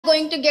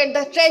going to get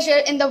the treasure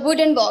in the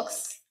wooden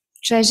box.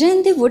 Treasure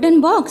in the wooden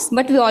box?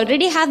 But we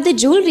already have the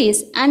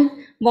jewelries. And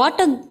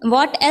what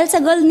else a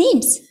girl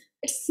needs?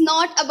 It's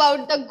not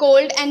about the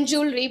gold and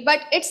jewelry, but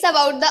it's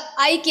about the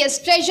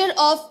IKS, treasure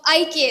of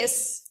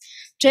IKS.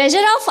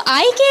 Treasure of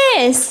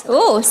IKS?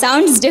 Oh,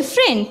 sounds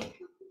different.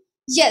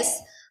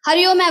 Yes.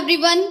 Hari Om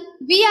everyone.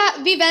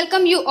 We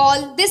welcome you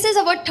all. This is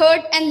our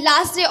third and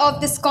last day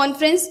of this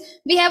conference.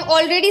 We have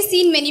already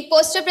seen many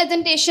poster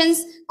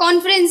presentations,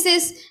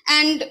 conferences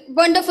and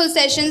wonderful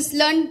sessions,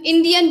 learned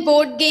Indian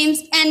board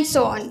games and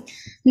so on.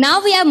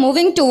 Now we are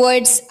moving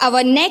towards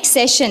our next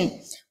session.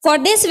 For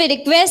this we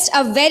request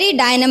a very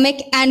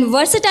dynamic and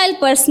versatile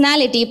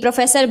personality,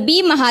 Professor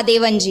B.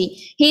 Mahadevan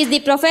ji. He is the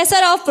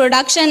Professor of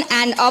Production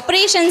and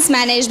Operations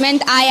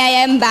Management,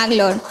 IIM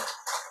Bangalore.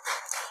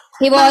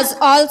 He was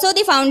also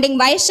the founding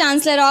Vice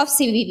Chancellor of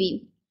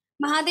CVV.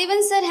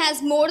 Mahadevan sir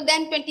has more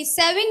than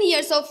 27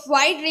 years of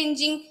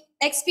wide-ranging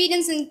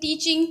experience in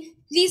teaching,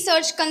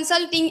 research,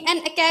 consulting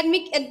and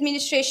academic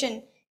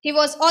administration. He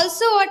was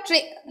also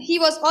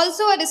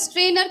a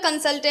restrainer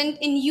consultant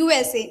in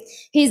USA.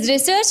 His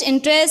research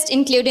interests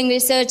including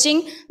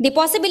researching the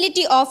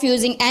possibility of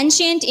using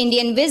ancient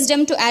Indian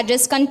wisdom to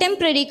address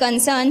contemporary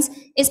concerns,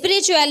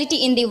 spirituality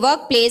in the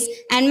workplace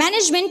and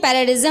management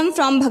paradigm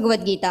from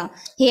Bhagavad Gita.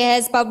 He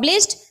has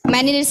published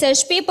many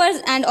research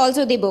papers and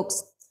also the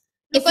books.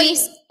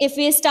 If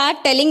we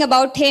start telling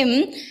about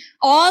him,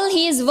 all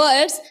his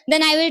works,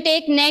 then I will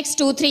take next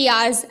 2-3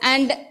 hours,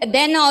 and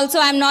then also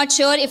I'm not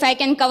sure if I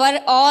can cover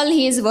all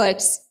his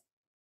works.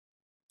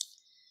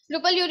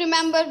 Rupal, you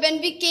remember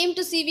when we came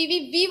to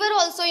CVV, we were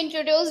also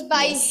introduced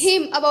by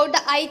him about the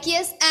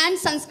IKS and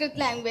Sanskrit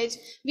language.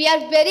 We are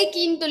very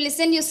keen to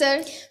listen you,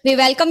 sir. We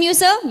welcome you,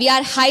 sir. We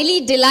are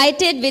highly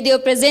delighted with your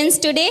presence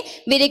today.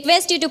 We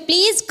request you to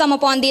please come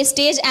upon the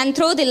stage and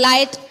throw the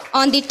light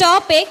on the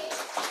topic,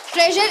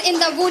 Treasure in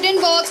the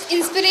Wooden Box,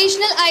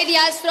 Inspirational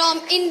Ideas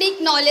from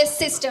Indic Knowledge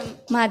System.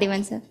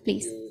 Mahadevan, sir,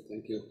 please.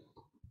 Thank you.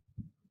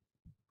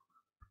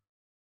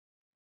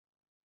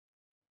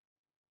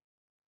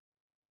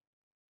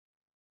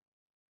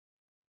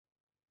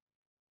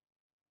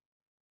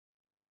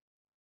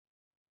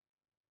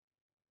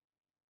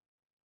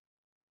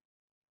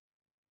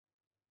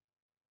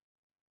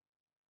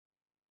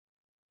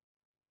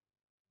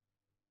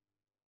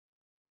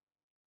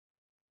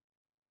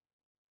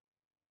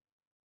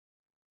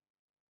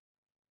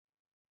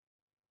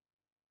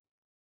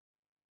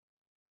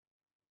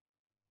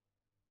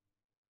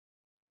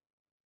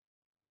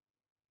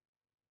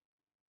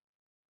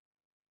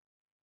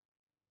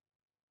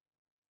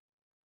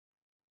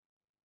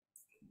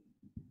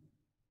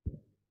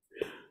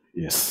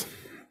 Yes.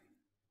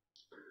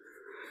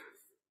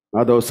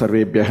 Adau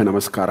sarvebhyah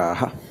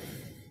namaskaraha.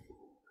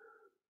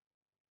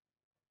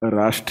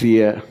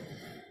 Rashtriya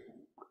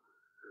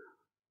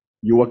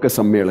Yuvaka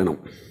Sammelanam.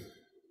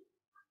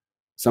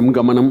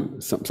 Samgamanam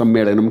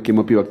Sammelanam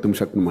kimapi vaktum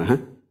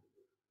shaknumaha.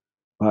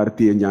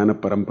 Bharatiya Jnana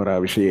Parampara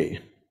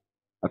Vishaye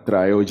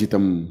Atra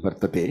Ayojitam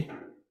Vartate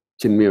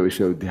Chinmaya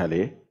Vishwa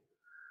Vidyapeeth.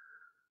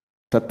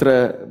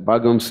 Tatra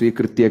Bhagam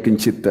Svikritya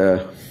Kinchit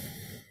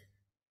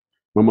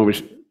Mama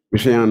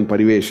Vishayan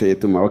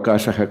Pariveshayatum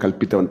Avakashaha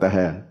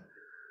Kalpitavantaha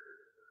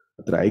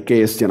Atra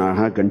IKS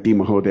Janaha Ganti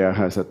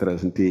Mahodayaha Satra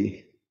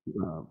Santi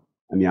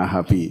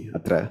Anyaha Pi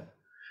Atra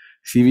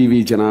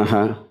CVV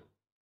Janaha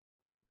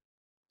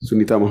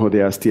Sunita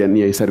Mahodaya Asti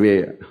Anyai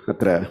Sarve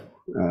Atra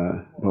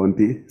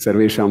Bhavanti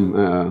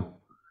Sarvesham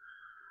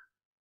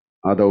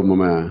Adau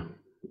Mama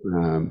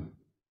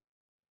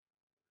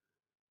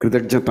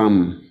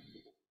Kritagjatam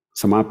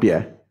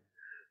Samapya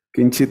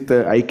Kinchit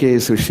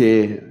IKS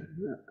Vishe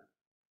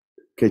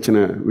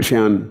Kechana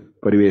Vishayan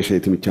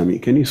Pariveshayatum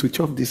Ichami. Can you switch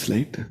off this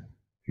light?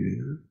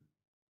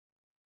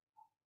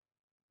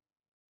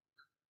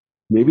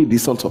 Maybe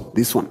this also,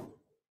 this one.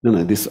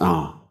 No, this,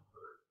 that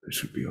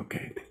should be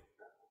okay.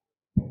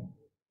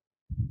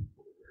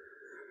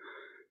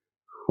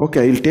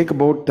 Okay, it'll take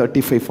about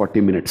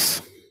 35-40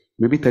 minutes.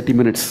 Maybe 30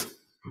 minutes,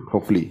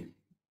 hopefully.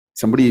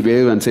 Somebody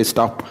wave and say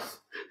stop,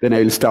 then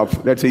I will stop.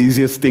 That's the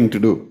easiest thing to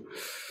do.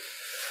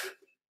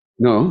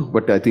 No,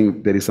 but I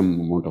think there is some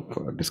amount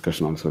of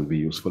discussion also will be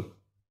useful.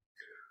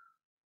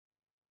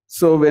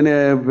 So when,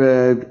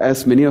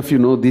 as many of you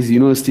know, this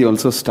university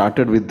also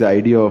started with the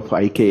idea of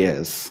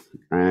IKS,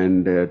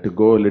 and to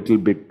go a little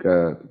bit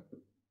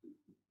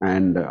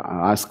and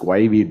ask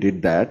why we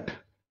did that.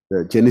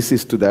 The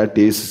genesis to that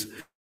is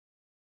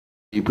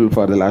people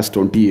for the last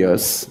 20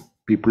 years,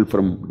 people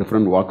from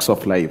different walks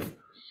of life,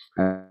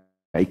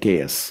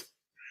 IKS.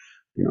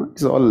 You know,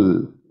 it's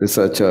all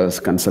researchers,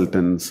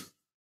 consultants,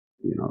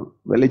 you know,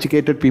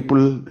 well-educated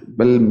people,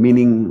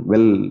 well-meaning,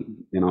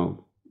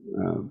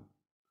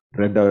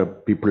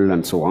 read people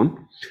and so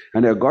on.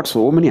 And I've got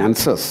so many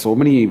answers, so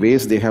many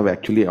ways they have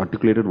actually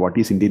articulated what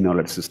is Indian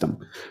knowledge system.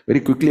 Very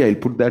quickly, I'll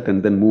put that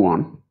and then move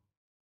on.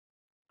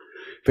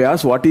 If I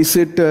ask what is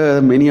it,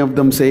 many of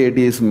them say it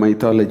is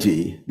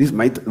mythology. This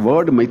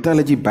word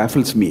mythology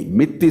baffles me.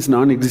 Myth is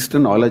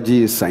non-existent,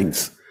 ology is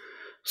science.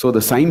 So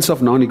the science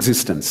of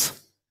non-existence.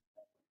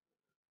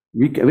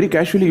 We very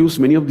casually use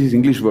many of these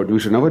English words. We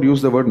should never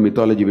use the word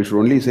mythology. We should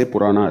only say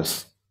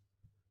Puranas.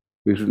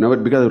 We should never,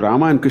 because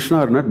Rama and Krishna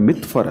are not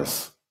myth for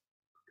us.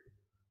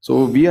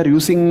 So we are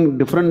using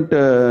different,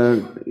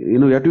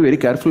 we have to be very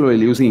careful while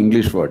using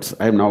English words.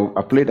 I have now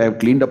applied, I have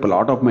cleaned up a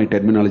lot of my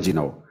terminology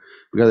now,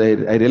 because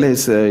I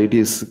realize it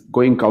is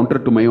going counter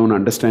to my own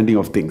understanding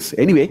of things.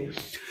 Anyway,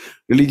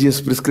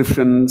 religious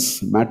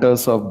prescriptions,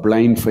 matters of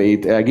blind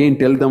faith. I again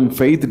tell them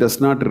faith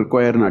does not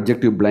require an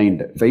adjective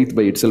blind. Faith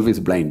by itself is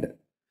blind.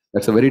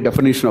 That's a very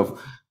definition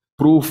of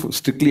proof,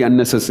 strictly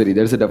unnecessary.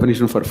 There is a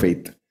definition for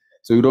faith.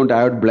 So you don't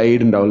add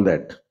blind and all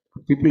that.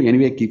 People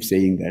anyway keep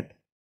saying that.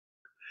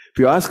 If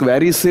you ask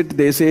where is it,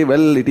 they say,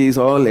 well, it is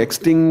all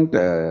extinct.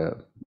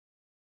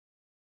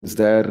 Is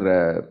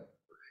there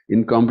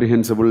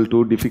incomprehensible,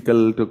 too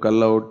difficult to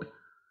cull out?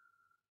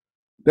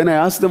 Then I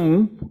ask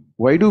them,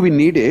 why do we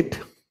need it?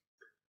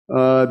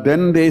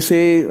 Then they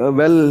say,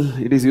 well,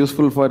 it is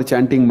useful for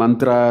chanting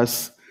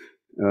mantras.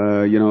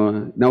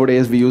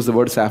 Nowadays we use the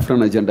word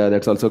saffron agenda.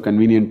 That's also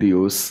convenient to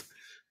use.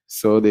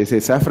 So they say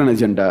saffron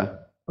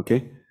agenda,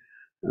 okay?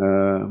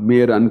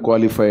 Mere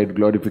unqualified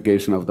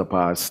glorification of the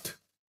past.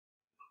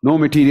 No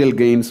material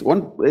gains.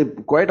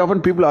 Quite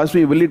often people ask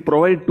me, will it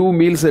provide 2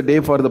 meals a day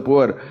for the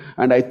poor?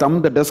 And I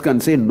thumb the desk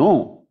and say,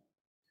 no.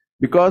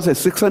 Because a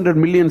 600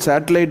 million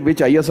satellite which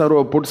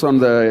ISRO puts on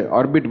the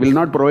orbit will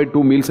not provide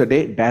 2 meals a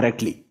day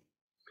directly.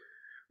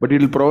 But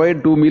it will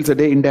provide 2 meals a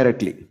day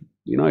indirectly.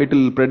 It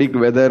will predict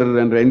weather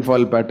and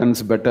rainfall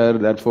patterns better.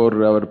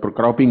 Therefore, our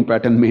cropping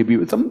pattern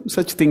maybe, some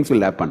such things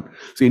will happen.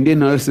 So Indian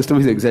knowledge system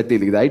is exactly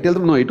like that. I tell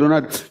them, no, it will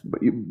not.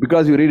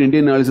 Because you read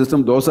Indian knowledge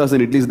system, dosas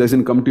and idlis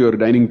doesn't come to your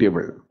dining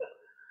table.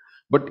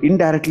 But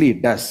indirectly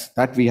it does.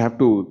 That we have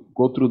to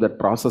go through that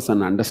process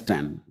and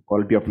understand.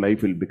 Quality of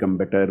life will become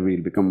better.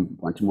 We'll become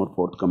much more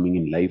forthcoming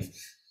in life.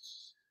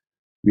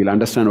 We'll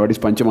understand what is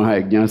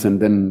Panchamaha Yajnas, and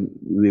then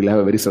we'll have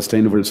a very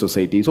sustainable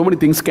society. So many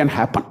things can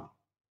happen.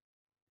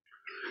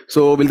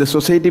 So will the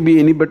society be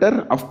any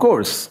better? Of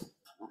course.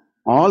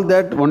 All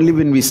that only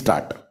when we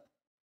start.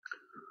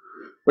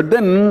 But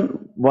then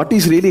what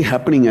is really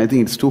happening? I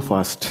think it's too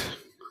fast.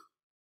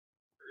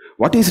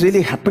 What is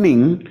really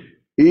happening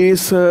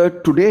is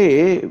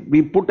today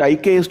we put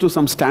IKS to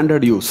some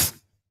standard use.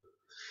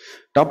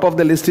 Top of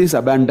the list is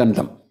abandon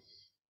them.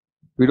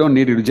 We don't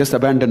need it, just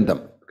abandon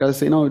them.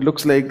 Because, it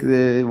looks like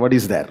what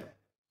is there.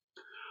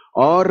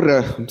 Or,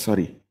 I'm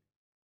sorry,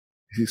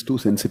 this is too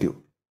sensitive.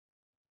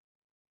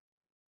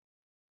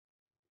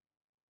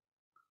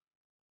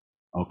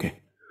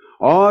 Okay.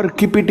 Or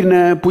keep it in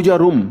a puja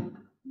room.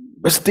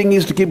 Best thing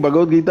is to keep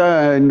Bhagavad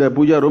Gita in the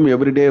puja room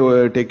every day,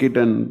 take it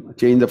and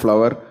change the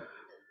flower.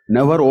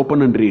 Never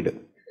open and read.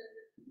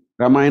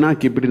 Ramayana,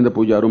 keep it in the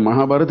puja room.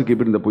 Mahabharata, keep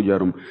it in the puja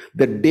room.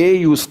 The day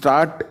you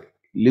start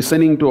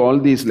listening to all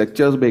these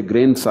lectures by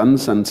great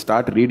sons and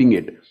start reading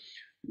it,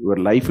 your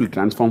life will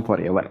transform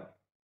forever.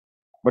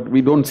 But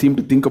we don't seem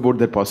to think about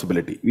that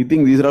possibility. We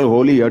think these are all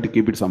holy, you have to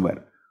keep it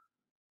somewhere.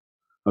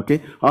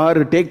 Okay?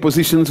 Or take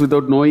positions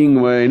without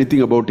knowing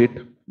anything about it.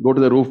 Go to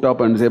the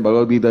rooftop and say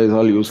Bhagavad Gita is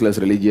all useless,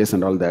 religious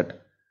and all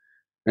that.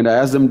 And I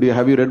ask them,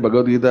 have you read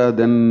Bhagavad Gita?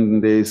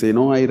 Then they say,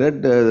 no, I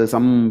read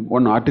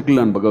one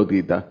article on Bhagavad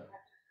Gita.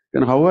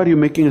 Then how are you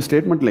making a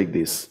statement like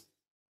this?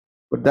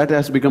 But that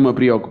has become a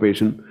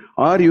preoccupation.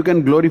 Or you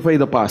can glorify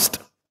the past.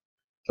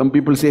 Some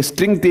people say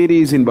string theory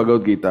is in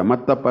Bhagavad Gita.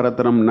 Matta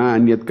parataram na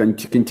anyat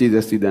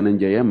kinchidasti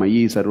dhananjaya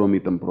mayi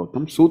sarvamitam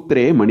protam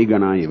sutre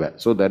manigana eva.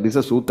 So that is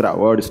a sutra,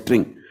 word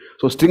string.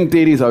 So string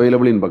theory is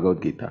available in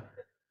Bhagavad Gita.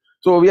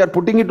 So we are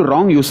putting it to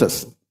wrong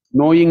uses.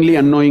 Knowingly,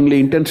 unknowingly,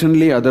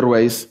 intentionally,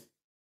 otherwise.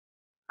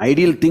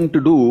 Ideal thing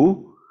to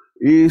do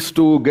is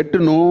to get to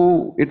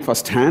know it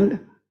firsthand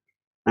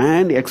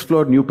and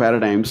explore new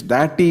paradigms.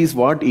 That is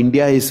what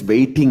India is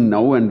waiting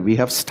now, and we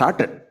have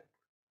started.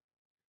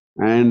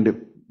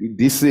 And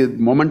this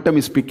momentum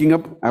is picking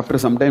up. After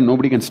some time,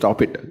 nobody can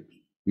stop it.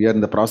 We are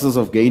in the process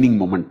of gaining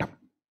momentum.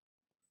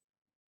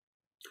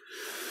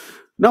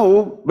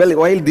 Now, well,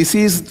 while this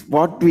is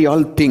what we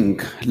all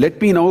think,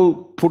 let me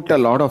now put a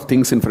lot of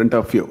things in front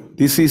of you.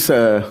 This is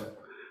a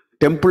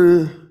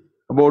temple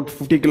about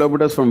 50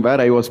 kilometers from where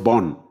I was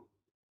born.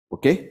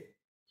 Okay?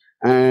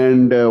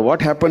 And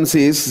what happens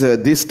is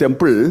this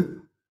temple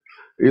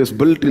is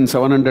built in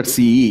 700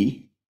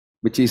 CE,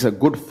 which is a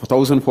good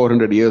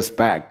 1,400 years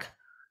back,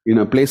 in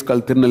a place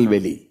called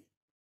Tirunelveli,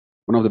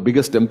 one of the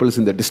biggest temples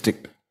in the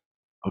district.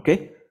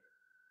 Okay?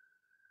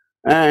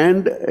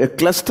 And a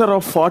cluster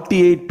of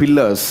 48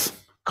 pillars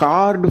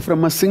carved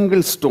from a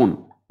single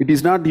stone. It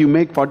is not you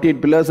make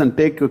 48 pillars and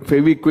take a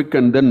Fevikwik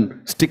and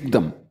then stick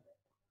them.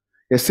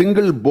 A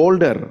single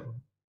boulder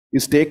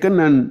is taken,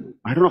 and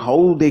I don't know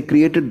how they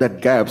created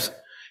that gaps.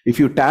 If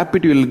you tap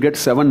it, you will get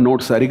 7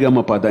 notes,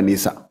 Sarigama Pada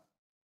Nisa.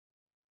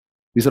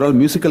 These are all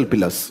musical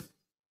pillars.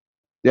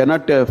 They are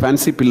not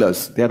fancy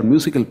pillars, they are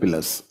musical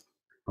pillars.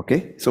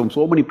 Okay? So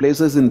many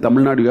places in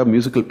Tamil Nadu you have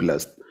musical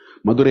pillars.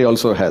 Madurai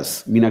also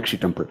has Meenakshi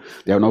temple.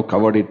 They have now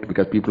covered it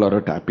because people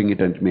are tapping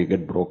it and it may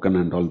get broken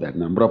and all that.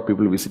 Number of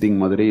people visiting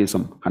Madurai is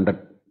some 100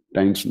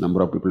 times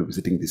number of people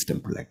visiting this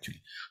temple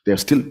actually. They are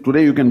still,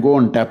 today you can go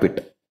and tap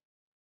it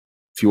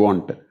if you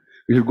want.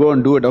 You should go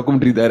and do a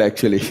documentary there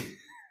actually.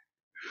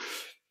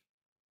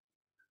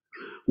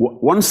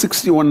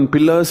 161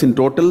 pillars in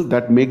total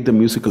that make the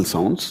musical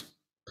sounds.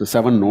 The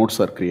 7 notes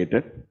are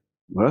created.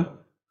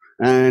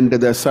 And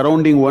the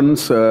surrounding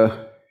ones,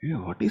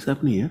 what is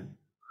happening here?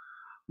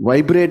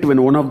 Vibrate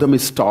when one of them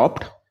is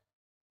stopped,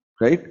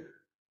 right?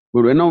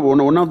 But when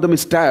one of them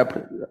is tapped,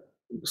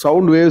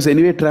 sound waves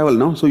anyway travel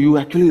now. So you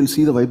actually will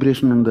see the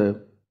vibration on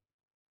the,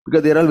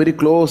 because they are all very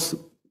close.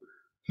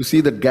 You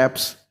see the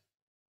gaps,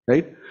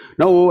 right?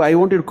 Now I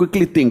wanted to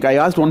quickly think. I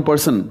asked one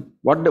person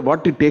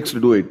what it takes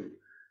to do it.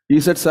 He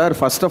said, sir,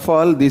 first of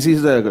all, this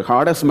is the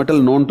hardest metal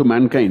known to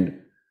mankind,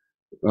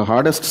 the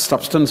hardest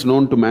substance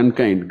known to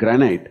mankind,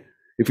 granite.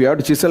 If you have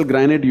to chisel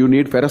granite, you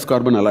need ferrous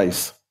carbon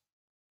alloys.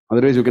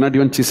 Otherwise, you cannot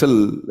even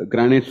chisel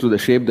granite to the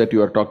shape that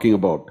you are talking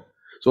about.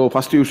 So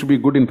first you should be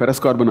good in ferrous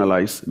carbon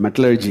alloys,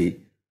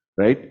 metallurgy,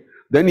 right?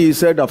 Then he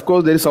said, of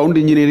course, there is sound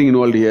engineering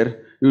involved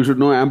here. You should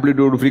know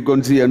amplitude,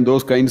 frequency, and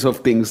those kinds of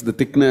things. The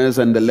thickness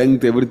and the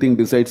length, everything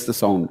decides the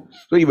sound.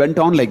 So he went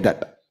on like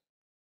that.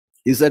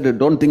 He said,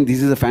 don't think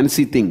this is a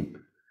fancy thing.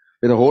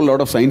 There's a whole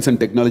lot of science and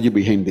technology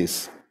behind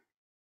this.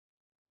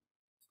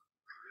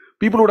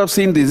 People would have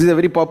seen this. This is a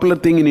very popular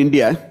thing in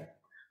India,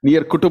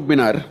 near Qutub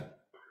Minar.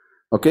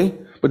 Okay?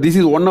 But this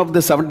is one of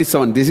the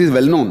 77. This is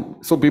well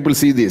known. So people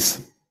see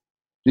this.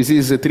 This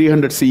is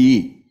 300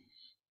 CE.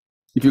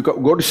 If you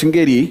go to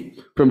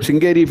Shringeri, from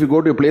Shringeri, if you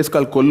go to a place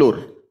called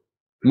Kollur,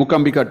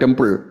 Mukambika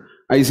temple,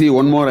 I see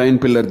one more iron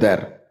pillar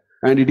there.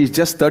 And it is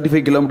just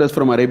 35 kilometers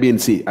from Arabian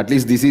Sea. At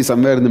least this is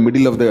somewhere in the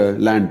middle of the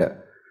land.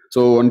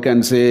 So one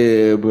can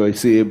say,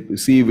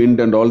 sea,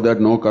 wind and all that,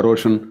 no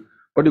corrosion.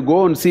 But you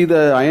go and see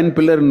the iron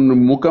pillar in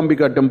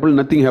Mukambika temple,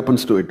 nothing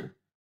happens to it.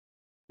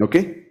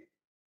 Okay?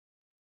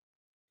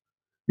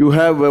 You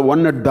have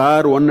one at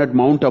Dar, one at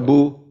Mount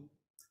Abu.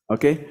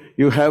 Okay?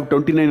 You have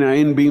 29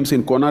 iron beams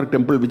in Konark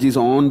temple, which is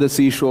on the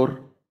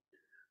seashore.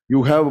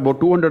 You have about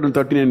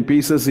 239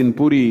 pieces in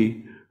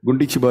Puri,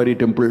 Gundichibari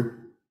temple.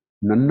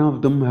 None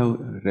of them have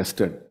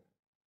rested.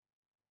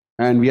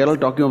 And we are all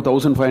talking of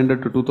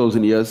 1500 to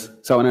 2000 years,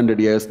 700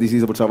 years. This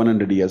is about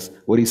 700 years.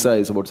 Orissa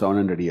is about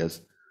 700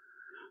 years.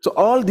 So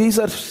all these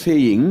are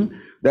saying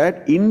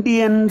that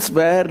Indians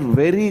were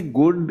very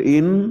good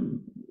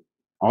in,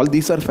 all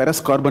these are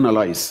ferrous carbon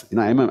alloys.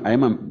 I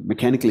am a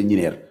mechanical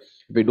engineer.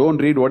 If I don't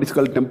read what is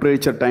called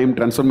temperature time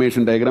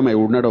transformation diagram, I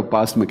would not have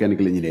passed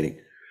mechanical engineering.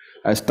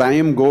 As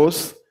time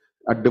goes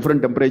at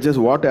different temperatures,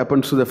 what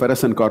happens to the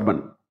ferrous and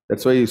carbon?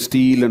 That's why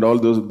steel and all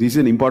those, this is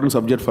an important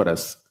subject for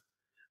us.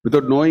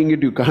 Without knowing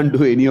it, you can't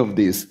do any of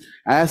this.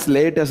 As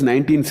late as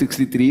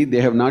 1963,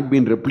 they have not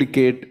been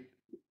replicated.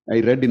 I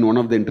read in one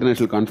of the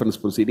international conference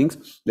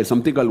proceedings, there's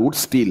something called wood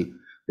steel.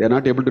 They are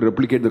not able to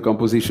replicate the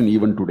composition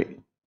even today.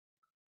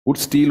 Wood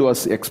steel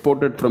was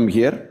exported from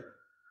here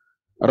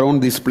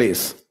around this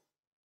place.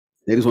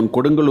 There is one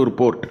Kodungalur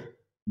port.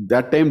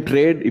 That time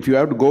trade, if you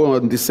have to go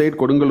on this side,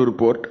 Kodungalur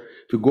port,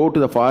 if you go to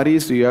the Far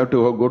East, you have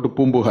to go to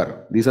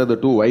Pumbuhar. These are the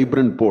two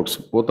vibrant ports.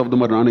 Both of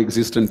them are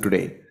non-existent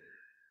today.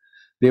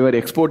 They were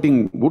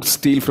exporting wood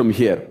steel from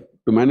here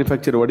to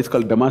manufacture what is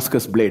called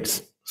Damascus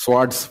blades,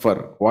 swords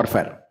for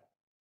warfare.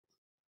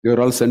 They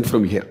were all sent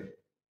from here.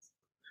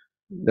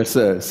 That's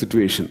the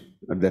situation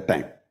at that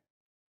time.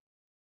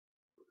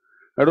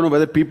 I don't know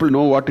whether people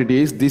know what it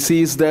is. This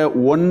is the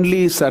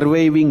only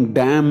surviving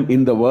dam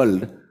in the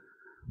world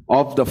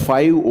of the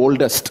 5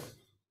 oldest.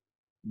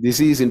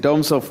 This is in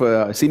terms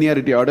of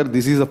seniority order,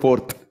 this is the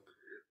 4th.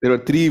 There were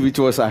 3 which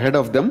was ahead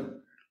of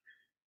them.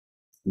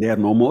 They are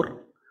no more.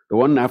 The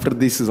one after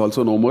this is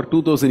also no more,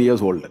 2000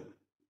 years old.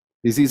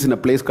 This is in a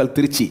place called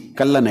Trichy,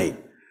 Kallanai.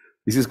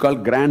 This is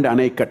called Grand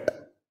Anaicut.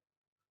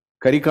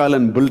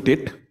 Karikalan built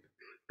it,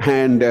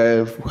 and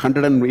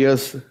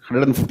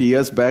 150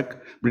 years back,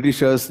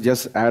 Britishers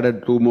just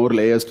added 2 more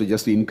layers to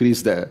just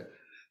increase the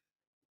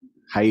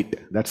height.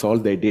 That's all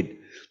they did.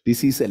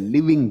 This is a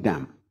living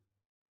dam.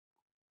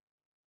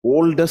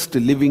 Oldest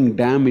living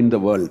dam in the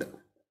world.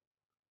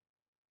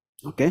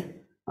 Okay?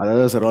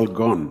 Others are all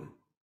gone.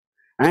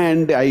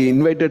 And I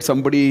invited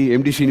somebody,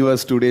 MD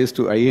Srinivas, 2 days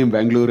to IIM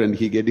Bangalore, and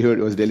he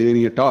was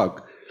delivering a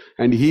talk.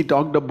 And he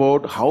talked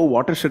about how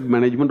watershed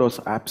management was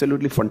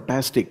absolutely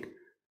fantastic.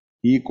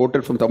 He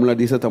quoted from Tamil Nadu.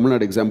 These are Tamil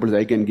Nadu examples.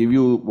 I can give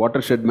you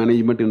watershed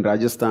management in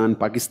Rajasthan,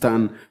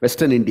 Pakistan,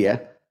 Western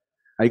India.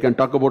 I can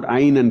talk about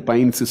Ain and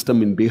Pine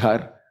system in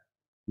Bihar.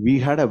 We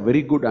had a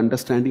very good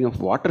understanding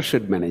of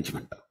watershed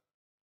management.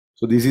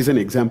 So this is an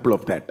example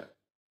of that.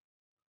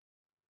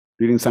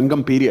 During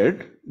Sangam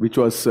period, which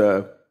was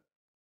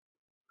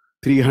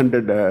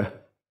 300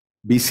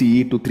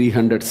 BCE to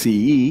 300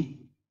 CE,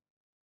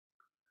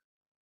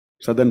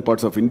 southern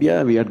parts of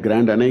India, we had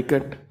Grand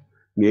Anaicut.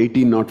 In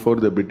 1804,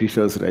 the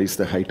Britishers raised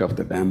the height of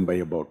the dam by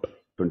about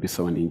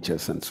 27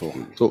 inches and so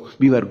on. So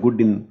we were good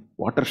in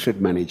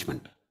watershed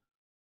management,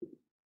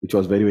 which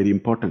was very, very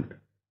important.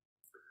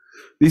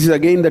 This is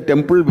again the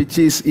temple which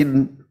is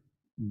in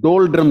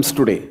doldrums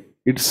today.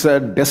 It's a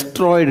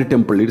destroyed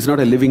temple. It's not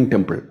a living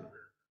temple.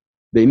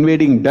 The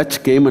invading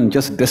Dutch came and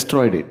just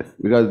destroyed it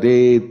because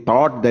they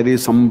thought there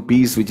is some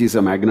piece which is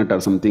a magnet or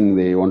something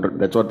they wanted.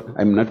 That's what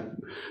I'm not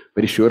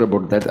very sure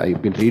about that.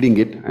 I've been reading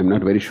it. I'm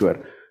not very sure.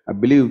 I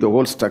believe the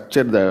whole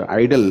structure, the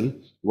idol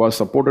was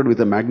supported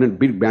with a magnet,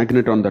 big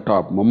magnet on the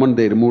top. The moment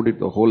they removed it,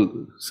 the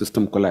whole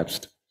system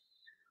collapsed.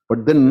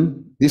 But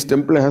then this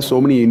temple has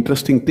so many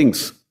interesting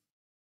things.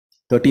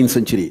 13th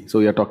century. So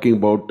we are talking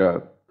about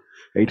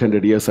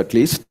 800 years at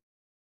least.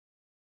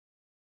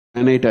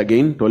 Granite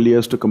again, 12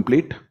 years to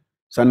complete.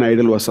 Sun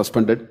idol was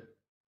suspended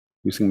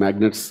using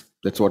magnets.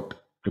 That's what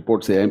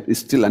reports say. It's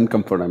still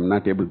uncomfortable. I'm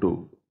not able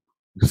to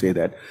say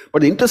that.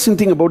 But the interesting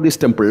thing about this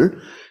temple,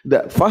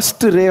 the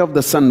first ray of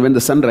the sun, when the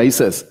sun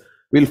rises,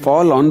 will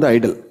fall on the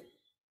idol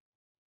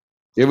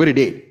every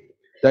day.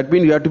 That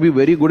means you have to be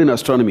very good in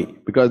astronomy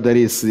because there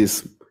is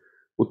this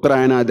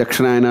Uttarayana,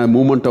 Dakshinayana,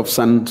 movement of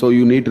sun. So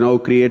you need to now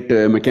create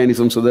a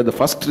mechanism so that the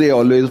first ray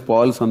always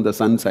falls on the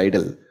sun's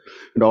idol.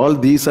 And all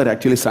these are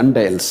actually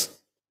sundials.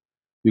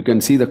 You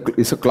can see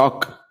it's a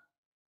clock.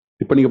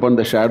 Depending upon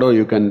the shadow,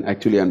 you can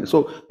actually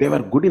so they were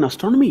good in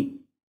astronomy.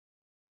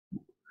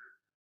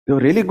 They were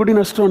really good in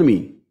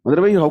astronomy.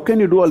 Otherwise, how can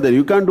you do all that?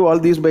 You can't do all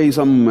these by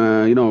some,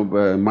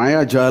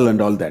 Maya Jal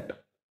and all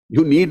that.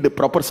 You need the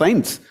proper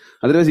science.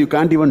 Otherwise, you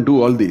can't even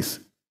do all these.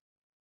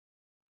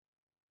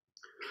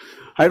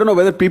 I don't know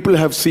whether people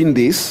have seen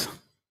these.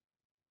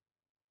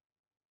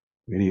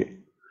 Anyway.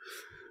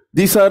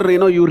 These are,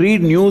 you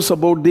read news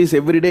about this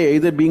every day,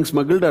 either being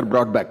smuggled or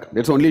brought back.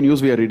 That's the only news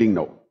we are reading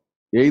now.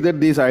 Either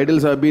these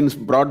idols have been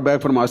brought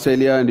back from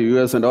Australia and the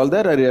US and all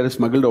that, or they are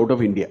smuggled out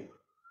of India.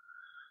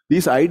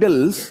 These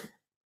idols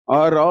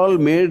are all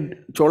made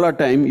Chola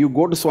time. You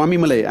go to Swami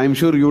Malai, I'm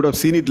sure you would have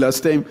seen it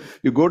last time.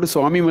 You go to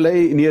Swami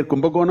Malai near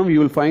Kumbakonam, you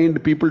will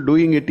find people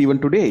doing it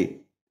even today.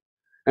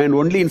 And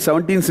only in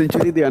 17th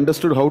century they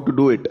understood how to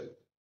do it.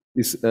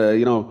 This,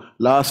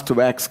 last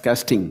wax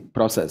casting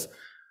process.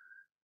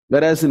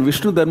 Whereas in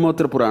Vishnu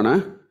Dharmottara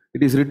Purana,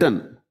 it is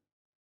written,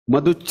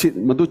 Madhu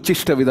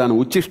Chishta Vidana.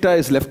 Uchishta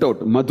is left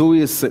out. Madhu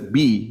is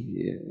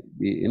bee,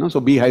 so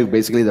beehive,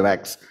 basically the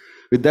wax.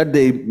 With that,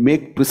 they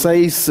make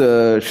precise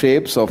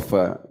shapes of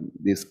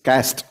this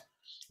cast.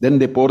 Then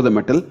they pour the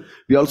metal.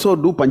 We also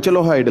do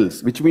Panchaloha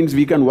idols, which means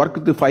we can work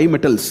with the 5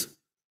 metals,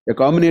 a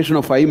combination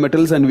of 5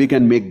 metals, and we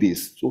can make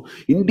these. So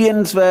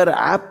Indians were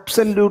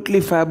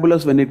absolutely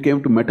fabulous when it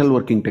came to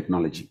metalworking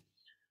technology.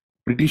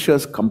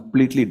 Britishers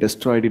completely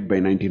destroyed it by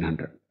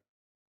 1900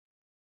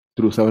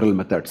 through several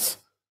methods.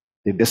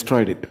 They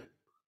destroyed it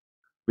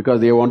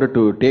because they wanted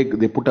to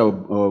they put a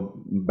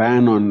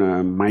ban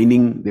on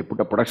mining, they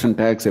put a production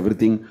tax,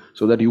 everything,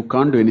 so that you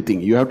can't do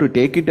anything. You have to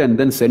take it and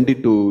then send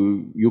it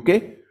to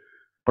UK,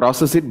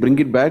 process it, bring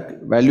it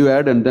back, value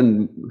add, and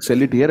then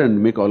sell it here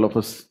and make all of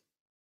us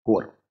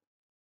poor.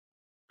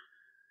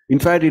 In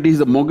fact, it is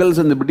the Mughals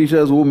and the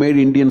Britishers who made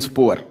Indians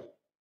poor.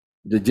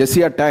 The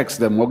Jizya tax,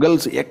 the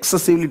Mughals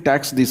excessively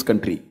taxed this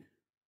country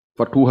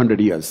for 200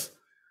 years.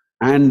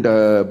 And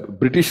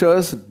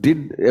Britishers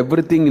did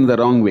everything in the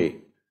wrong way.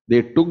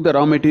 They took the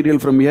raw material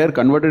from here,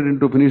 converted it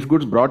into finished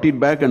goods, brought it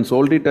back and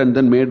sold it and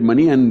then made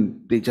money,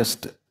 and they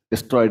just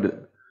destroyed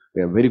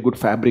a very good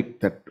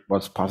fabric that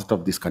was part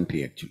of this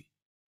country actually.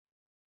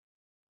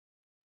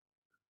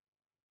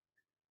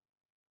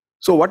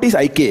 So what is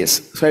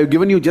IKS? So I have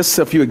given you just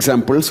a few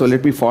examples. So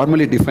let me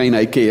formally define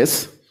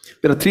IKS.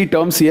 There are 3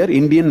 terms here: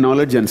 Indian,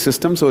 knowledge, and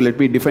system. So let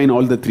me define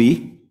all the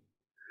 3.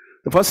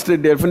 The first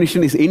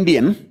definition is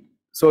Indian.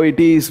 So it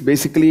is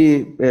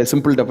basically a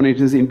simple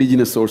definition is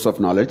indigenous source of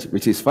knowledge,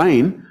 which is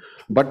fine.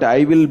 But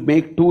I will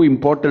make 2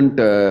 important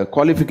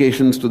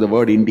qualifications to the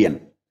word Indian.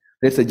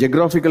 There's a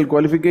geographical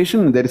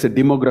qualification, there is a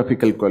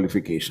demographical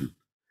qualification.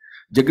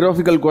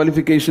 Geographical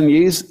qualification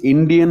is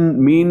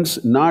Indian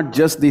means not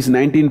just this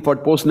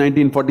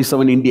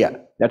post-1947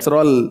 India. That's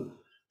all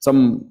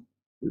some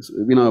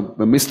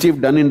mischief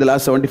done in the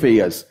last 75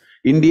 years.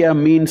 India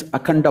means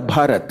Akhanda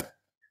Bharat.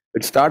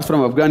 It starts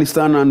from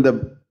Afghanistan on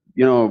the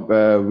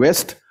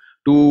west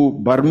to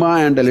Burma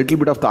and a little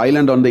bit of the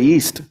island on the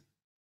east.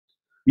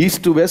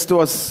 East to west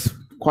was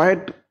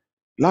quite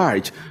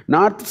large.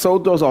 North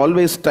south was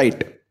always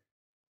tight.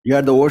 You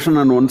had the ocean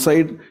on one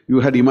side, you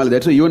had Himalaya.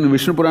 That's why even in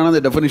Vishnu Purana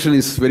the definition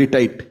is very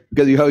tight,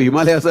 because you have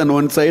Himalayas on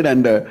one side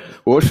and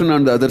ocean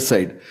on the other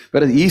side.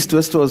 Whereas east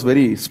west was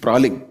very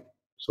sprawling.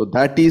 So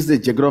that is the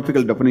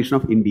geographical definition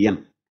of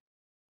Indian,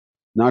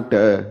 not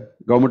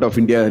Government of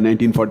India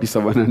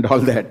 1947 and all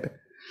that.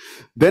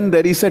 Then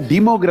there is a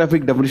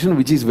demographic definition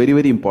which is very,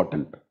 very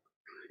important.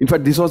 In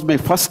fact, this was my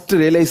first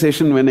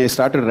realization when I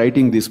started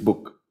writing this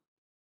book.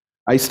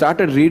 I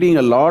started reading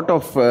a lot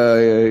of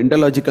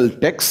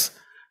Indological texts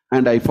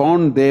and I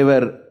found they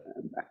were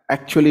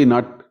actually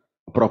not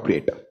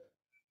appropriate.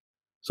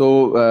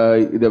 So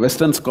the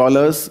Western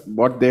scholars,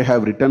 what they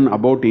have written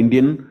about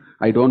Indian,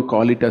 I don't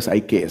call it as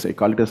IKS, I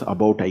call it as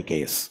about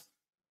IKS.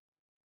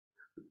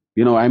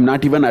 I'm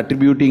not even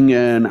attributing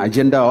an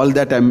agenda, all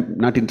that I'm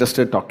not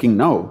interested talking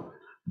now.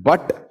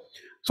 But,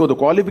 so the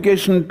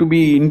qualification to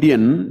be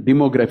Indian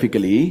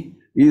demographically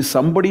is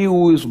somebody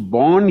who is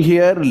born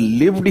here,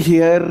 lived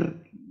here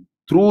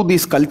through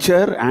this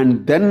culture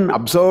and then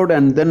observed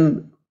and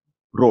then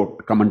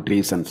wrote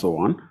commentaries and so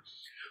on.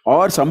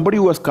 Or somebody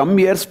who has come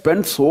here,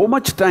 spent so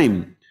much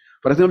time.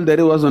 For example,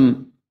 there was a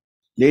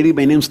lady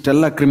by name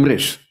Stella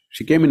Krimrish.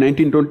 She came in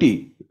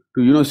 1920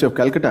 to University of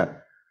Calcutta.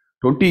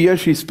 20 years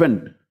she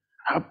spent.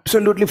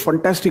 Absolutely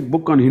fantastic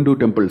book on Hindu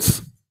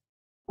temples.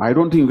 I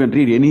don't think you can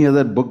read any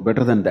other book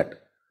better than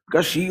that.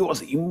 Because she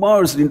was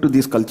immersed into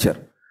this culture.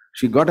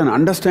 She got an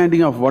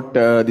understanding of what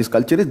this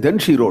culture is. Then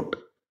she wrote.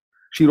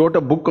 She wrote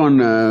a book on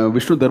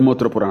Vishnu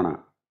Dharmottara Purana.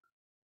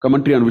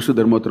 Commentary on Vishnu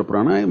Dharmottara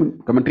Purana. I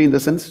mean, commentary in the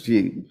sense,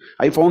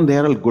 I found they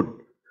are all good.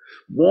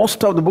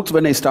 Most of the books,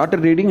 when I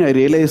started reading, I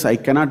realized I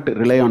cannot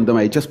rely on them.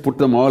 I just put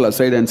them all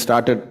aside and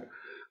started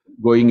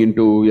going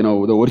into,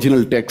 the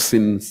original texts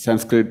in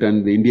Sanskrit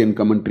and the Indian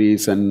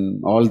commentaries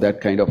and all that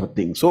kind of a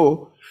thing.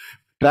 So,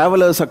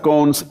 travelers'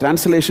 accounts,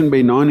 translation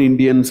by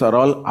non-Indians are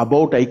all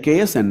about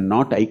IKS and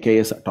not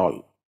IKS at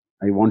all.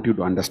 I want you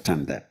to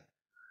understand that.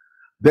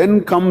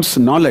 Then comes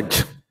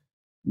knowledge.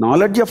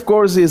 Knowledge, of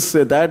course, is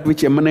that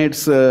which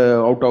emanates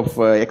out of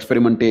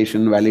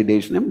experimentation,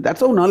 validation. I mean,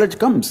 that's how knowledge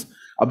comes.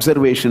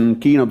 Observation,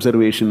 keen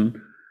observation,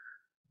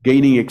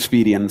 gaining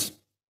experience.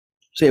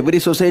 So every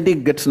society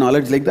gets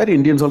knowledge like that.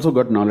 Indians also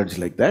got knowledge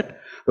like that.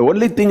 The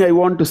only thing I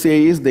want to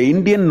say is the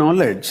Indian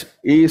knowledge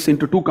is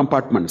into two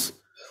compartments.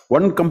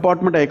 One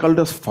compartment I call it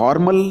as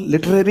formal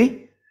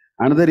literary,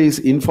 another is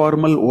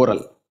informal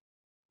oral.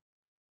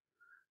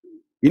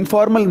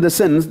 Informal in the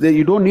sense that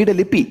you don't need a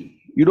lipi,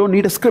 you don't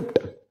need a script.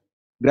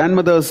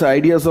 Grandmother's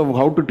ideas of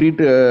how to treat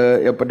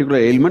a particular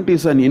ailment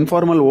is an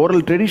informal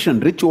oral tradition,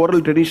 rich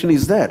oral tradition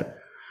is there.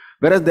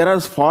 Whereas there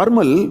is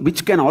formal,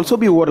 which can also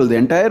be oral. The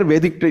entire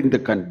Vedic,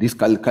 this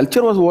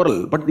culture was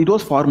oral, but it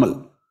was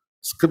formal.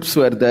 Scripts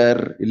were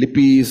there,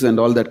 lipis and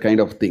all that kind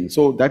of thing.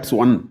 So that's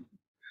one.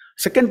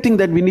 Second thing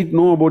that we need to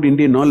know about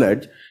Indian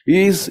knowledge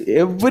is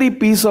every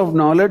piece of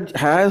knowledge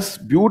has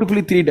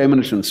beautifully three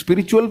dimensions: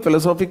 spiritual,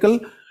 philosophical,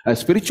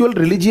 spiritual,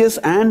 religious,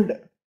 and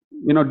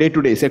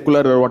day-to-day,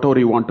 secular, or whatever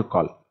you want to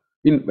call.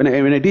 When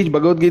I teach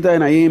Bhagavad Gita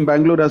and IIM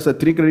Bangalore as a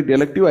 3-credit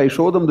elective, I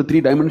show them the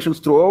three dimensions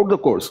throughout the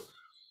course.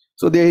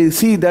 So they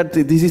see that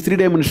this is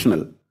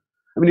three-dimensional.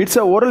 I mean, it's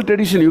an oral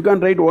tradition. You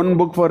can't write one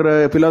book for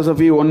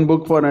philosophy, one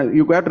book for...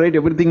 you can't write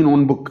everything in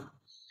one book.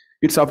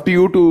 It's up to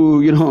you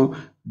to,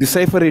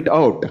 decipher it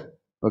out.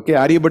 Okay,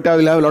 Aryabhatta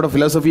will have a lot of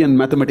philosophy and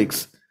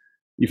mathematics.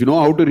 If you know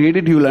how to read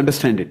it, you will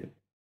understand it.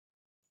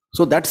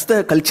 So that's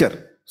the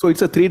culture. So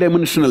it's a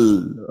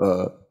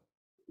three-dimensional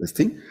this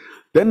thing.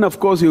 Then, of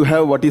course, you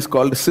have what is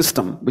called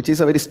system, which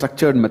is a very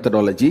structured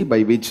methodology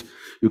by which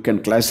you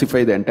can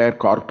classify the entire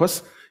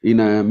corpus in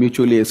a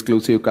mutually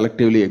exclusive,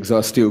 collectively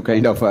exhaustive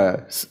kind of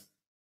a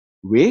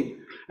way.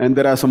 And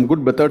there are some good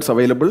methods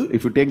available.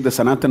 If you take the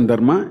Sanatana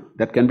Dharma,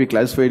 that can be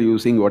classified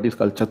using what is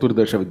called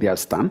Chaturdasha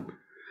Vidyastan.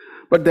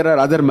 But there are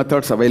other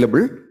methods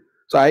available.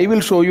 So I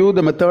will show you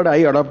the method I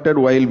adopted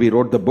while we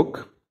wrote the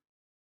book.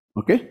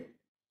 Okay.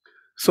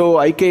 So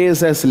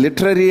IKS as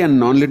literary and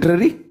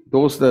non-literary.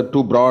 Those are the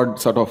two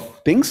broad sort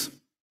of things.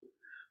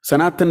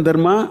 Sanatana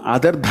Dharma,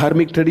 other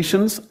dharmic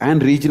traditions,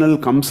 and regional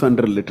comes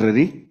under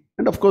literary.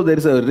 And of course, there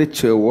is a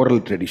rich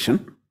oral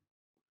tradition.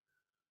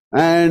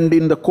 And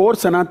in the core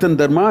Sanatana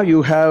Dharma,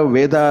 you have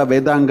Veda,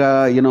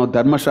 Vedanga,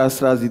 Dharma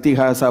Shastras,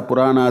 Itihasa,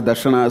 Purana,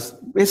 Darshanas,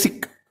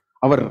 basic,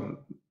 our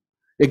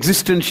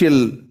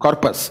existential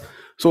corpus.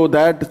 So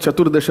that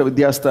Chaturdasha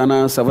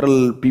Vidyasthana,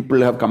 several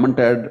people have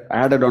commented,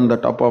 added on the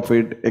top of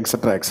it,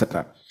 etc.,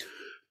 etc.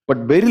 But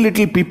very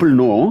little people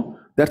know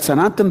that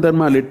Sanatana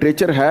Dharma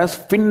literature has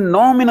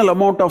phenomenal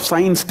amount of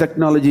science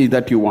technology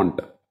that you want.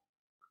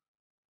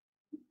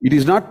 It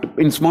is not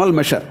in small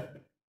measure.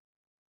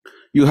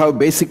 You have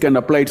basic and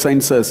applied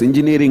sciences,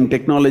 engineering,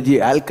 technology,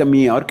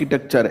 alchemy,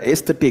 architecture,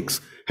 aesthetics,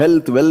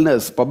 health,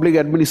 wellness, public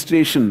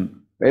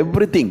administration,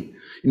 everything.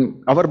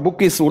 Our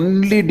book is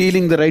only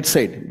dealing the right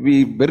side.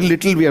 Very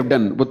little we have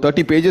done. About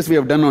 30 pages we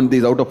have done on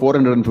these out of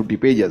 450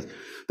 pages.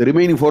 The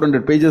remaining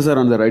 400 pages are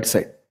on the right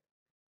side.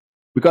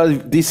 Because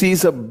this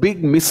is a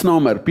big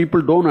misnomer.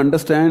 People don't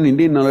understand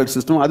Indian knowledge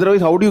system.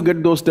 Otherwise, how do you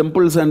get those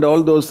temples and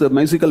all those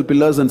mystical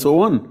pillars and so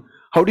on?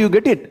 How do you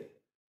get it?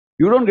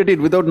 You don't get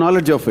it without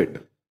knowledge of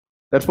it.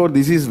 Therefore,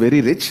 this is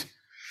very rich.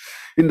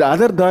 In the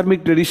other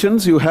dharmic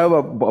traditions, you have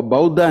a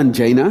Bauddha and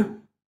Jaina.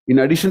 In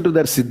addition to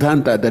their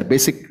Siddhanta, their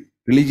basic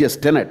religious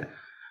tenet,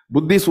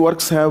 Buddhist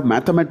works have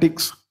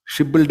mathematics,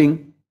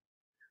 shipbuilding.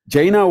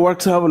 Jaina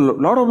works have a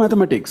lot of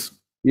mathematics.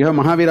 You have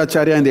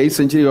Mahaviracharya in the 8th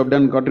century who have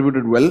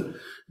contributed well.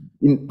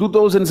 In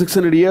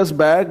 2600 years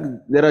back,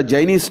 there are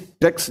Jain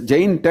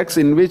texts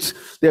in which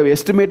they have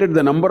estimated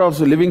the number of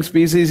living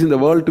species in the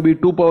world to be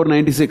 2 power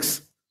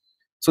 96.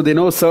 So they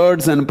know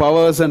surds and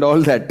powers and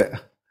all that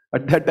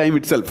at that time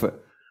itself.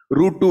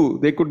 Root 2,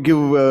 they could give,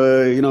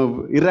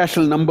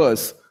 irrational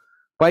numbers.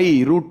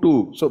 Pi, root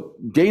 2. So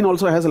Jain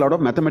also has a lot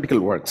of mathematical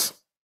works.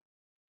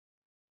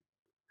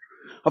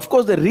 Of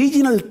course, the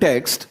regional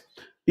text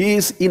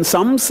is in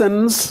some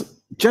sense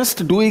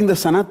just doing the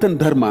Sanatana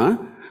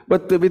Dharma,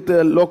 But with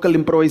local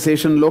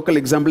improvisation, local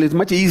example, it's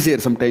much easier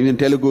sometimes in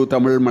Telugu,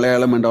 Tamil,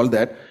 Malayalam and all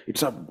that.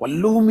 It's a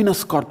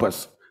voluminous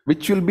corpus,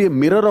 which will be a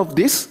mirror of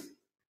this,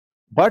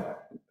 but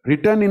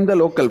written in the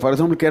local. For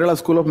example, Kerala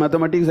School of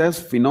Mathematics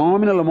has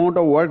phenomenal amount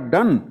of work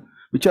done,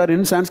 which are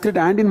in Sanskrit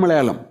and in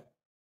Malayalam.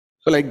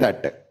 So like that.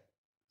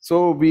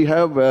 So we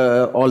have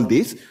all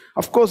these.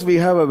 Of course, we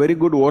have a very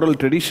good oral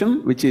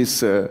tradition, which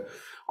is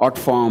art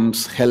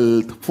forms,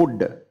 health, food.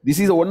 This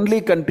is the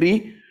only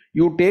country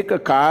you take a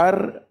car,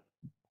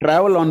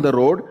 travel on the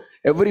road,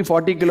 every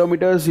 40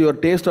 kilometers, your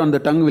taste on the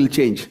tongue will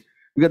change.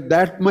 Because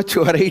that much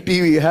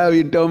variety we have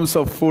in terms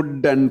of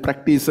food and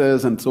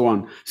practices and so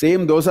on.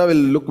 Same dosa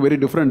will look very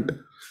different.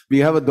 We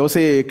have a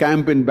dosa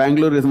camp in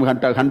Bangalore,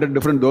 100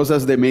 different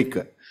dosas they make.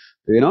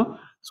 So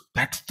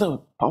that's the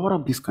power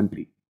of this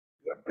country.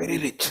 We are very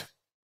rich.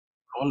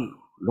 All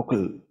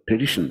local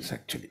traditions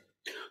actually.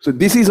 So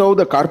this is how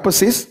the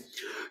corpus is.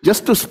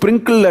 Just to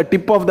sprinkle a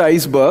tip of the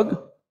iceberg,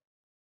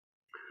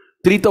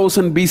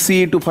 3000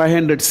 BC to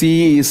 500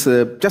 CE is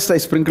just I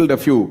sprinkled a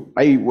few.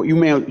 You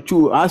may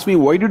ask me,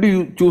 why did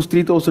you choose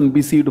 3000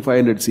 BC to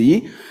 500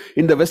 CE?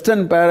 In the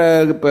Western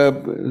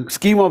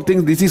scheme of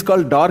things, this is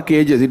called Dark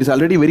Ages. It is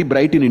already very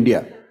bright in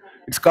India.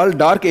 It's called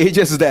Dark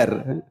Ages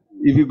there.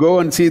 If you go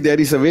and see, there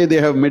is a way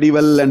they have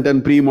medieval and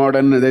then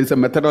pre-modern. There is a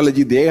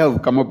methodology they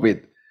have come up with.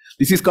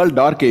 This is called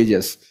Dark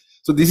Ages.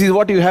 So this is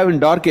what you have in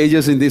Dark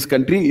Ages in this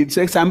country. It's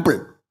a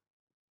sample.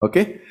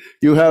 Okay,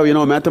 you have,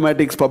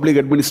 mathematics, public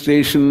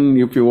administration,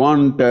 if you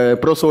want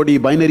prosody,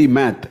 binary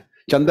math,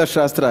 Chanda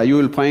Shastra, you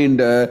will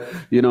find,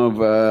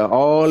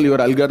 all your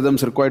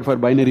algorithms required for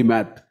binary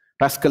math,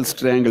 Pascal's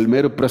triangle,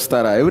 Meru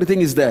Prastara,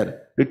 everything is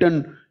there,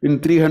 written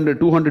in 200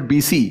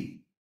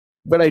 BC.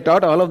 But I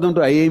taught all of them to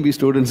IIMB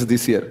students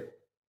this year.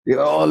 They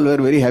all were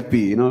very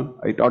happy,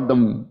 I taught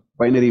them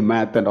binary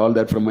math and all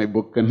that from my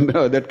book and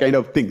that kind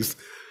of things.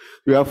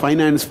 You have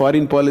finance,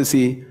 foreign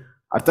policy.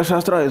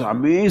 Arthashastra is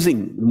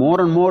amazing.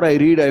 More and more I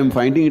read, I am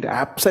finding it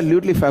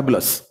absolutely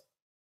fabulous.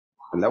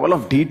 The level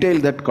of detail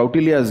that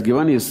Kautilya has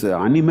given is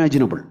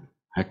unimaginable,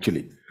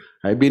 actually.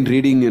 I've been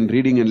reading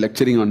and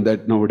lecturing on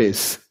that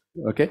nowadays.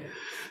 Okay.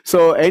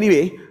 So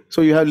anyway,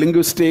 so you have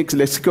linguistics,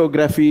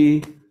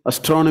 lexicography,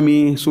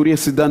 astronomy, Surya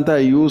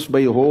Siddhanta used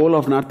by whole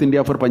of North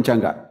India for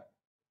Panchanga.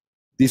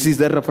 This is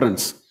their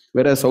reference.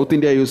 Whereas South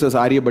India uses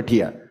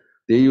Aryabhatiya.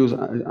 They use,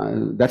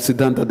 that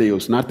Siddhanta they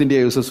use. North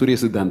India uses Surya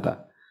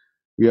Siddhanta.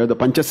 We have the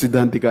Pancha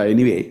Siddhantika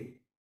anyway.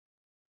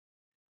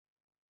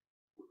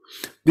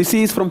 This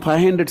is from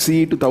 500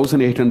 CE to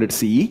 1800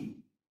 CE.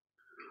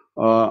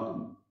 A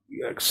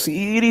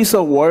series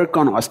of work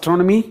on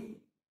astronomy,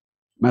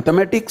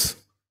 mathematics,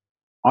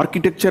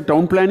 architecture,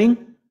 town planning.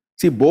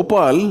 See,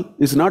 Bhopal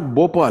is not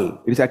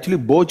Bhopal. It is actually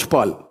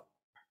Bhojpal.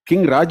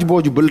 King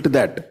Rajbhoj built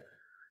that.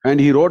 And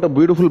he wrote a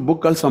beautiful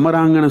book called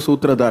Samarangana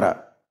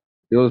Sutradhara.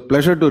 It was a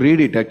pleasure to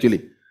read it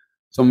actually.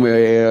 Some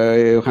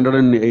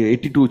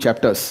 182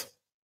 chapters.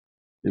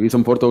 Maybe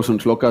some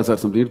 4000 shlokas or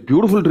something. It's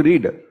beautiful to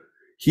read.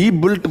 He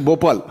built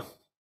Bhopal.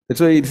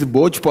 That's why it's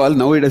Bhojpal.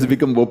 Now it has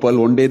become Bhopal.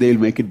 One day they will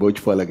make it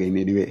Bhojpal again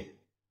anyway.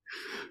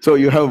 So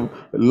you have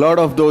a lot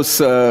of those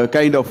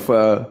kind of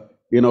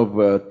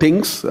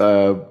things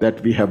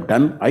that we have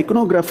done.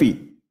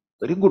 Iconography,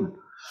 very good.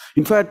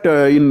 In fact,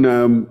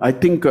 I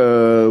think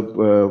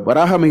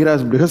Varaha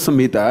Mihira's Brihad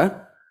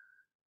Samhita,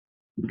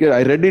 because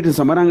I read it in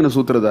Samarangana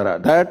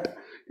Sutradhara, that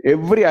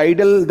every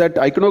idol, that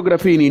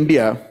iconography in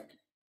India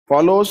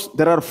follows,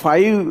 there are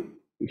 5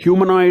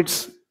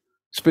 humanoids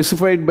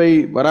specified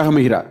by Varaha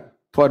Mihira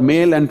for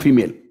male and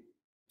female.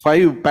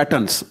 5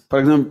 patterns. For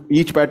example,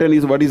 each pattern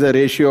is what is the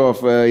ratio of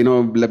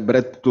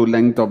breadth to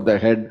length of the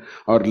head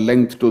or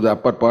length to the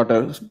upper part,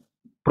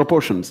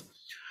 proportions.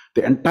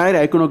 The entire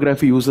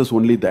iconography uses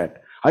only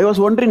that. I was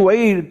wondering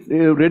why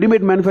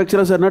ready-made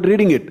manufacturers are not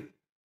reading it.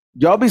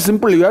 Job is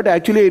simple. You have to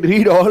actually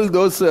read all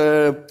those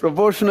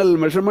proportional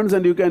measurements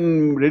and you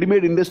can,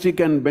 ready-made industry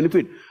can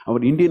benefit. Our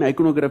Indian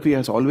iconography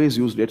has always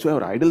used it. That's why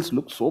our idols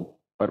look so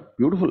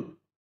beautiful.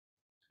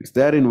 It's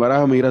there in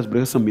Varaha Mihira's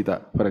Brihad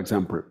Samhita, for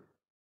example.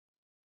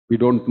 We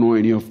don't know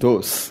any of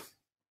those.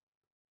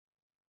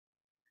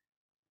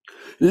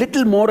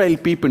 Little more I'll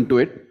peep into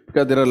it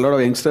because there are a lot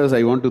of youngsters.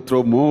 I want to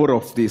throw more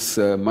of these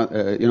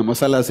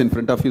masalas in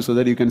front of you so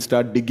that you can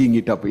start digging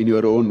it up in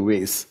your own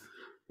ways.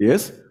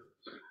 Yes?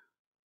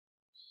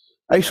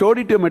 I showed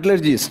it to a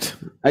metallurgist.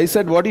 I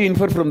said, what do you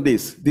infer from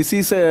this? This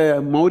is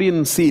a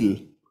Mauryan seal,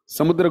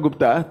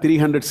 Samudragupta,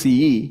 300 CE.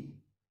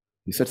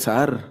 He said,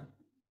 sir,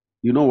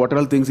 you know what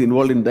all things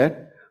involved in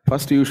that?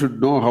 First, you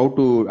should know how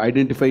to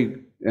identify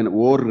an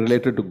ore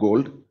related to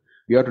gold.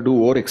 You have to do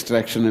ore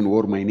extraction and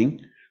ore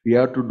mining. You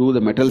have to do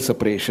the metal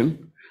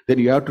separation. Then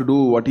you have to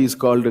do what is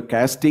called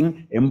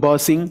casting,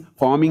 embossing,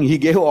 forming. He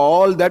gave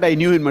all that I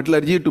knew in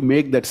metallurgy to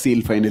make that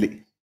seal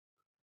finally.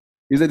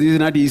 He said, this is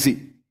not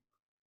easy.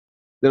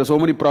 There are so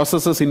many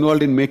processes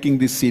involved in making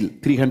this seal,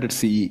 300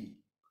 CE.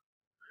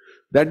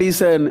 That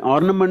is an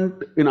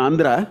ornament in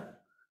Andhra,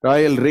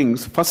 royal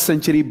rings, 1st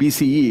century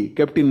BCE,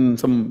 kept in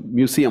some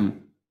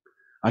museum.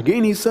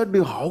 Again, he said,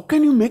 how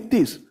can you make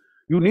this?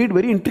 You need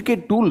very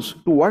intricate tools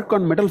to work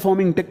on metal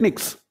forming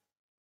techniques.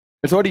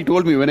 That's what he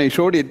told me when I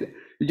showed it.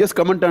 You just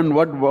comment on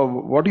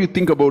what do you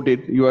think about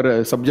it. You are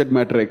a subject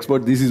matter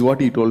expert. This is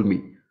what he told me,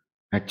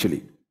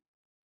 actually.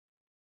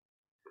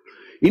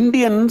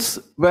 Indians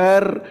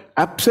were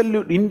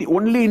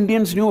only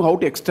Indians knew how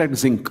to extract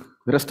zinc.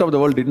 The rest of the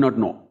world did not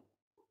know.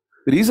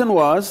 The reason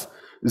was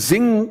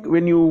zinc,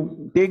 when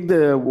you take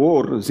the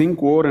ore,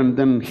 zinc ore, and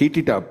then heat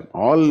it up,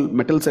 all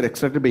metals are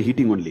extracted by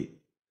heating only,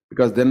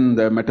 because then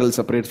the metal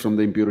separates from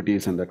the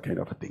impurities and that kind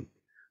of a thing.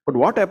 But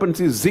what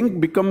happens is zinc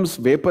becomes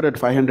vapor at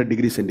 500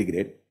 degrees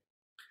centigrade.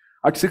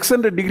 At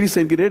 600 degrees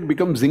centigrade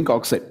becomes zinc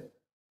oxide.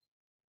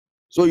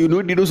 So you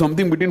need to do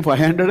something between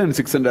 500 and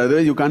 600,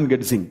 otherwise you can't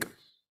get zinc.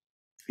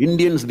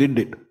 Indians did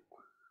it.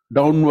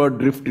 Downward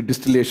drift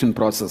distillation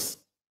process,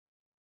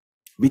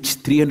 which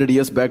 300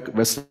 years back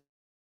West.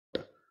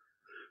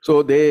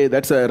 So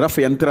that's a rough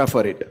yantra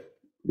for it.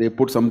 They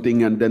put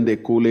something and then they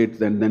cool it,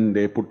 and then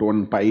they put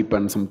one pipe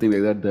and something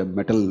like that. The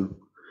metal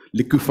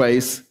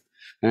liquefies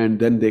and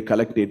then they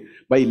collect it.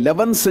 By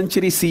 11th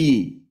century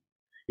CE,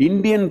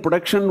 Indian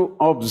production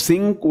of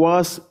zinc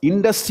was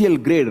industrial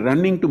grade,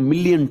 running to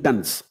 1,000,000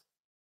 tons.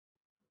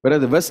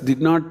 Whereas the West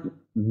did not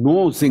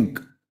know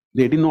zinc.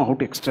 They didn't know how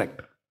to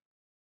extract.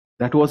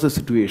 That was the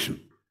situation.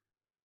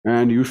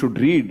 And you should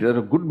read, there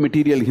are good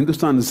material.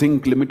 Hindustan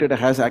Zinc Limited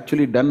has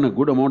actually done a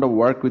good amount of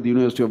work with the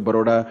University of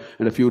Baroda,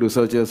 and a few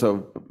researchers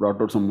have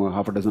brought out some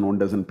half a dozen, 1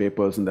 dozen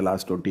papers in the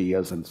last 20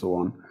 years and so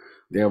on.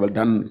 They have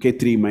done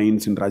K3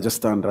 mines in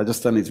Rajasthan.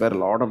 Rajasthan is where a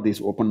lot of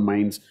these open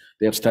mines,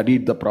 they have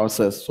studied the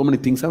process. So many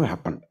things have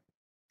happened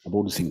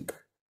about zinc.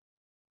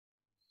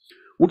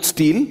 Wood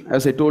steel,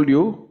 as I told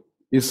you,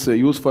 is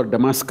used for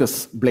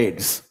Damascus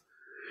blades.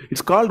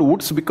 It's called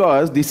woods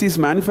because this is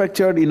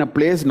manufactured in a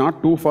place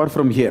not too far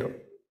from here.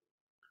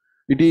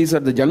 It is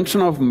at the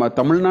junction of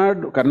Tamil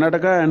Nadu,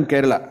 Karnataka and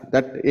Kerala,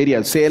 that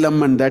area,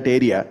 Salem and that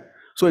area.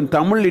 So in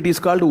Tamil it is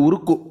called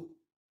Urukku.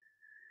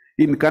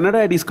 In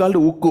Kannada it is called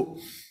Ukku.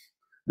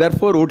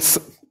 Therefore woods,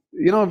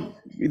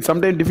 it's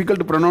sometimes difficult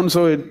to pronounce,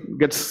 so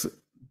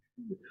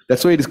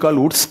that's why it is called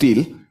wood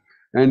steel.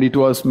 And it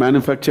was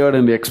manufactured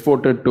and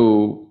exported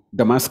to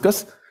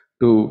Damascus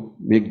to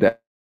make that.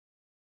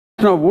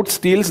 Now wood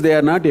steels, they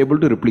are not able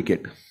to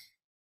replicate.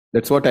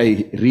 That's what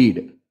I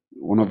read.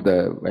 While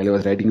I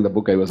was writing the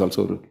book, I was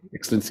also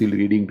extensively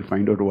reading to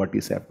find out what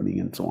is happening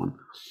and so on.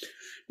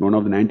 In one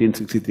of the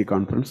 1963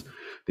 conference,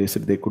 they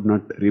said they could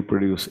not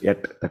reproduce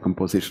yet the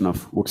composition of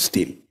wood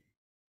steel.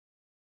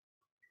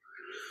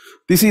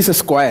 This is a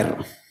square.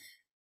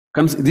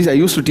 This I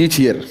used to teach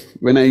here.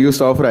 When I used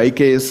to offer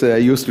IKS, I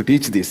used to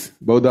teach this,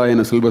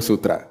 Baudhayana Sulba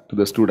Sutra, to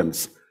the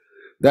students.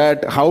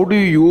 That how do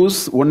you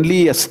use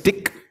only a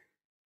stick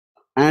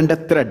and a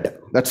thread?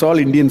 That's all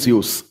Indians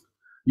use.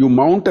 You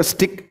mount a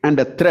stick and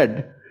a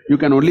thread, you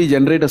can only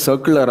generate a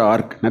circular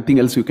arc, nothing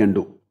else you can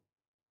do.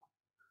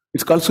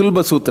 It's called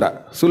Sulba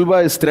Sutra.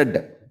 Sulba is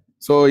thread.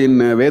 So in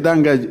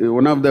Vedanga,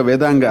 one of the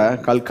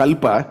Vedanga called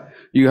Kalpa,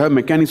 you have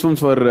mechanisms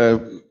for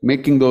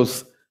making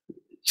those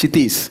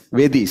chitis,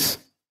 Vedis,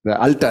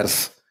 the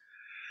altars.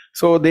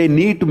 So they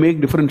need to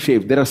make different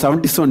shapes. There are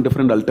 77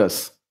 different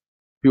altars.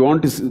 If you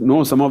want to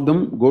know some of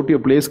them, go to a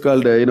place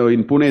called,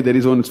 in Pune, there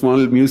is one small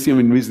museum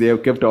in which they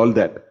have kept all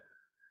that.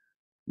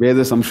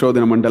 Veda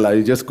Samshodhana Mandala,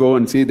 you just go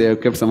and see, they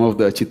have kept some of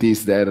the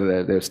chitis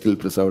there. They have still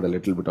preserved a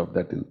little bit of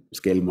that in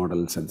scale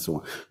models and so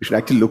on. You should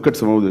actually look at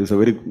some of this.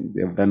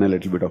 They have done a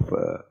little bit of.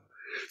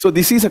 So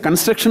this is a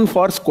construction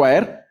for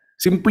square,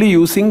 simply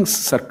using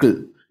circle.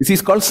 This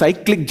is called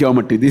cyclic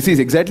geometry. This is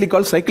exactly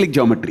called cyclic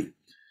geometry.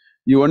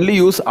 You only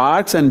use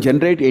arcs and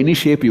generate any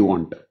shape you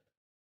want.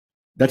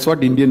 That's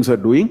what Indians are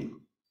doing.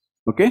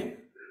 Okay.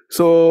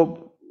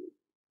 So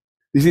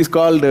this is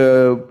called.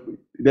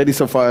 There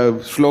is a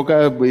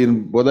shloka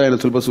in Baudhayana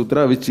Sulba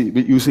Sutra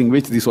using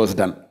which this was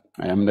done.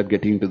 I am not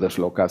getting into the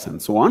shlokas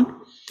and so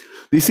on.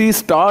 This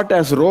is taught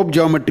as rope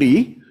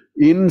geometry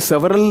in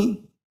several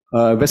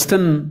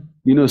Western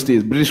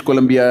universities. British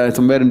Columbia,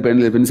 somewhere in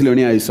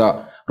Pennsylvania, I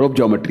saw rope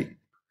geometry,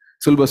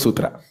 Sulba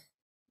Sutra.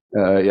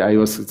 I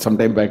was some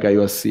time back, I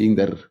was seeing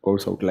their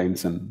course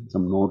outlines and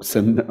some notes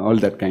and all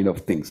that kind of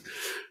things.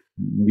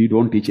 We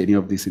don't teach any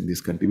of this in this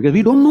country because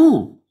we don't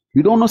know.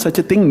 We don't know such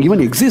a thing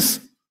even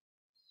exists.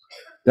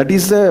 That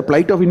is the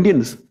plight of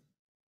Indians.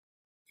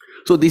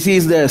 So this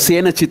is the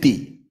Sena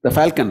Chiti, the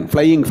falcon,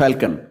 flying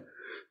falcon.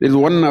 There is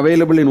one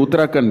available in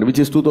Uttarakhand, which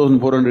is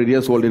 2,400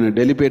 years old. In a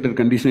dilapidated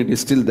condition, it is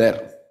still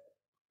there.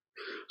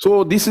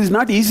 So this is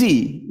not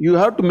easy. You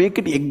have to make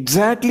it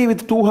exactly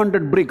with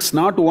 200 bricks,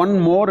 not one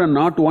more and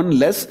not one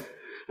less.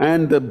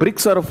 And the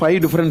bricks are of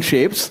 5 different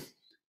shapes,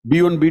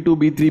 B1, B2,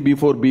 B3,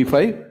 B4,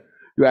 B5.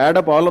 You add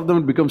up all of them,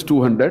 it becomes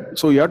 200.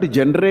 So you have to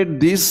generate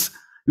this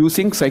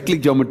using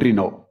cyclic geometry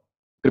now.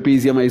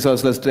 Trapezium,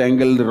 isosceles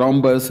triangle,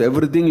 rhombus,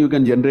 everything you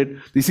can generate.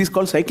 This is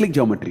called cyclic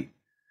geometry.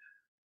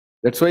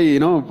 That's why,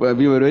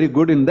 we were very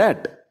good in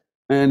that.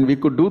 And we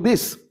could do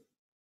this.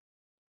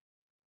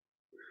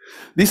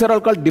 These are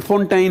all called de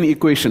Fontaine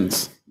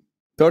equations.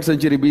 3rd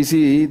century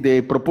BC,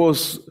 they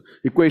propose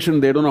equation,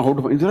 they don't know how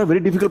to find. These are very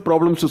difficult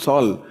problems to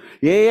solve.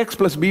 Ax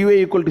plus by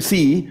equal to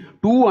c,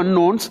 two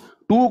unknowns,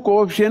 two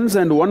coefficients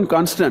and one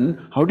constant.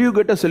 How do you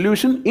get a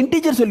solution?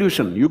 Integer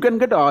solution. You can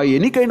get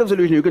any kind of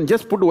solution. You can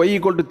just put y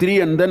equal to 3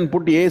 and then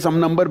put a some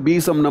number, b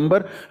some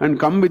number and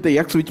come with a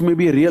x which may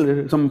be a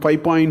real, some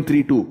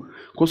 5.32.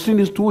 Question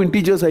is two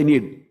integers I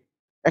need.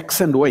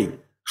 X and y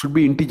should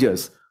be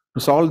integers. To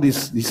solve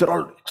this, these are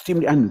all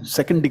extremely, and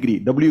second degree,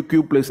 w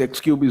cube plus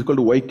x cube is equal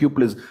to y cube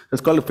plus,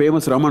 that's called a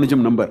famous Ramanujam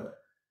number.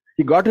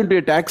 He got into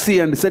a taxi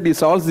and said he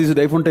solves this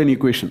Diophantine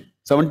equation.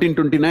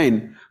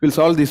 1729 will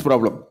solve this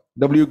problem.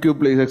 W cube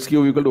plus x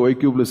cube equal to y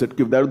cube plus z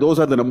cube. Those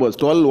are the numbers,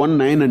 12, 1,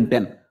 9 and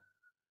 10.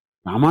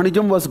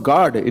 Ramanujam was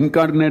God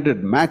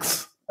incarnated,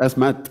 Max as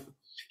math.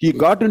 He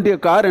got into a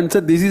car and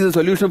said this is a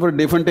solution for a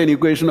Diophantine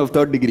equation of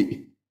third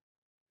degree.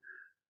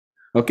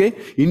 Okay,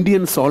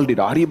 Indians solved it.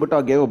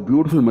 Aryabhatta gave a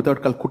beautiful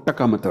method called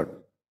Kuttaka method,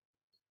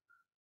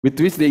 with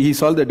which he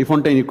solved the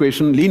Diophantine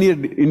equation, linear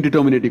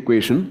indeterminate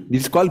equation.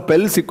 This is called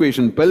Pell's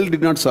equation. Pell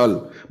did not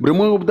solve.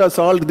 Brahmagupta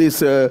solved this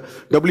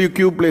w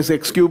cube plus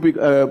x cube,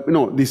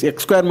 this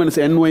x square minus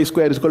ny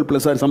square is called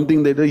plus or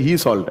something that he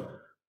solved.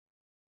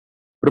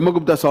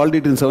 Brahmagupta solved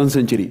it in 7th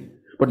century.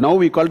 But now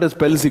we call it as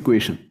Pell's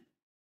equation.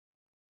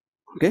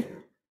 Okay?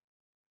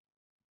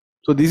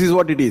 So this is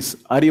what it is.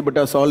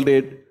 Aryabhatta solved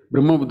it.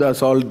 Brahmagupta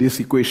solved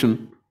this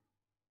equation.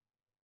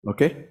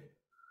 Okay?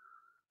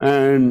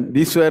 And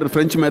these were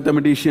French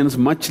mathematicians.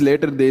 Much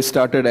later they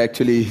started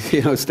actually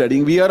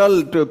studying. We are all,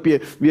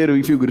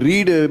 if you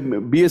read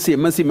BSc,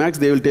 MSc Max,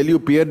 they will tell you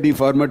Pierre de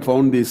Fermat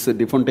found this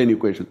Diophantine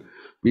equation.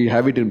 We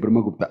have it in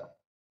Brahmagupta.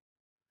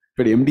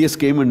 But MDS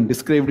came and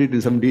described it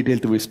in some detail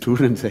to my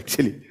students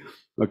actually.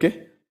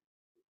 Okay?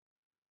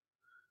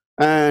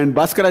 And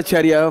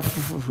Bhaskaracharya,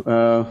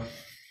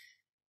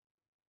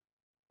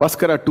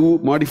 Bhaskara 2,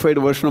 modified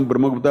version of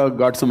Brahmagupta,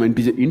 got some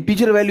integer.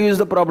 Integer value is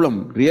the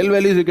problem. Real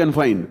values you can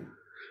find.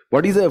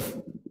 What is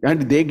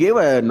and they gave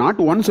not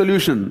one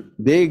solution.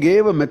 They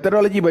gave a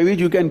methodology by which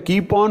you can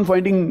keep on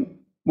finding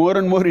more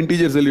and more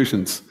integer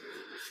solutions.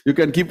 You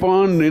can keep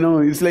on,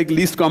 it's like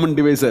least common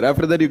divisor.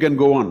 After that you can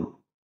go on.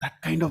 That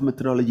kind of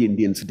methodology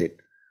Indians did.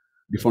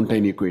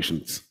 Diophantine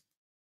equations.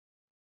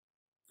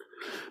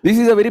 This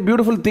is a very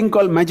beautiful thing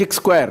called magic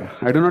square.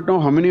 I do not know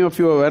how many of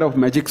you are aware of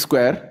magic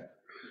square.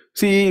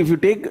 See, if you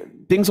take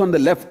things on the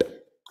left,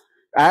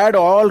 add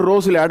all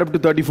rows will add up to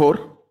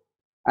 34.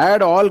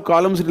 Add all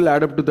columns, it will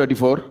add up to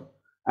 34.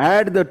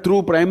 Add the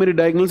true primary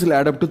diagonals, will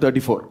add up to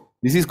 34.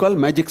 This is called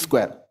magic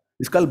square.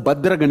 It's called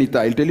Bhadra Ganita.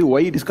 I'll tell you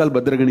why it is called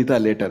Bhadra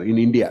Ganita later in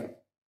India.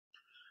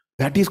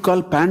 That is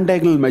called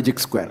pan-diagonal magic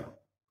square.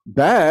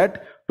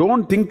 That,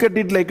 don't think of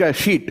it like a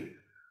sheet.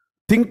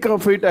 Think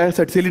of it as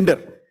a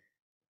cylinder,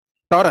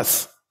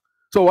 torus.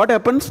 So what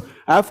happens?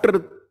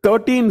 After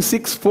 13,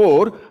 6,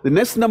 4, the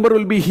next number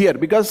will be here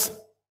because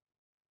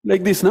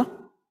like this, no?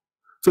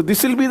 So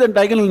this will be the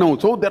diagonal now.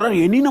 So there are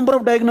any number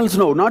of diagonals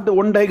now, not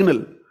one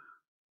diagonal.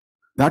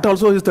 That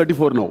also is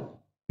 34 now.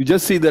 You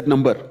just see that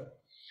number.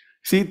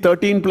 See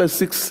 13 plus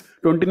 6,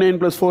 29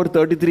 plus 4,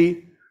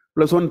 33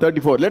 plus 1,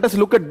 34. Let us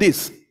look at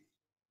this.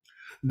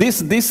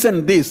 This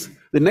and this.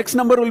 The next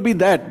number will be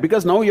that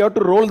because now you have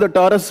to roll the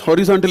torus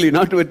horizontally,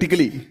 not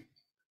vertically.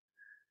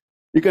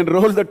 You can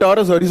roll the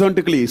torus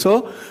horizontally.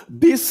 So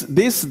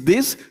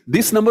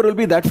this number will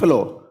be that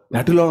fellow.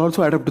 That will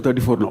also add up to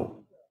 34 now.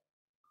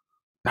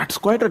 That's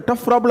quite a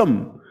tough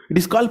problem. It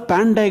is called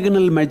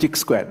pan-diagonal magic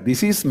square.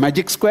 This is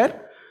magic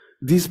square.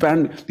 This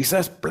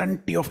has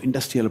plenty of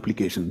industrial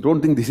applications.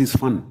 Don't think this is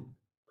fun.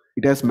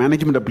 It has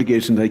management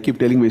applications. I keep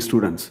telling my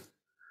students.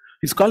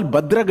 It's called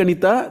Bhadra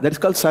Ganita. That is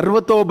called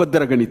Sarvato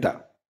Bhadra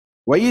Ganita.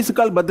 Why is it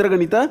called Bhadra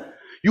Ganita?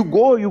 You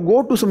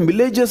go to some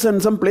villages and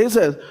some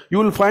places, you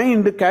will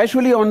find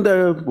casually on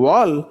the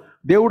wall,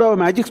 they would have a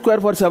magic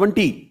square for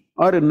 70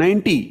 or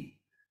 90.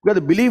 Because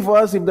the belief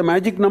was if the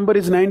magic number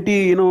is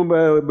 90,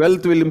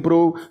 wealth will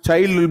improve,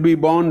 child will be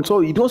born.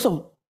 So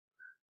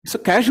it's a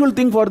casual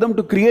thing for them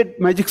to create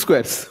magic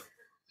squares.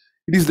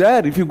 It is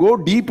there. If you go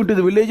deep into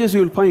the villages,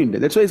 you will find.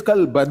 That's why it's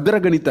called Bhadra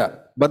Ganita.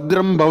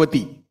 Bhadram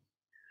Bhavati.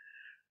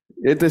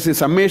 Etasya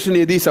summation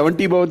yadi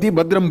 70 bhavati,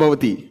 Bhadram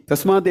Bhavati.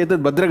 Tasmat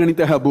etat Bhadra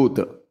Ganita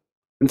bhut.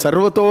 And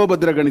Sarvato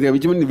Bhadra Ganita,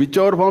 which means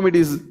whichever form it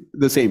is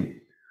the same.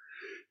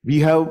 We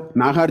have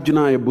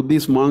Nagarjuna, a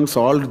Buddhist monk,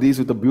 solved this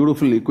with a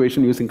beautiful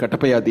equation using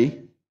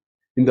Katapayati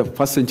in the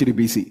 1st century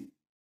BC.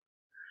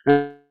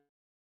 And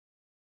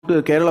to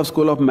the Kerala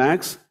School of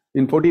Maths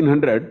in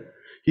 1400,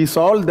 he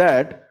solved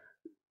that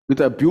with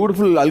a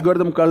beautiful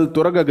algorithm called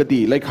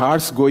Turagagati, like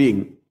horse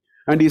going.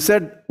 And he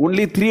said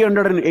only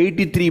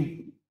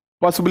 383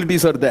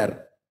 possibilities are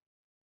there.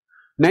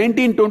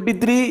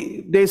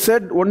 1923, they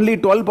said only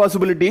 12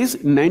 possibilities.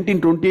 In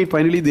 1928,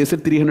 finally, they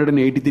said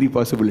 383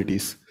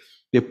 possibilities.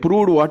 They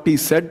proved what he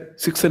said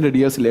 600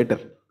 years later.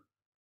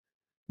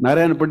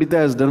 Narayana Pandita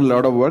has done a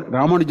lot of work.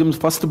 Ramanujam's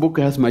first book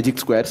has magic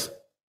squares.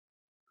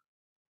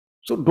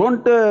 So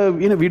don't,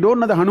 we don't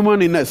know the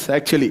Hanuman in us,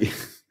 actually,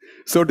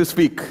 so to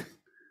speak.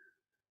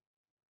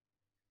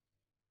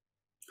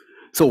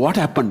 So what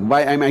happened?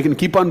 Why I can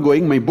keep on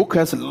going. My book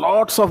has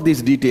lots of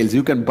these details.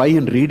 You can buy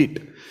and read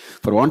it.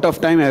 For want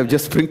of time, I have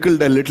just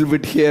sprinkled a little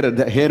bit here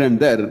and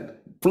there.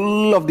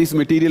 Full of this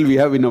material we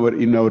have in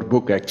our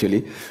book,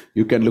 actually.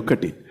 You can look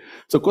at it.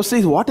 So question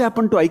is, what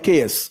happened to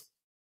IKS?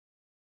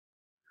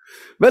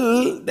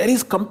 Well, there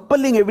is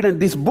compelling evidence.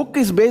 This book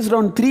is based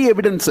on 3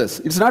 evidences.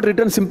 It's not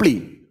written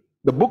simply.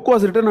 The book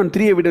was written on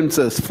 3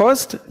 evidences.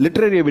 First,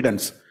 literary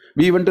evidence.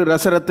 We went to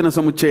Rasaratna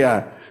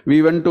Samuchaya.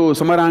 We went to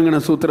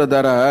Samarangana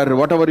Sutradhara, or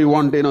whatever you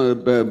want,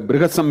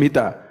 Brihat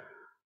Samhita,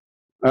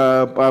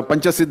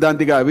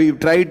 Panchasiddhantika. We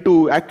tried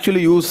to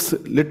actually use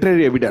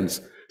literary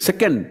evidence.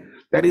 Second,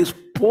 there is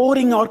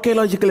pouring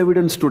archaeological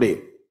evidence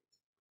today.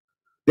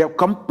 They have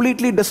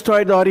completely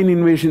destroyed the Aryan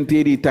invasion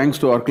theory thanks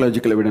to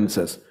archaeological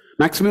evidences.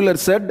 Max Muller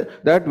said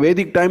that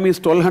Vedic time is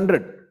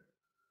 1200.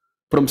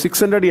 From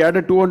 600 he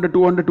added 200,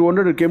 200,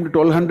 200, it came to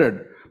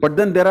 1200. But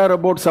then there are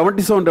about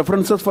 77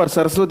 references for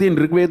Saraswati in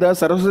Rigveda.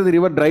 Saraswati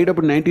river dried up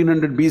in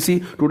 1900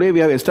 BC. Today we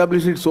have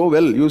established it so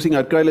well using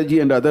archaeology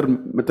and other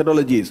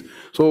methodologies.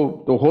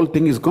 So the whole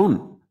thing is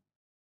gone.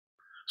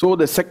 So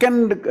the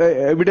second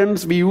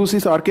evidence we use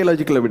is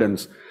archaeological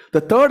evidence. The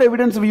third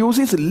evidence we use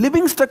is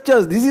living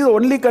structures. This is the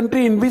only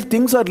country in which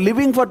things are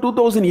living for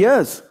 2000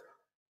 years.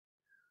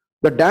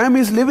 The dam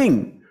is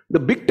living. The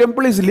big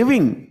temple is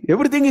living.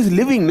 Everything is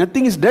living.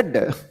 Nothing is dead.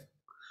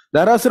 The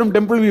Arasaram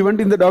temple, we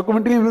went in the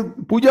documentary,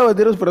 puja,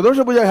 there was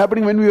Pradosha puja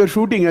happening when we were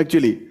shooting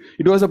actually.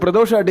 It was a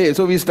Pradosha day,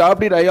 so we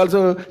stopped it. I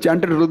also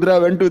chanted Rudra,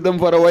 went with them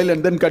for a while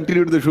and then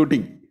continued the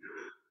shooting.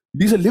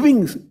 These are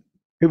living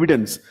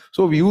evidence.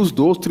 So we use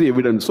those 3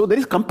 evidence. So there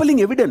is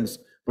compelling evidence,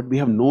 but we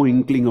have no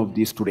inkling of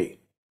this today.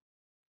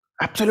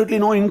 Absolutely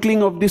no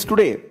inkling of this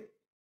today.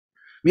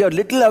 We have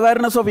little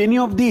awareness of any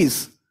of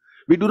these.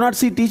 We do not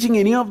see teaching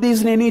any of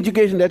these in any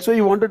education. That's why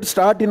we wanted to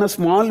start in a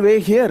small way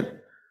here.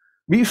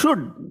 We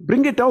should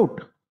bring it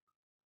out,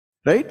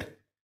 right?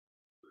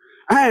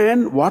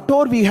 And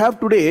whatever we have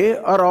today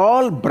are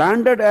all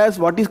branded as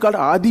what is called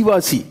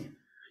Adivasi.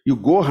 You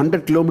go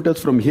 100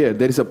 kilometers from here,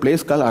 there is a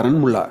place called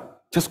Aranmula.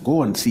 Just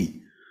go and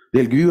see.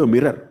 They'll give you a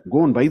mirror.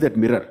 Go and buy that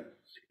mirror.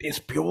 It is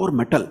pure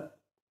metal.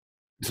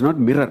 It's not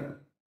mirror.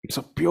 It's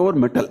a pure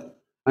metal.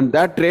 And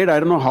that trade, I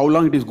don't know how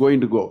long it is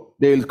going to go.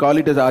 They will call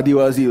it as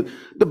Adivasi.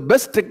 The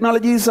best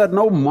technologies are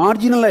now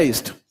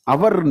marginalized.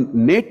 Our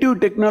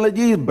native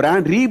technology is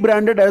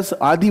rebranded as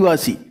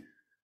Adivasi.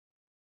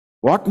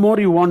 What more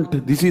you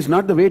want? This is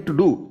not the way to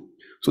do.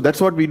 So that's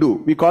what we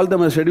do. We call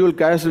them a scheduled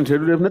caste and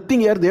scheduled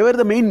nothing here. They were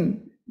the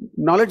main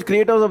knowledge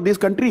creators of this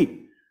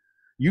country.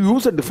 You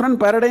use a different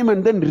paradigm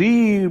and then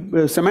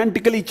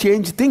semantically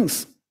change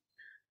things.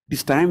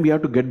 This time we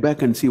have to get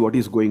back and see what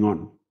is going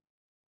on.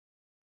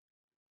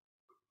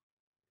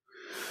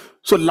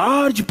 So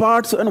large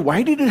parts, and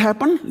why did it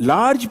happen?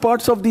 Large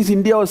parts of this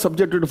India was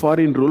subjected to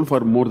foreign rule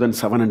for more than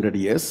 700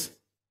 years.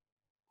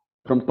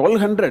 From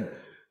 1200,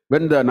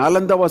 when the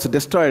Nalanda was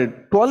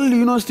destroyed, 12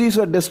 universities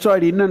were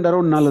destroyed in and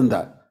around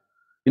Nalanda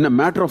in a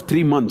matter of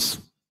 3 months.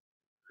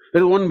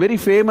 There is one very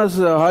famous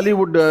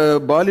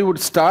Bollywood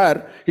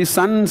star, his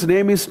son's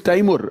name is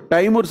Taimur.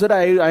 Taimur said,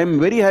 I am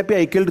very happy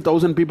I killed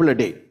 1,000 people a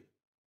day.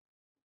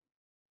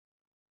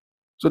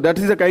 So that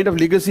is the kind of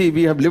legacy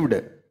we have lived.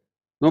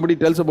 Nobody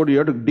tells about it. You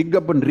have to dig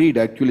up and read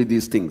actually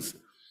these things.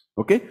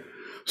 Okay?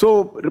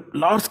 So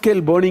large scale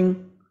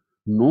burning,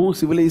 no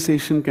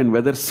civilization can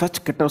weather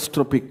such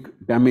catastrophic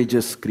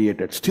damages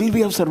created. Still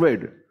we have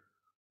survived.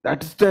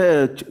 That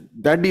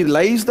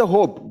lies the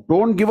hope.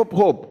 Don't give up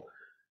hope.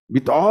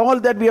 With all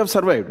that we have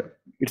survived,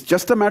 it's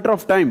just a matter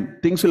of time.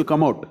 Things will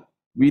come out.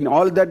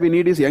 All that we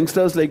need is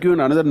youngsters like you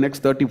in another next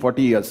 30,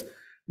 40 years.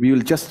 We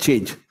will just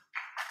change.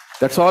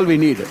 That's all we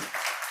need.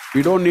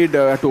 We don't need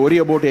to worry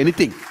about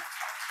anything.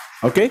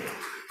 Okay?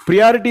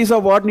 Priorities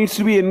of what needs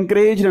to be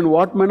encouraged and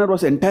what manner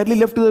was entirely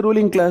left to the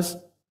ruling class.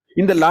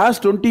 In the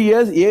last 20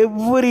 years,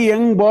 every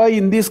young boy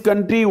in this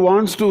country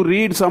wants to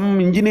read some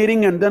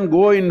engineering and then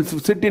go and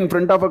sit in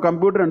front of a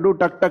computer and do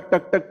tuck, tuck,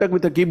 tuck, tuck, tuck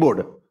with a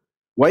keyboard.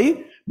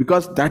 Why?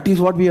 Because that is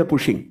what we are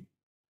pushing.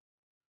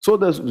 So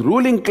the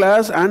ruling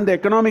class and the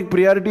economic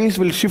priorities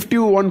will shift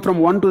you from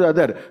one to the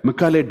other.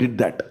 Macaulay did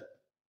that.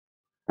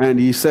 And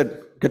he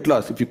said, get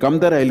lost. If you come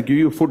there, I'll give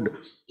you food.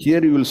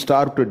 Here you will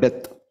starve to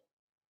death.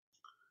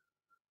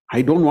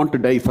 I don't want to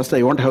die. First,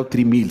 I want to have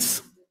 3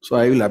 meals. So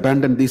I will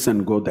abandon this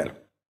and go there.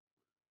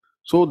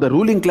 So the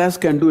ruling class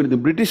can do it. The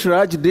British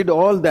Raj did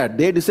all that.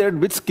 They decided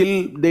which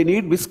skill they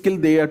need, which skill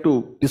they have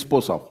to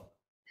dispose of.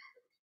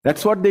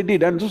 That's what they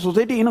did. And so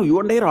society, you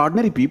and I are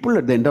ordinary people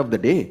at the end of the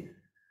day.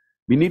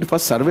 We need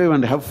first survive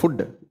and have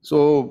food.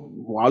 So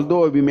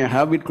although we may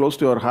have it close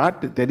to our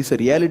heart, there is a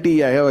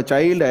reality. I have a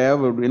child, I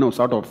have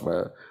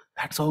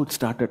that's how it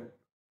started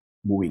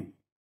moving.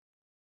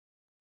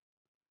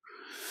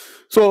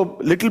 So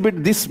little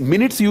bit, these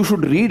minutes you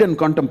should read and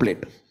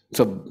contemplate.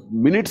 So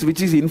minutes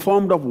which is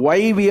informed of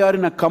why we are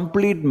in a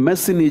complete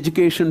mess in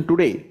education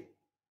today.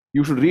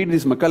 You should read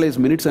these Macaulay's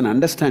minutes and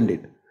understand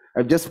it.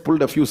 I've just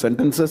pulled a few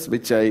sentences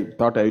which I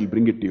thought I will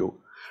bring it to you.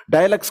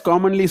 Dialects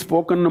commonly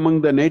spoken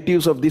among the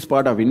natives of this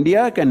part of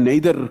India can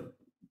neither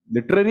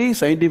literary,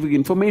 scientific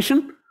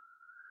information,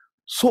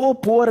 so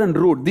poor and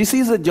rude. This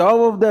is the job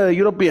of the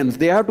Europeans.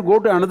 They have to go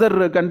to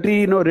another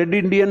country, Red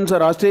Indians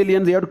or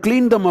Australians, they have to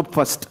clean them up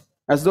first,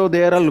 as though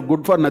they are all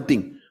good for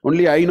nothing.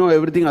 Only I know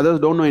everything, others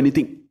don't know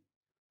anything.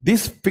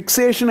 This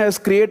fixation has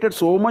created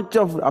so much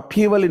of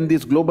upheaval in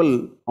this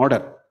global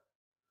order.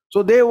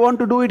 So they want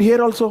to do it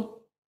here also.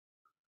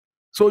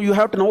 So you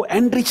have to now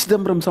enrich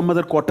them from some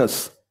other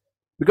quarters.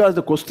 Because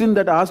the question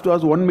that asked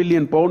was £1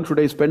 million should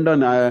I spend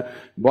on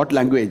what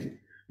language?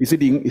 Is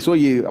it so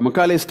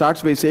Macaulay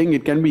starts by saying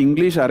it can be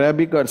English,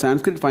 Arabic or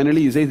Sanskrit.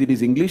 Finally he says it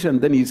is English,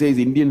 and then he says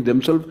Indians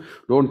themselves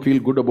don't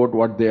feel good about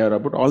what they are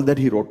about. All that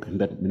he wrote in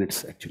that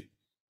minutes actually.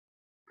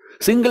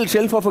 Single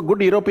shelf of a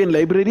good European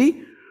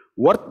library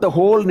worth the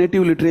whole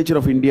native literature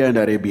of India and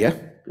Arabia.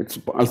 It's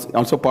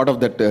also part of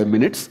that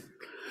minutes.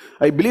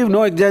 I believe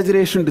no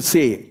exaggeration to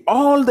say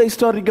all the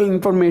historical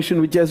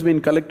information which has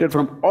been collected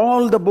from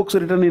all the books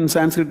written in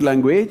Sanskrit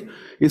language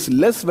is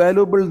less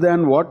valuable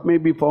than what may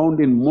be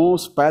found in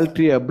most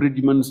paltry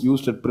abridgments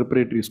used at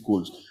preparatory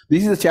schools.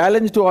 This is a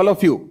challenge to all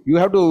of you. You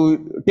have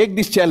to take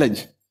this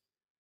challenge.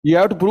 You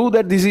have to prove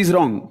that this is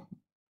wrong.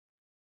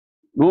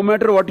 No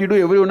matter what you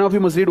do, every one of you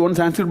must read one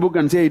Sanskrit book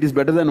and say it is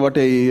better than what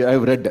I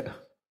have read.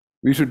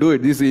 We should do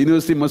it. This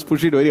university must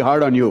push it very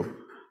hard on you,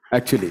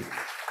 actually.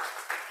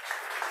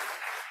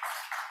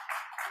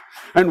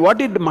 And what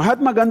did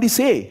Mahatma Gandhi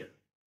say?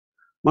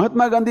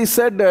 Mahatma Gandhi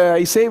said,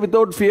 I say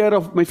without fear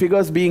of my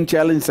figures being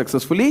challenged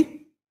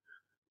successfully.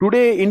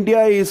 Today,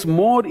 India is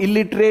more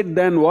illiterate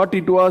than what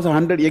it was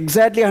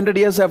exactly 100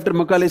 years after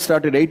Macaulay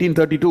started,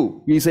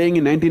 1832. He is saying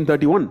in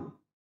 1931.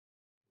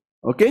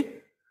 Okay?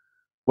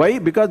 Why?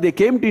 Because they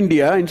came to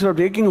India, instead of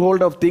taking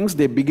hold of things,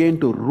 they began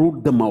to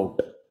root them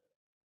out.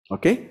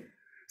 Okay?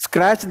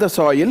 Scratch the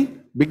soil,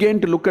 began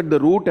to look at the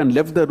root and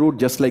left the root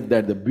just like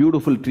that. The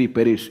beautiful tree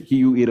perished.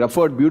 He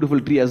referred beautiful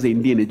tree as the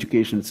Indian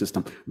education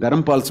system.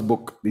 Dharampal's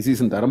book. This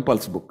is in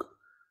Dharampal's book.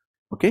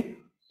 Okay?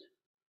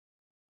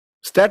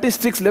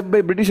 Statistics left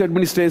by British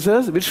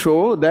administrators which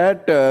show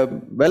that,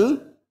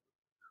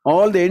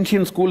 all the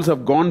ancient schools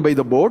have gone by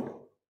the board.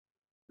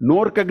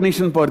 No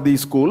recognition for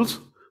these schools.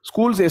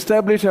 Schools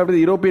established after the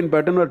European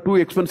pattern are too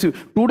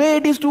expensive. Today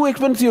it is too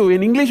expensive.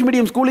 An English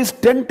medium school is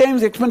 10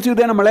 times expensive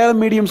than a Malayalam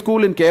medium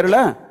school in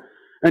Kerala.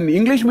 An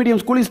English medium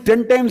school is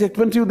 10 times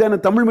expensive than a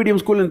Tamil medium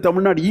school in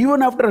Tamil Nadu.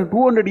 Even after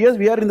 200 years,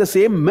 we are in the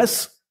same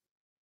mess.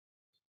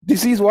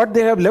 This is what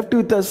they have left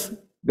with us.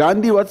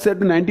 Gandhi, what said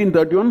in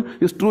 1931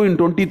 is true in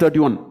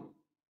 2031.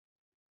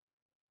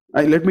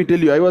 Let me tell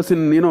you, I was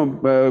in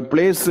a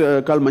place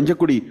called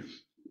Manjakudi.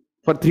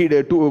 For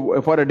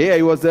for a day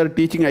I was there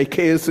teaching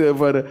IKS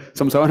for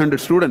some 700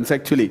 students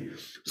actually.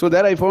 So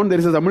there I found there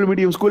is a Tamil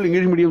medium school,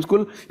 English medium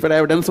school. But I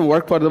have done some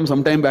work for them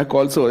some time back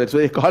also. That's why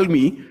they called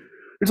me.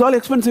 It's all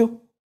expensive.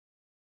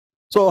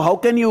 So how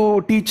can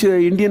you teach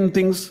Indian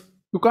things?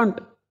 You can't.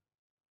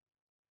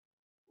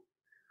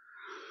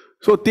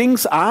 So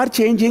things are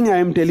changing, I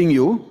am telling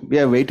you. We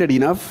have waited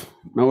enough.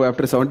 Now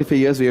after 75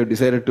 years, we have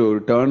decided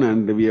to turn,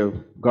 and we have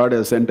got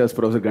a center,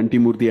 Professor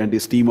Gantimurthy and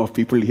his team of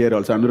people here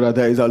also.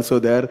 Anuradha is also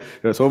there.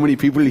 There are so many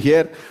people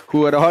here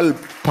who are all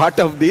part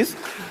of this.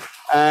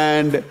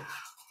 And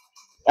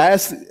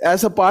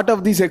as a part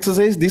of this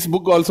exercise, this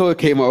book also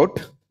came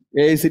out.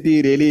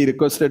 AICTE really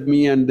requested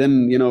me, and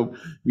then,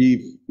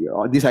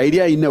 this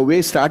idea in a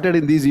way started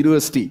in this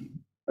university.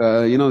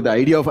 The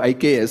idea of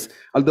IKS,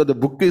 although the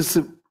book is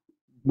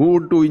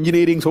moved to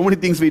engineering, so many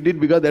things we did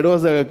because that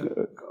was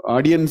the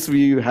audience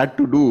we had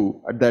to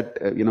do at that,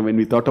 when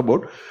we thought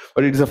about.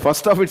 But it is the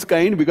first of its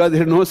kind because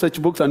there are no such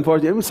books,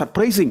 unfortunately. It was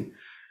surprising.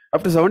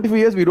 After 75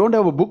 years, we don't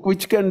have a book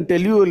which can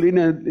tell you in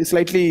a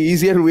slightly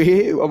easier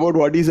way about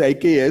what is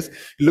IKS.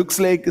 Looks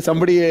like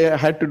somebody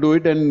had to do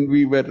it, and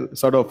we were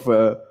sort of,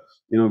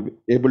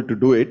 able to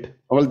do it.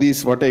 All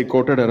these, what I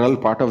quoted, are all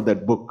part of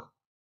that book.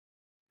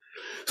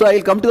 So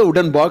I'll come to the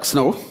wooden box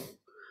now.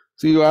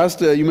 So you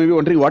asked, you may be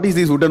wondering, what is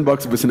this wooden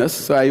box business?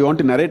 So I want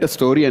to narrate a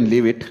story and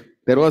leave it.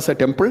 There was a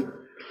temple,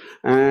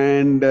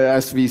 and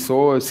as we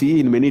see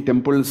in many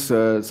temples,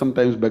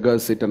 sometimes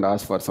beggars sit and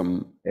ask for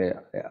some,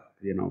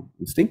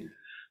 this thing.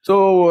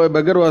 So a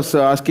beggar was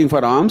asking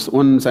for alms.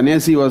 When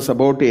sannyasi was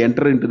about to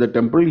enter into the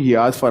temple, he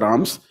asked for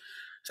alms.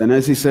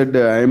 Sannyasi said,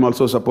 I am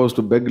also supposed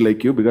to beg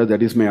like you because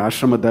that is my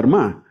ashrama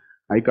dharma.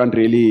 I can't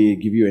really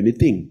give you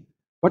anything.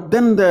 But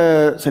then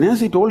the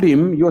sannyasi told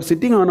him, you are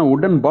sitting on a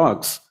wooden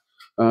box.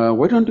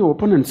 Why don't you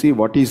open and see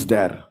what is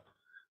there?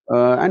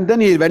 And then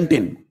he went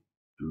in.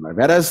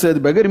 Whereas the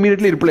beggar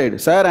immediately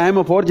replied, sir, I am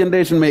a fourth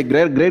generation. My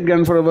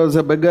great-grandfather was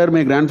a beggar.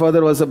 My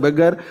grandfather was a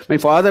beggar. My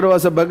father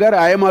was a beggar.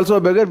 I am also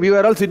a beggar. We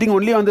were all sitting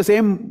only on the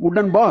same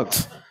wooden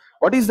box.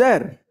 What is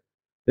there?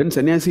 Then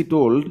sannyasi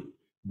told,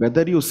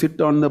 whether you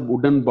sit on the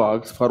wooden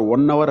box for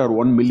 1 hour or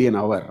 1 million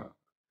hours,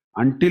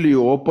 until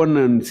you open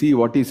and see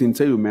what is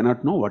inside, you may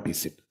not know what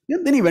is it.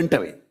 And then he went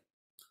away.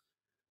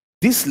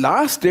 This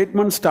last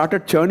statement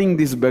started churning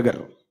this beggar.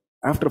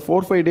 After 4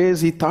 or 5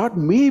 days, he thought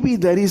maybe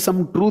there is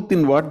some truth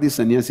in what this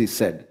sannyasi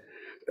said.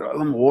 There was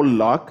some old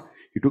lock.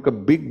 He took a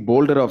big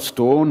boulder of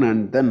stone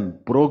and then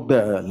broke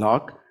the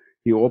lock.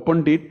 He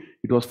opened it,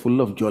 it was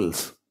full of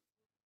jewels.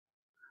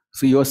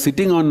 So you are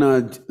sitting on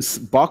a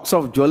box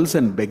of jewels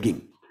and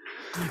begging.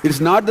 It's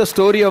not the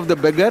story of the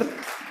beggar,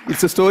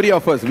 it's the story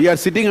of us. We are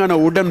sitting on a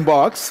wooden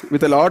box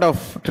with a lot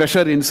of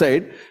treasure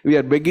inside. We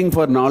are begging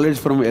for knowledge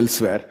from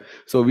elsewhere.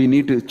 So we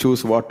need to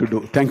choose what to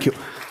do. Thank you.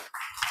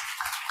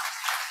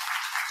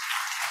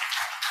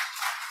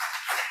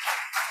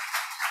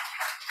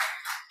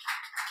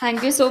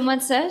 Thank you so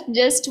much, sir.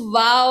 Just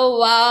wow,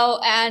 wow,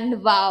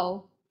 and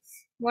wow.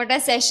 What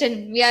a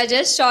session. We are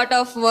just short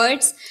of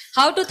words.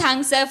 How to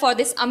thank sir for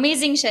this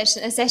amazing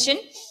session.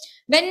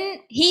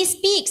 When he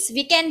speaks,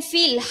 we can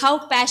feel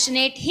how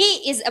passionate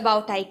he is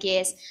about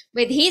IKS.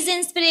 With his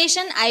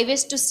inspiration, I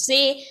wish to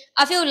say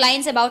a few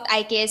lines about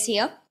IKS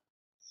here.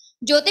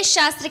 ज्योतिष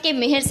शास्त्र के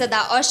मिहिर सदा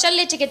और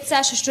शल्य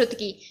चिकित्सा सुश्रुत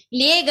की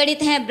लिए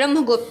गणित हैं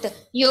ब्रह्मगुप्त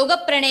योग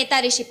प्रणेता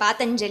ऋषि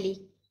पातंजलि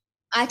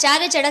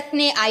आचार्य चड़क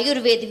ने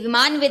आयुर्वेद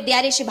विमान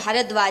विद्या ऋषि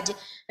भारद्वाज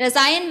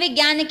रसायन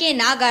विज्ञान के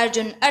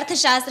नागार्जुन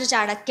अर्थशास्त्र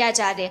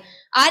चाणक्याचार्य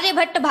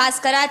आर्यभट्ट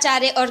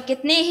भास्कराचार्य और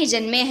कितने ही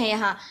जन्मे हैं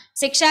यहाँ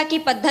शिक्षा की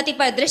पद्धति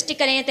पर दृष्टि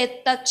करें तो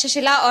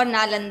तक्षशिला और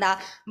नालंदा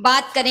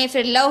बात करें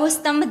फिर लौह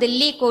स्तंभ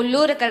Delhi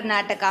Kollur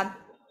Karnataka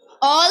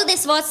all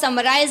this was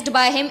summarized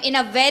by him in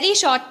a very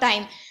short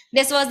time.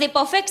 This was the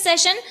perfect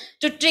session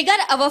to trigger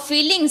our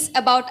feelings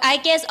about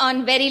IKS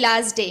on very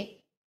last day.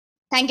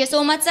 Thank you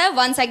so much, sir.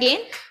 Once again,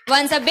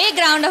 a big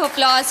round of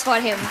applause for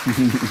him.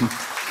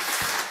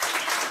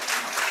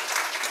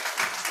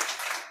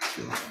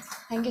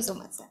 Thank you so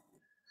much, sir.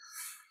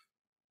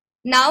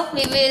 Now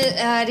we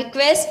will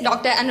request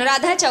Dr.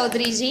 Anuradha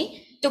Choudry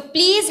ji to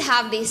please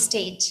have the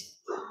stage.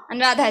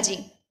 Anuradha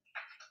ji.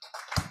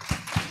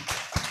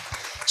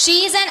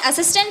 She is an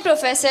assistant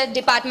professor,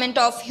 Department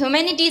of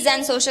Humanities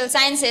and Social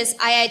Sciences,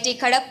 IIT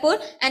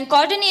Kharagpur, and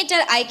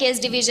coordinator IKS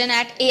division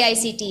at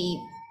AICTE.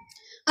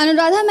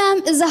 Anuradha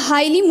ma'am is a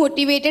highly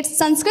motivated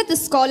Sanskrit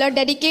scholar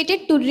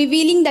dedicated to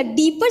revealing the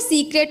deeper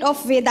secret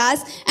of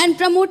Vedas and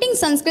promoting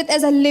Sanskrit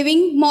as a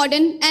living,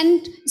 modern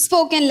and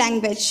spoken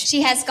language.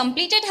 She has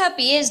completed her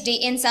PhD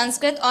in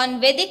Sanskrit on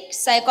Vedic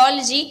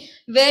psychology,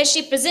 where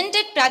she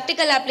presented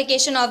practical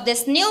application of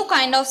this new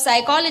kind of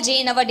psychology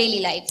in our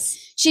daily lives.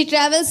 She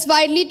travels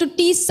widely to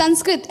teach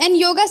Sanskrit and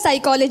yoga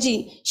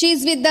psychology. She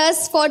is with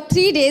us for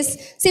 3 days.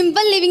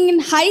 Simple living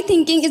and high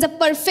thinking is a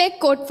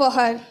perfect quote for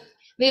her.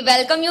 We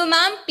welcome you,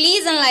 ma'am.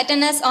 Please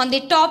enlighten us on the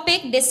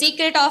topic, the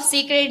secret of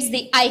secrets,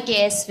 the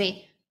IKS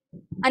way.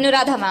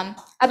 Anuradha ma'am,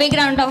 a big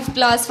round of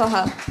applause for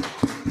her.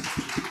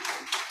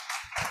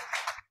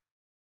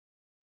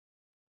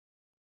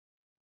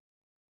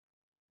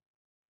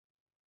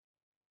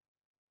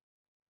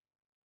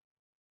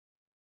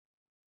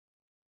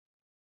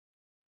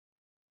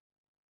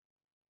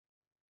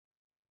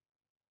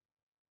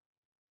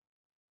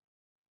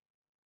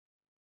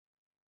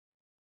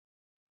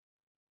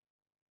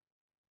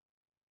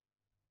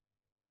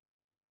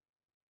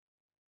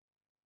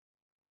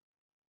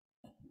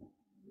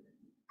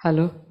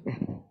 Hello.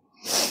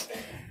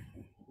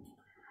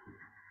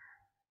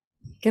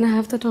 Can I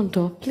have that on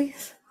top,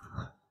 please?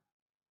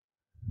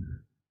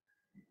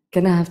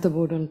 Can I have the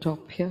board on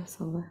top here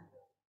somewhere?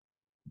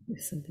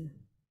 This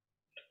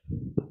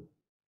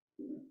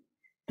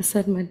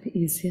side might be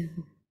easier.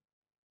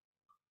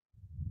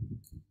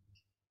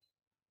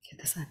 Okay,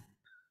 this side.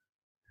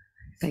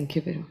 Thank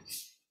you very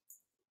much.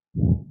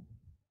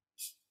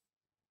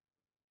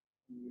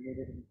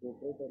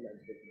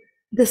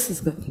 This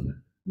is good.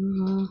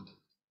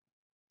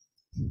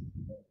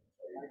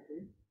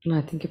 No,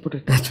 I think you put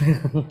it that way.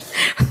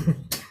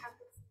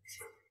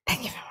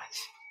 Thank you very much.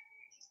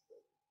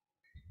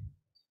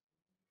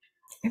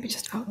 Maybe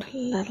just out a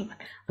little bit.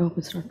 I hope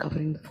it's not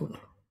covering the photo.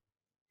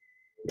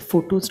 The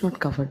photo is not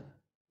covered.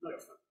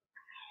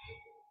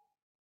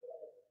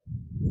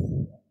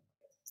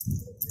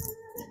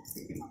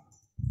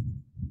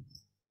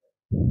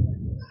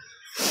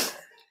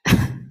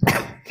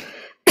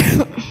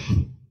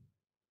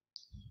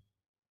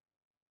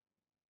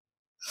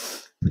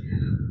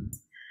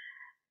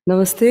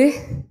 Namaste.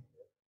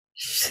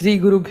 Shri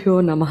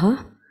Gurubhyo Namaha.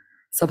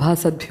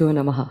 Sabhasadbhyo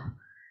Namaha.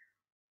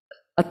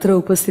 Atra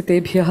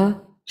upastitebhyaha,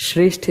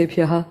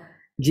 shreshthebhyaha,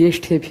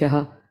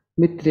 jyesthebhyaha,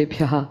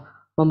 mitrebhyaha,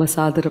 mama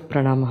sadara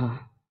pranamaha.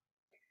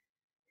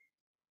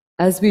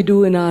 As we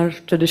do in our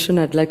tradition,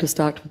 I'd like to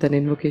start with an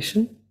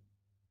invocation.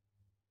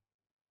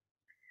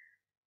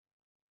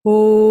 Om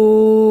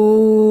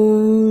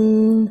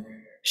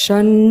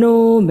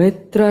Shanno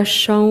Mitra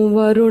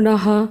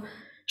Shamvarunaha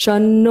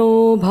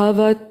Shanno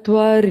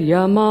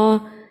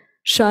Bhavatvaryama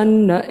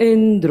Shanna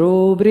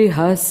Indro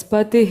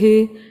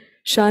Brihaspatihi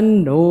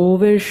Shanno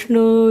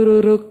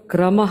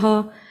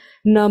Vishnurukramaha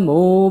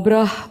Namo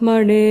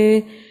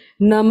Brahmane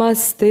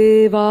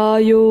Namaste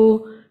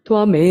Vayo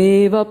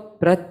Tvameva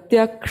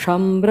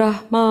Pratyaksham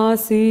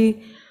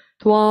Brahmasi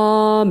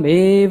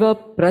Tvameva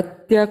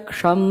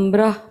Pratyaksham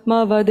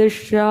Brahma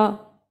Vadishya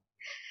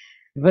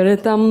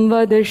Vritam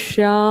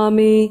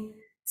Vadishyami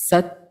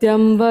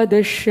Satyam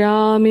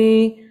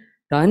Vadishyami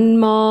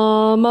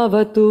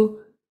Tanmamavatu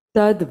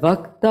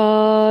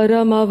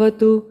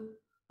Tadvaktaramavatu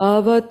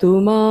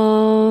avatu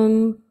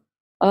mam,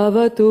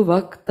 avatu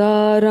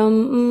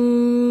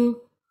vaktaram.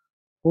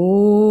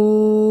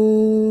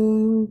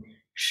 Om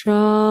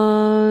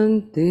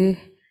Shanti,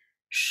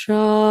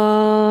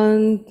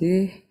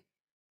 Shanti,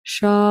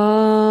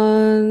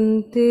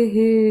 Shanti.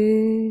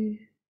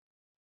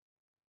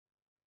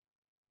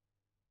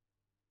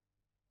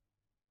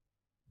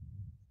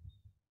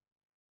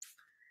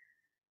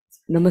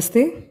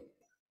 Namaste.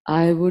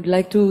 I would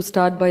like to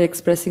start by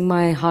expressing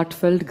my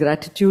heartfelt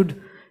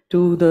gratitude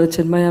to the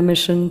Chinmaya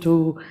mission,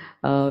 to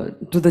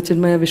the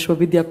Chinmaya Vishwa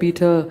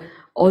Vidyapeeth,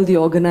 all the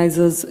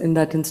organizers in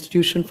that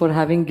institution for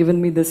having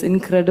given me this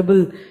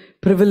incredible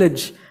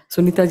privilege.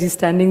 Sunitaji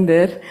standing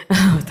there,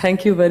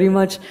 thank you very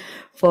much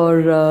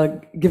for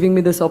giving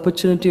me this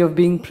opportunity of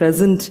being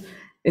present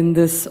in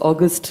this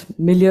August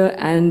milieu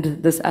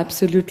and this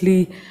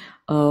absolutely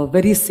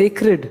very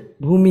sacred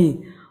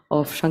bhumi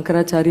of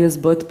Shankaracharya's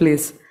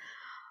birthplace.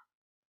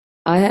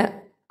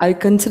 I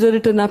consider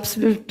it an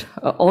absolute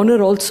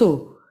honor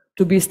also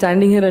to be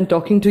standing here and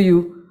talking to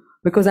you,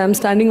 because I'm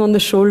standing on the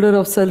shoulder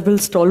of several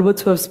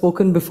stalwarts who have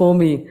spoken before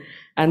me,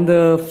 and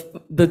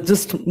the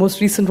just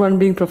most recent one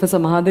being Professor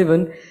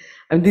Mahadevan.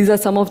 And these are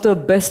some of the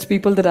best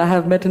people that I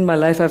have met in my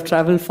life. I've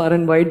traveled far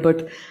and wide,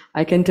 but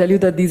I can tell you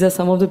that these are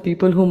some of the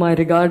people whom I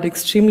regard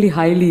extremely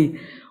highly,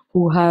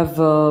 who have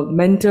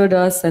mentored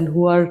us and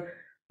who are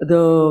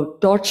the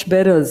torch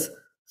bearers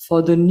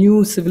for the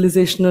new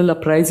civilizational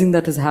uprising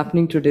that is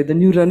happening today, the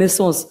new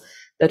renaissance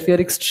that we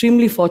are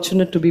extremely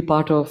fortunate to be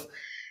part of.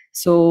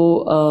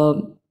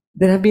 So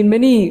there have been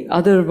many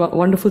other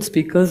wonderful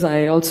speakers.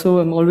 I also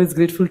am always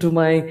grateful to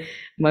my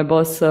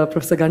boss,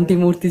 Professor Ganti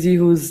Murthy,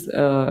 who's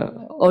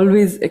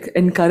always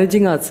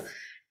encouraging us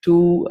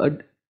to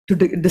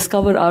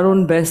discover our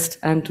own best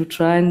and to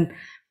try and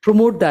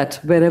promote that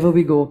wherever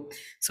we go.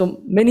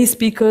 So many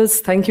speakers,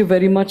 thank you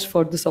very much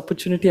for this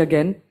opportunity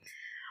again.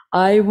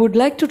 I would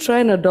like to try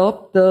and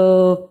adopt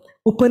the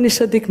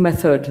Upanishadic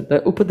method,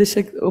 the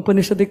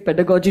Upanishadic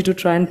pedagogy, to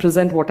try and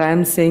present what I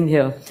am saying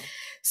here.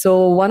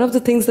 So one of the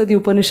things that the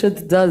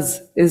Upanishad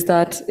does is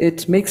that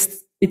it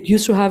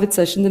used to have its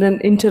sessions in an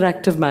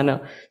interactive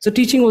manner. So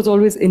teaching was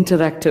always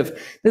interactive.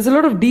 There's a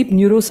lot of deep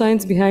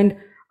neuroscience behind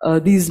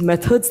these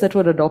methods that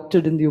were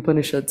adopted in the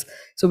Upanishads.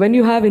 So when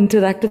you have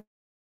interactive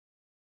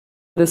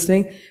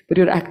listening, but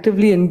you're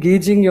actively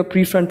engaging your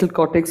prefrontal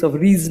cortex of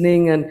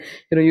reasoning, and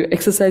you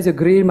exercise your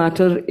gray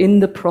matter in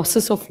the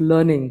process of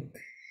learning.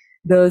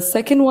 The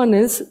second one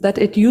is that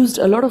it used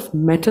a lot of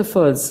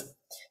metaphors.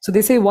 So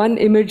they say one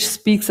image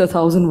speaks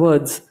 1,000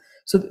 words.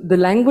 So the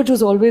language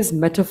was always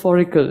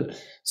metaphorical.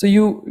 So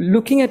you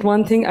looking at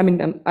one thing,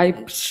 I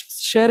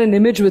share an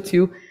image with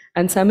you,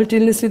 and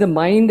simultaneously the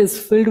mind is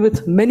filled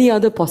with many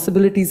other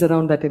possibilities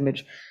around that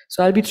image.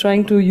 So I'll be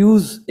trying to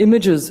use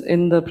images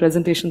in the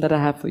presentation that I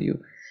have for you.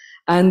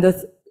 And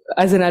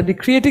I'll be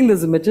creating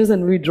those images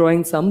and we'll be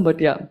drawing some,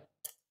 but yeah.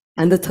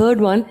 And the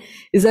third one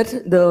is that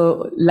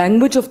the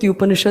language of the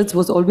Upanishads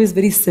was always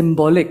very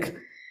symbolic,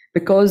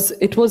 because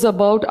it was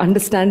about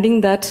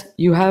understanding that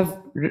you have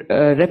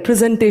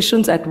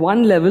representations at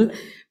one level,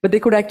 but they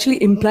could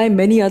actually imply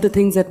many other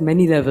things at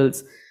many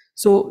levels.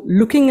 So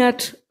looking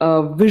at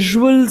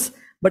visuals,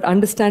 but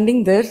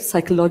understanding their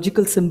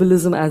psychological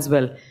symbolism as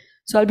well.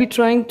 So I'll be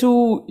trying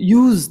to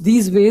use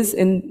these ways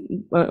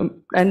and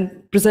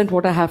present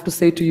what I have to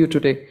say to you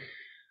today.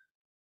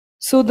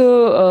 So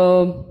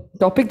the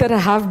topic that I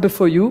have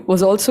before you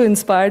was also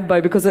inspired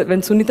by, because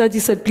when Sunitaji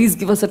said, please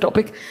give us a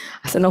topic,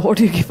 I said, now what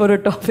do you give for a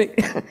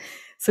topic?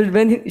 So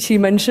when she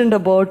mentioned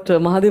about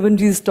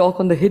Mahadevanji's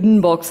talk on the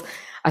hidden box,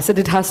 I said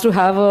it has to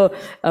have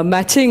a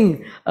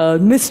matching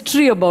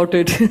mystery about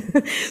it.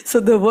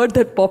 So the word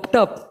that popped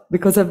up,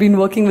 because I've been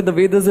working with the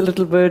Vedas a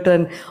little bit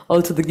and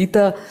also the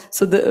Gita.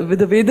 So with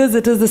the Vedas,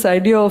 it is this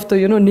idea of the,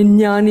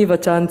 ninyani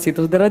vachansi.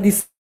 So there are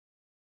these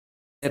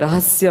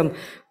rahasyam,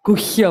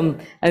 guhyam,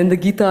 and in the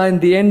Gita, in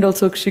the end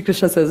also Shri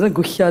Krishna says,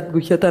 guhyat,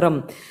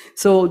 guhyataram.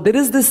 So there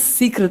is this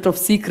secret of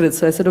secrets.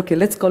 So I said, okay,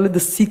 let's call it the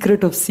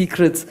secret of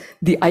secrets,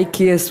 the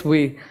IKS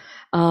way.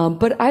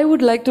 But I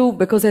would like to,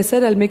 because I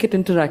said I'll make it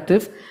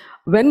interactive,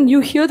 when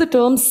you hear the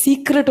term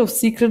secret of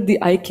secret, the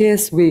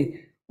IKS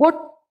way, what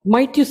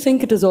might you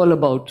think it is all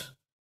about?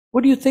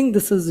 What do you think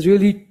this is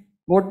really,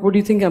 what do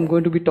you think I'm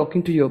going to be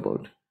talking to you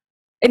about?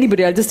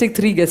 Anybody, I'll just take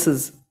 3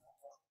 guesses.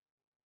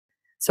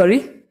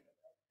 Sorry?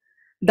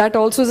 That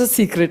also is a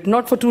secret,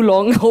 not for too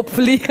long,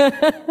 hopefully.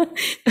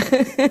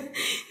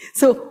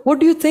 So what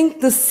do you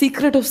think the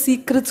secret of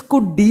secrets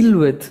could deal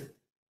with?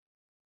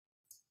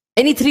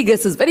 Any 3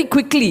 guesses, very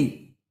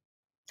quickly.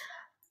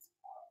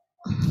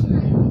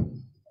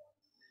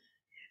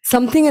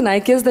 Something in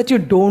IKS that you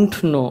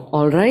don't know,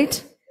 all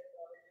right?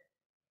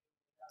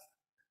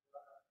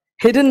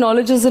 Hidden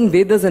knowledges in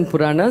Vedas and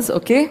Puranas,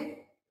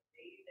 okay?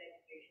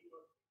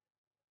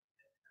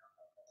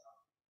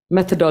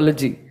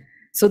 Methodology.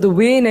 So the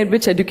way in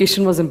which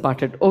education was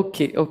imparted.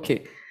 Okay.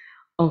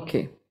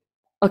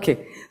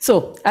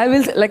 So I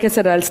will, like I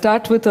said, I'll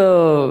start with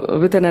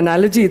an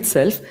analogy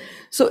itself.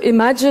 So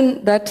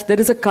imagine that there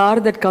is a car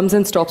that comes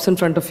and stops in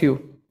front of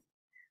you.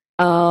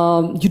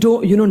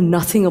 you know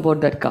nothing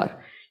about that car.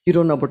 You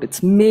don't know about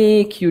its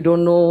make. You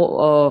don't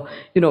know,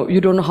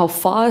 you don't know how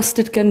fast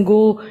it can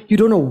go. You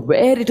don't know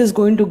where it is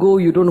going to go.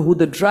 You don't know who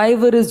the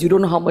driver is. You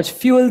don't know how much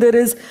fuel there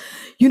is.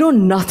 You know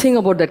nothing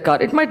about that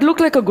car. It might look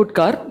like a good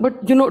car,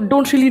 but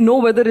don't really know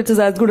whether it is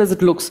as good as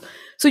it looks.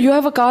 So you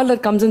have a car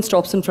that comes and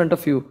stops in front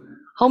of you.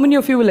 How many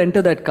of you will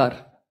enter that car?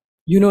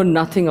 You know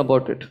nothing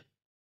about it.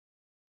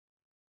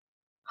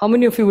 How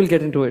many of you will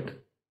get into it?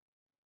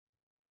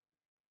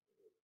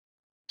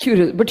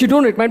 Curious, but you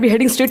don't know. It might be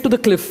heading straight to the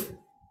cliff.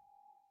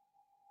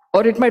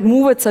 Or it might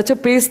move at such a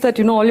pace that,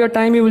 all your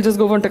time you will just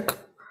go one tick.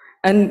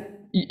 And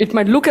it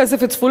might look as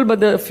if it's full, but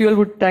the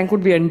fuel tank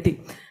would be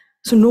empty.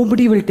 So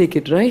nobody will take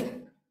it, right?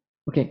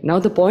 Okay, now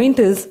the point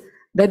is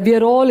that we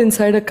are all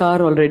inside a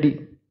car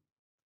already.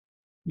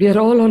 We are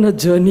all on a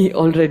journey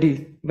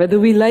already, whether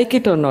we like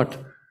it or not.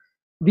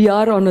 We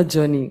are on a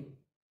journey.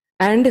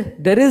 And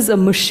there is a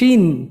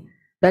machine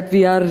that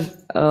we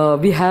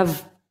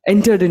have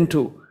entered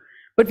into,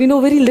 but we know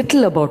very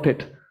little about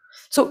it.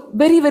 So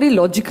very, very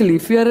logically,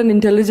 if you are an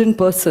intelligent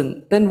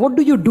person, then what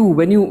do you do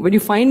when you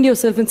find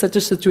yourself in such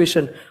a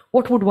situation?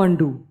 What would one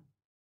do?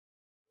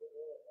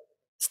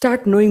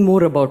 Start knowing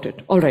more about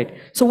it. All right.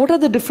 So what are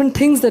the different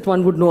things that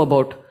one would know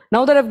about?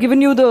 Now that I've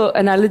given you the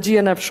analogy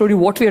and I've showed you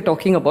what we are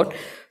talking about.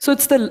 So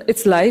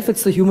it's life,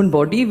 it's the human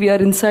body. We are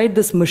inside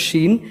this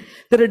machine.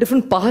 There are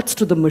different parts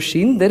to the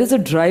machine. There is a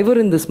driver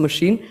in this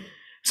machine.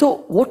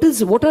 So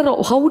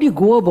how would you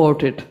go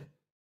about it?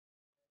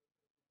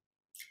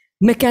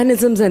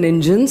 Mechanisms and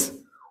engines.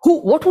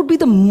 What would be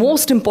the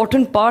most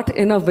important part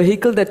in a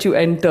vehicle that you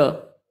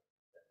enter?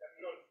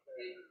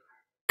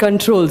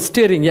 Control,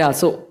 steering, yeah.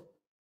 So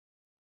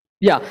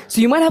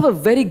you might have a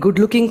very good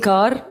looking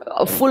car,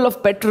 full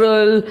of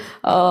petrol.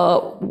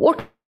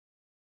 What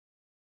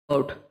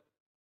about?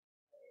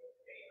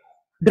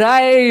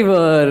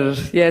 Driver,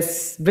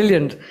 yes,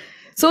 brilliant.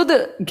 So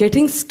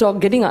getting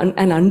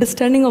an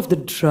understanding of the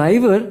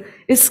driver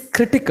is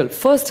critical,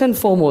 first and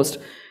foremost.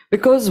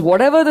 Because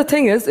whatever the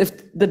thing is, if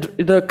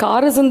the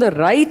car is in the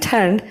right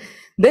hand,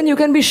 then you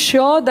can be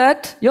sure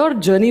that your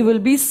journey will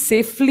be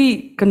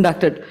safely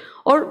conducted.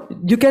 Or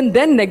you can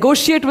then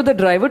negotiate with the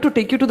driver to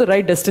take you to the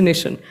right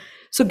destination.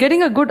 So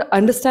getting a good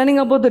understanding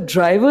about the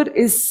driver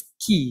is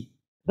key,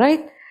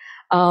 right?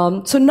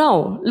 So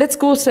now let's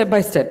go step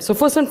by step. So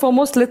first and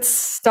foremost, let's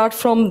start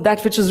from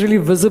that which is really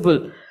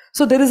visible.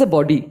 So there is a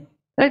body,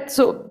 right?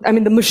 So,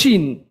 the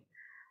machine.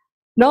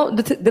 Now,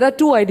 there are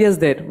two ideas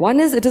there. One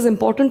is it is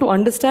important to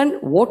understand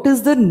what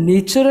is the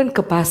nature and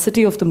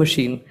capacity of the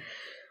machine.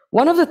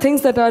 One of the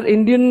things that our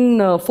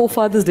Indian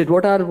forefathers did,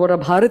 what our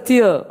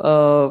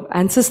Bharatiya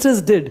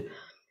ancestors did,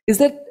 is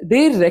that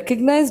they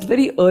recognized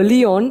very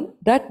early on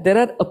that there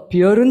are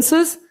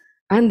appearances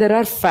and there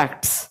are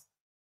facts.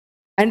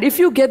 And if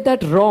you get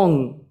that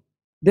wrong,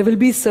 there will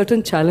be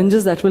certain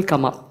challenges that will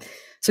come up.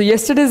 So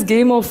yesterday's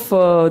game of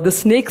the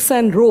snakes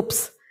and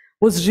ropes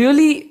was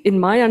really, in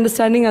my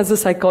understanding as a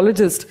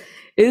psychologist,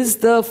 is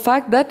the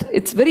fact that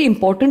it's very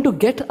important to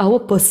get our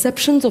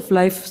perceptions of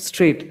life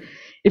straight.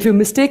 If you've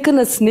mistaken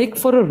a snake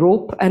for a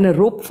rope and a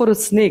rope for a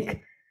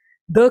snake,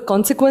 the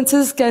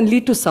consequences can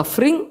lead to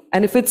suffering,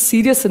 and if it's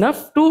serious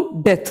enough,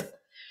 to death.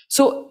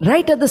 So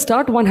right at the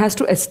start, one has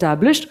to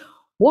establish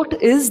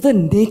what is the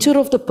nature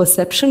of the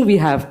perception we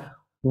have.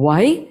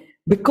 Why?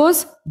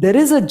 Because there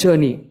is a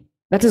journey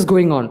that is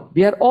going on.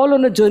 We are all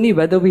on a journey,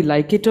 whether we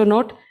like it or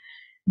not.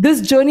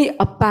 This journey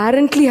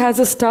apparently has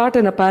a start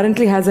and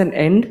apparently has an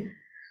end.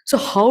 So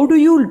how do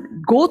you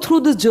go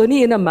through this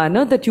journey in a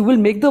manner that you will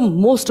make the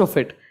most of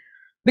it?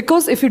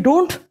 Because if you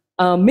don't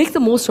make the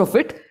most of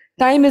it,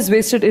 time is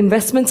wasted,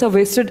 investments are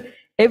wasted.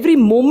 Every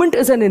moment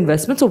is an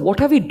investment. So what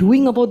are we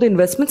doing about the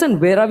investments and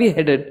where are we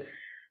headed?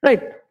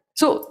 Right.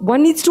 So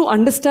one needs to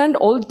understand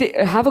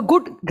have a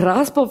good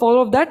grasp of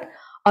all of that.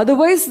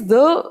 Otherwise,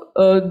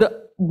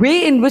 the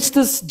way in which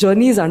this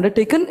journey is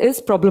undertaken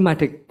is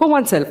problematic for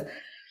oneself.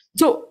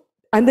 So,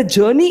 and the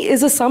journey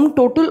is a sum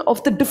total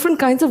of the different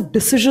kinds of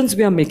decisions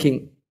we are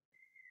making.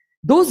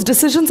 Those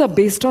decisions are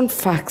based on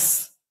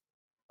facts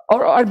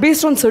or are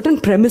based on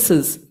certain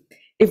premises.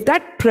 If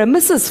that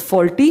premise is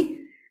faulty,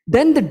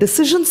 then the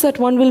decisions that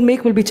one will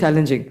make will be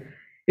challenging.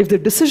 If the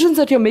decisions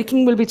that you're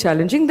making will be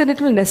challenging, then it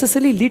will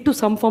necessarily lead to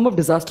some form of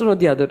disaster or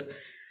the other.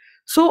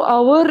 So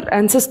our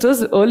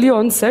ancestors early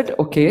on said,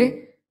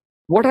 okay,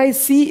 what I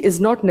see is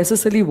not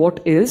necessarily what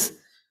is.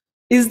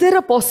 Is there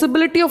a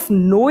possibility of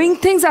knowing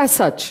things as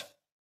such?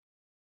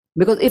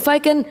 Because if I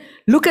can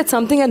look at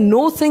something and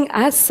know things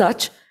as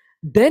such,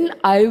 then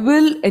I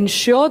will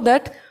ensure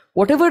that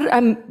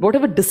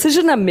whatever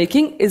decision I'm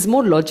making is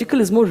more logical,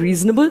 is more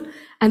reasonable,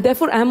 and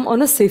therefore I'm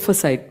on a safer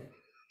side.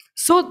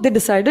 So they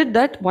decided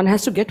that one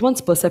has to get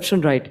one's perception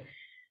right.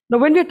 Now,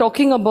 when we're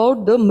talking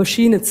about the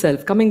machine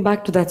itself, coming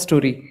back to that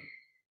story,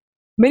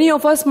 many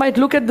of us might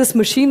look at this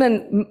machine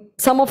and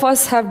some of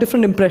us have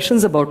different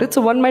impressions about it.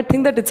 So one might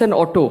think that it's an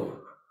auto.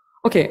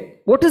 Okay,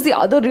 what is the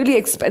other really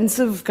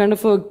expensive kind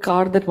of a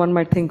car that one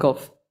might think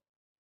of?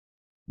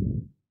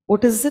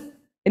 What is it?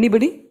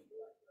 Anybody?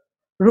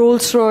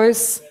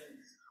 Rolls-Royce.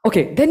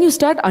 Okay, then you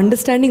start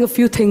understanding a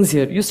few things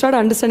here. You start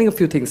understanding a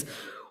few things.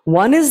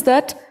 One is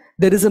that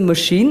there is a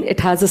machine, it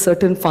has a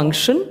certain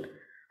function.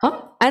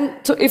 And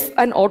so if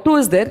an auto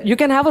is there, you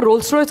can have a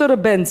Rolls Royce or a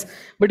Benz.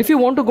 But if you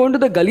want to go into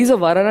the gullies of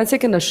Varanasi, I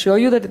can assure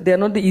you that they are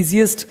not the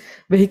easiest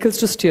vehicles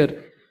to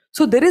steer.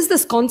 So there is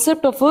this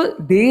concept of a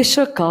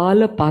Desha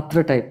Kala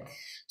Patra type.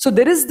 So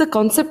there is the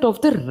concept of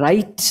the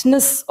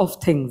rightness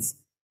of things.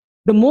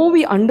 The more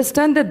we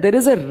understand that there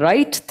is a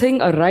right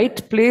thing, a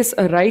right place,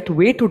 a right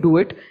way to do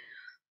it,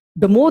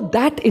 the more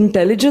that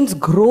intelligence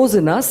grows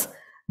in us,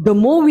 the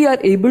more we are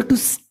able to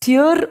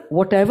steer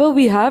whatever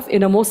we have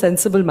in a more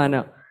sensible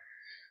manner.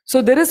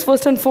 So there is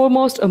first and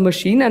foremost a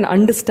machine, an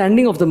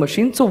understanding of the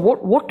machine. So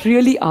what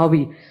really are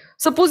we?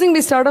 Supposing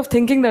we start off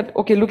thinking that,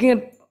 okay, looking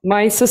at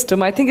my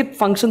system, I think it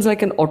functions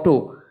like an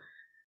auto.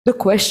 The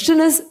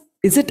question is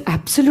it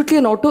absolutely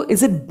an auto?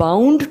 Is it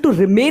bound to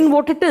remain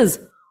what it is?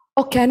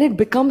 Or can it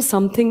become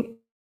something?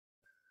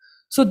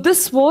 So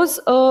this was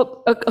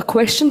a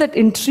question that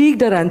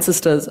intrigued our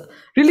ancestors.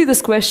 Really,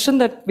 this question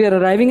that we are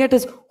arriving at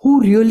is,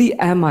 who really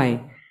am I?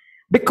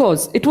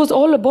 Because it was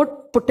all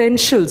about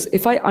potentials.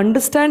 If I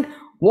understand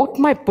what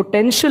my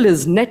potential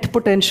is, net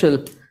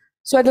potential.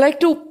 So I'd like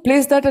to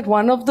place that at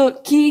one of the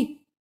key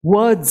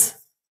words.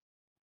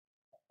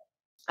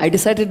 I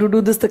decided to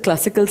do this the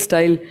classical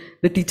style,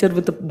 the teacher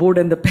with the board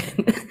and the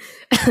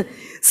pen.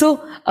 So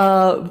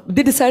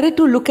they decided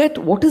to look at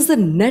what is the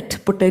net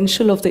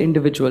potential of the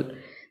individual.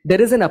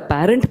 There is an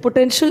apparent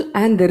potential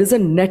and there is a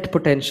net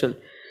potential.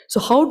 So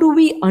how do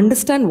we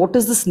understand what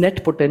is this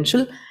net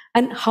potential,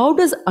 and how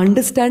does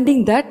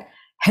understanding that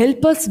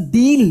help us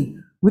deal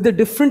with the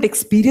different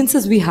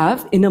experiences we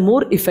have in a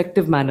more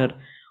effective manner?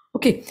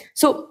 Okay,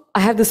 so I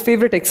have this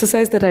favorite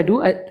exercise that I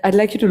do. I'd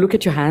like you to look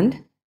at your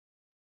hand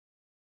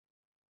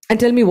and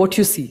tell me what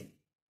you see.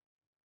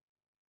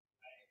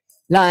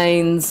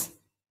 Lines.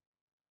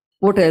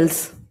 What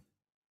else?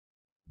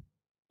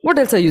 What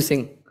else are you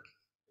seeing?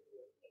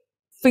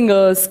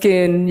 Fingers,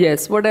 skin,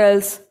 yes. What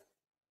else?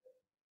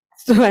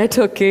 Right,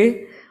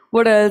 okay.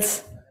 What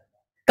else?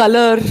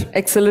 Color,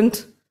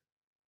 excellent.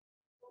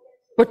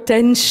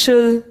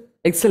 Potential,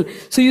 excellent.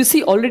 So you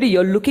see already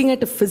you're looking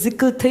at a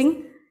physical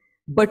thing,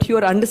 but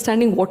you're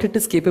understanding what it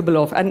is capable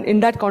of. And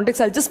in that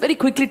context, I'll just very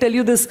quickly tell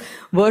you this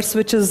verse,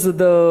 which is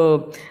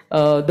the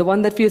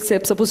one that we are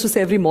supposed to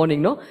say every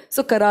morning, no?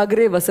 So,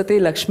 Karagre vasate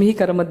Lakshmi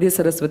Karamadhya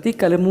Saraswati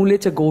Kalamule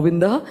cha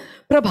Govinda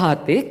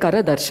Prabhate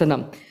Kara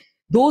Darshanam.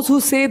 Those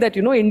who say that,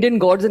 Indian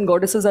gods and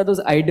goddesses are those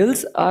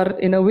idols are,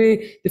 in a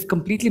way, they've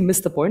completely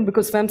missed the point.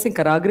 Because if I'm saying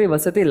Karagre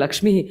vasate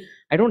Lakshmi,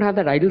 I don't have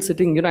that idol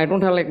sitting, I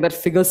don't have like that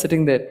figure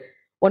sitting there.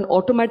 One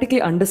automatically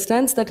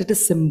understands that it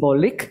is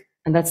symbolic.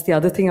 And that's the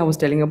other thing I was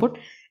telling about.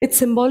 It's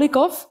symbolic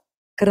of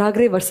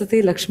Karagre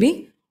Varsate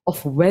Lakshmi,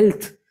 of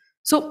wealth.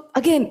 So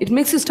again, it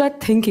makes you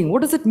start thinking,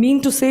 what does it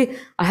mean to say,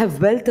 I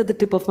have wealth at the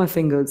tip of my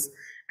fingers?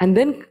 And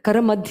then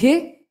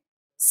Karamadhye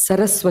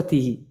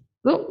Saraswati,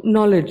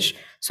 knowledge.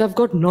 So I've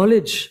got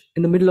knowledge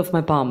in the middle of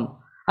my palm.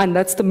 And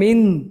that's the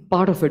main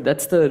part of it.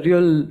 That's the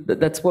real,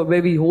 that's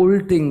where we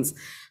hold things.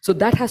 So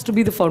that has to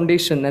be the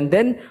foundation. And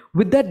then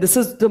with that, this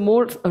is the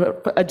more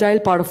agile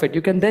part of it.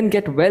 You can then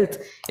get wealth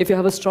if you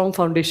have a strong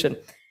foundation.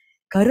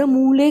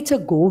 Karamule cha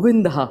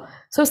Govinda.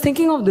 So I was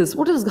thinking of this.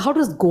 How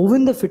does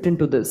Govinda fit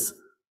into this?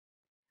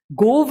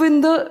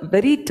 Govinda,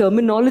 very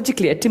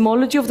terminologically,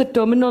 etymology of the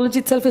terminology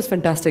itself is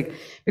fantastic.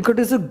 Because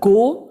it's a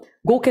go.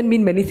 Go can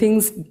mean many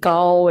things,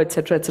 cow,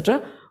 etc.,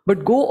 etc.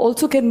 But go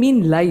also can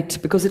mean light,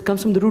 because it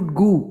comes from the root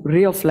gu,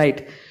 ray of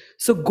light.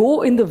 So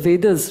go in the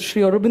Vedas,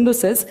 Sri Aurobindo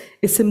says,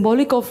 is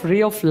symbolic of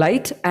ray of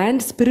light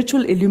and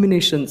spiritual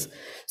illuminations.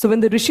 So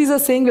when the rishis are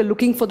saying we're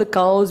looking for the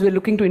cows, we're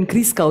looking to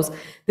increase cows,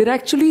 they're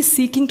actually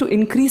seeking to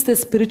increase their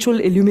spiritual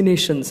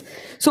illuminations.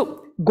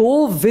 So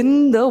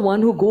Govinda,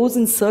 one who goes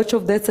in search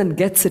of that and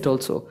gets it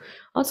also.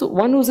 Also,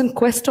 one who's in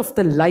quest of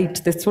the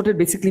light, that's what it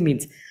basically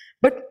means.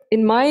 But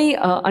in my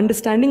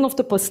understanding of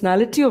the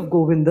personality of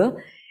Govinda,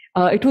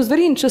 it was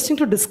very interesting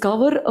to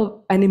discover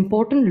an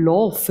important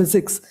law of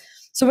physics.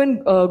 So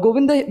when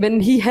Govinda,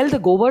 when he held the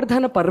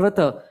Govardhana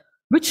Parvata,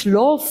 which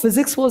law of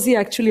physics was he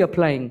actually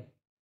applying?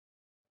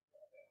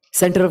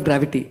 Center of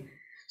gravity.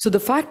 So the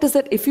fact is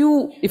that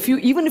even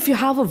if you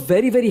have a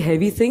very, very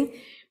heavy thing,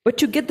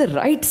 but you get the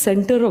right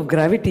center of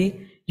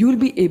gravity, you will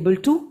be able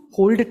to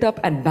hold it up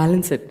and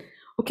balance it.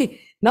 Okay.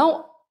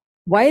 Now,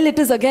 while it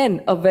is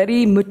again a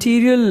very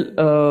material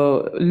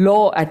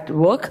law at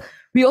work,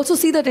 we also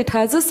see that it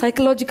has a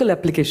psychological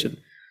application.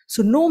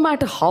 So no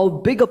matter how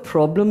big a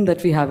problem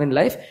that we have in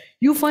life,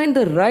 you find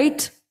the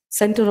right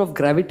center of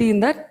gravity in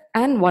that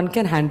and one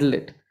can handle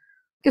it.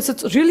 Okay, so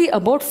it's really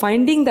about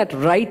finding that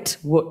right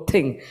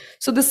thing.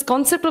 So this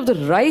concept of the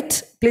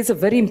right plays a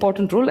very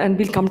important role, and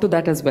we'll come to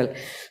that as well.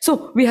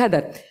 So we had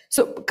that.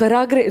 So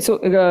Karagre, so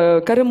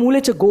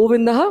Karamule cha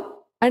Govindaha,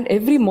 and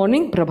every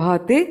morning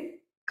Prabhate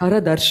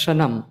Kara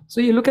Darshanam. So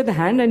you look at the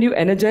hand and you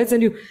energize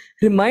and you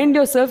remind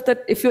yourself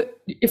that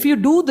if you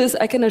do this,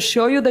 I can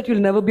assure you that you'll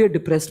never be a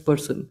depressed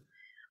person.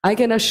 I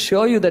can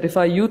assure you that if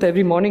our youth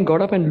every morning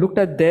got up and looked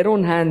at their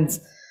own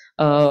hands,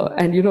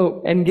 and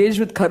engaged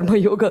with karma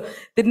yoga,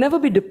 they'd never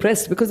be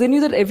depressed because they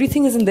knew that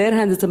everything is in their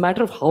hands. It's a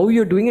matter of how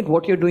you're doing it,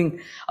 what you're doing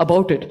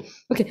about it.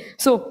 Okay,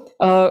 so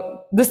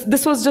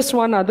this was just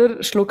one other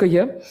shloka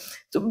here.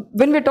 So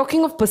when we're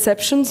talking of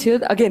perceptions here,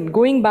 again,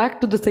 going back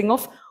to the thing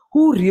of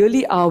who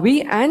really are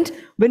we, and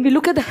when we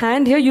look at the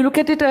hand here, you look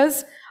at it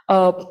as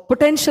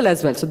potential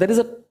as well. So there is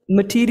a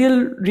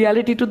material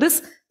reality to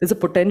this, there's a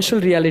potential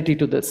reality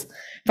to this.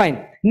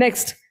 Fine.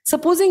 Next,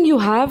 supposing you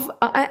have,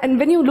 and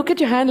when you look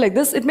at your hand like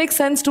this, it makes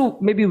sense to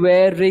maybe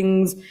wear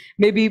rings,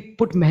 maybe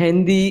put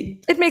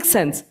mehendi. It makes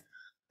sense.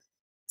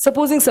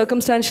 Supposing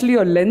circumstantially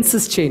your lens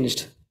is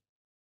changed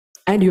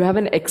and you have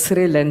an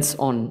X-ray lens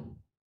on.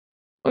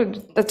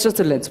 That's just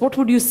a lens. What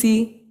would you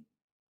see?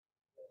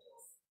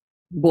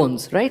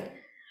 Bones, right?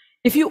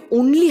 If you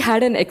only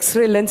had an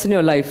X-ray lens in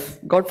your life,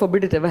 God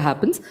forbid it ever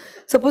happens,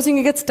 supposing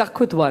you get stuck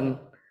with one,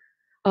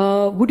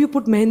 would you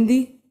put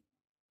mehendi?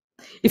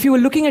 If you were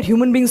looking at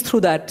human beings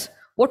through that,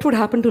 what would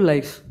happen to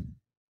life?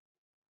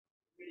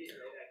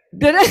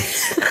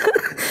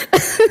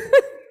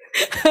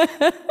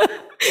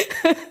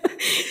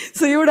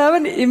 So you would have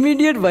an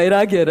immediate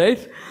vairagya,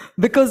 right?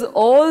 Because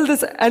all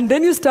this, and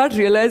then you start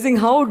realizing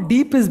how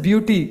deep is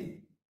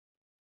beauty,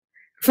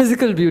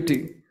 physical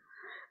beauty.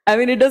 I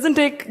mean, it doesn't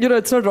take,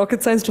 it's not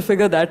rocket science to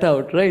figure that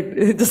out, right?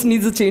 It just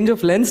needs a change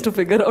of lens to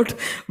figure out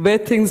where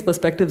things,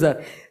 perspectives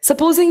are.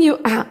 Supposing you,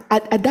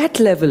 at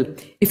that level,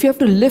 if you have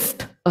to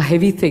lift a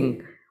heavy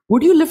thing,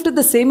 would you lift it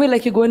the same way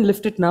like you go and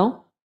lift it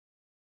now?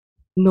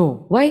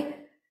 No. Why?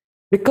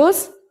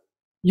 Because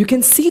you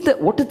can see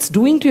what it's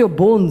doing to your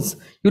bones.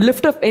 You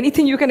lift up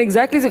anything, you can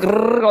exactly see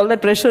all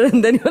that pressure,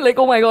 and then you're like,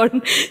 oh my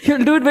God,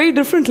 you'll do it very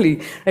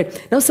differently.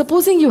 Right. Now,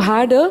 supposing you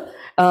had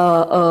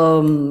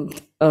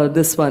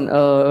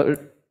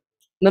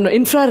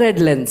infrared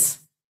lens.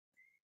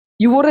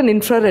 You wore an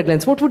infrared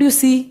lens. What would you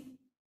see?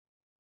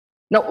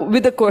 Now,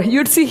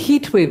 you'd see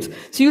heat waves.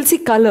 So you'll see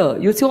color.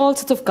 You'll see all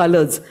sorts of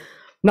colors.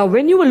 Now,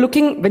 when you look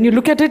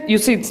at it, you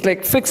see it's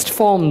like fixed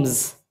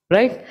forms,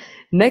 right?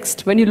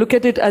 Next, when you look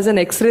at it as an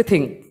X-ray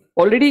thing,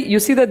 already you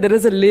see that there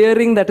is a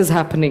layering that is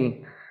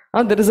happening.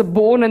 There is a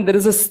bone and there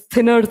is a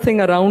thinner thing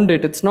around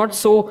it. It's not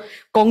so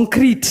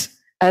concrete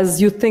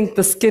as you think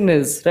the skin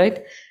is,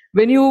 right?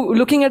 When you're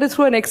looking at it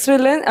through an X-ray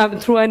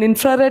lens, through an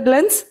infrared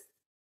lens,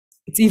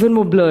 it's even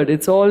more blurred.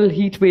 It's all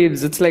heat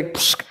waves. It's like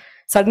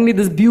suddenly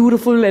this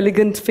beautiful,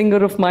 elegant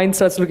finger of mine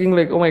starts looking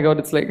like, oh my God,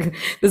 it's like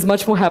there's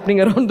much more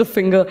happening around the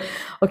finger.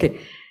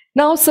 Okay.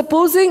 Now, so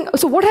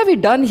what have we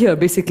done here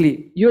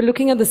basically? You're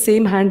looking at the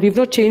same hand. We've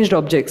not changed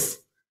objects.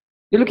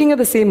 You're looking at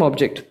the same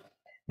object.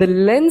 The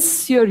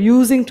lens you're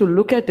using to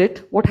look at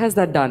it, what has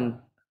that done?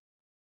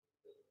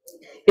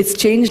 It's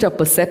changed our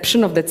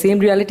perception of that same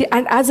reality.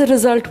 And as a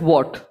result,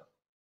 what?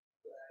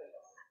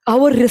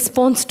 Our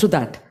response to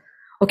that.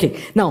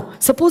 Okay, now,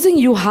 supposing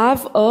you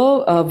have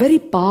a very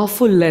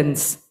powerful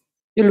lens.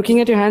 You're looking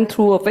at your hand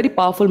through a very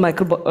powerful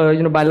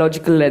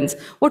biological lens.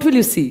 What will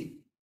you see?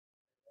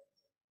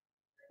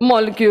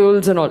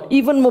 Molecules and all,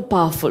 even more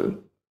powerful.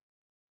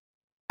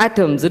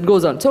 Atoms, it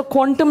goes on. So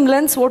quantum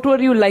lens, what were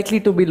you likely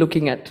to be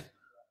looking at?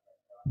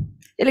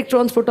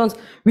 Electrons, photons.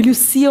 Will you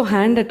see your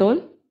hand at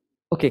all?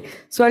 Okay,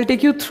 so I'll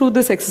take you through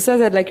this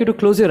exercise. I'd like you to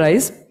close your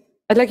eyes.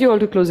 I'd like you all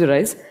to close your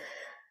eyes.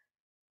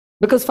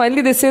 Because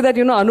finally they say that,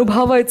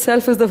 Anubhava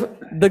itself is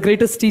the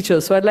greatest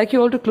teacher. So I'd like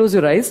you all to close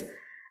your eyes.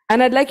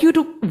 And I'd like you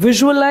to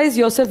visualize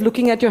yourself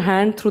looking at your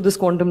hand through this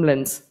quantum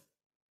lens.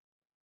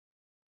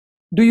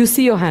 Do you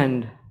see your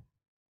hand?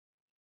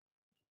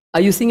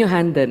 Are you seeing your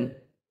hand then?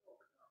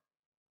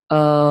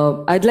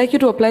 I'd like you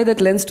to apply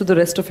that lens to the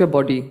rest of your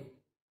body.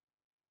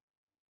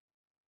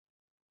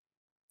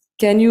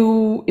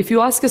 If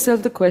you ask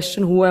yourself the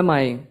question, who am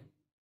I?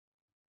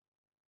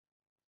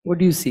 What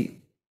do you see?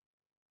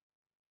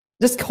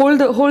 Just hold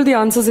the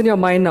answers in your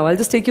mind now. I'll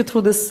just take you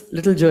through this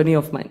little journey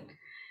of mine.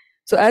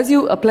 So as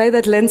you apply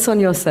that lens on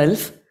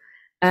yourself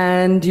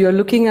and you're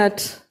looking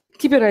at,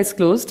 keep your eyes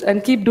closed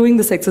and keep doing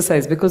this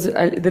exercise because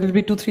there will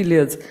be 2-3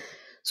 layers.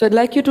 So I'd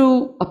like you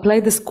to apply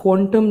this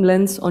quantum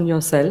lens on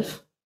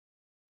yourself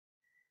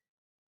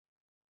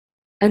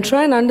and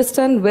try and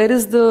understand where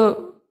is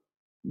the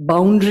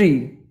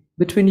boundary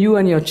between you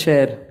and your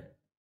chair.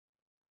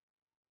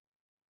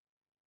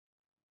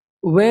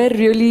 Where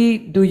really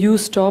do you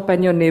stop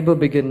and your neighbor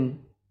begin?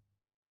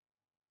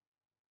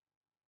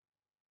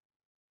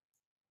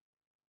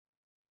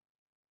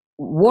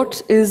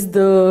 What is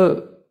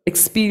the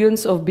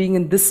experience of being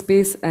in this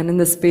space and in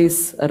the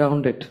space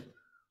around it?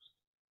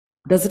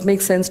 Does it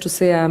make sense to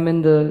say I'm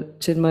in the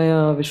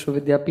Chinmaya Vishwa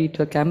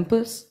Vidyapeeth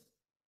campus?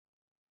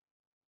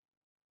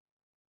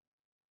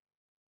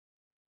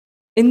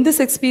 In this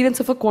experience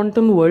of a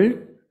quantum world,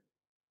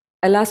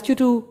 I'll ask you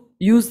to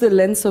use the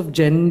lens of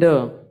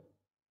gender.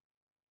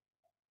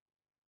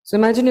 So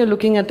imagine you're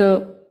looking at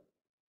a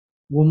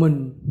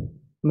woman.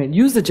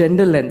 Use the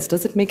gender lens.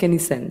 Does it make any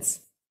sense?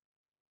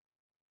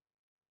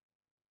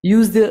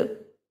 Use the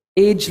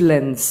age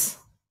lens,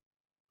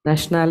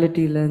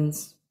 nationality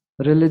lens,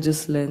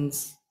 religious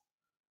lens.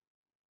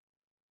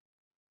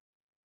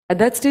 At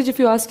that stage, if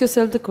you ask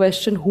yourself the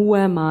question, who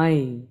am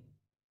I?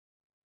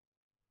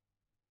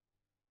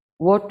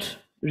 What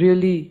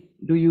really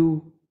do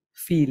you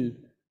feel?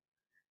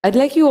 I'd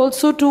like you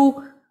also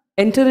to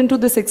enter into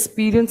this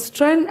experience,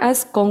 try and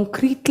as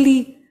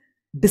concretely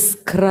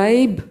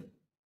describe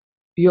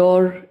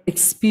your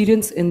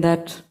experience in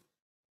that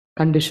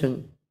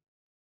condition.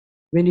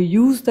 When you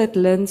use that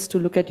lens to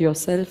look at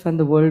yourself and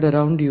the world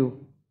around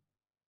you,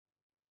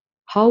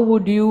 how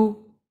would you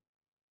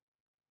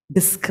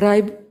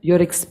describe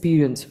your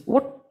experience?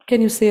 What can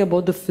you say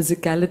about the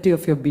physicality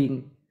of your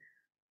being?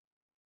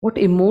 What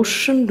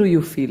emotion do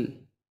you feel?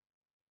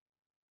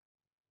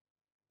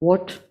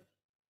 What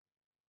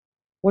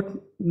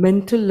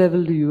mental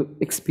level do you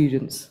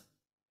experience?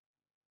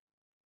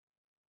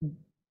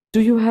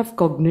 Do you have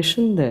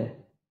cognition there?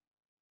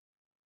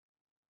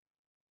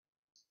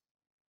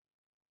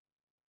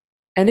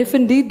 And if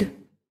indeed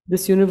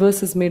this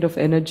universe is made of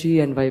energy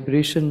and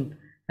vibration,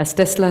 as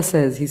Tesla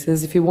says, he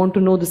says, if you want to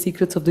know the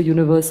secrets of the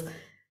universe,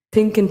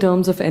 think in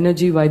terms of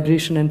energy,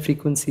 vibration, and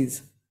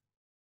frequencies.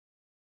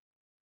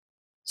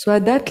 So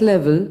at that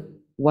level,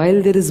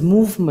 while there is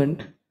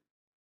movement,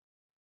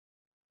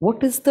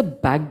 what is the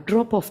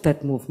backdrop of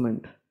that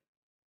movement?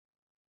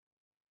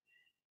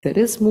 There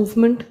is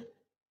movement.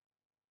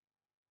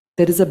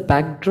 There is a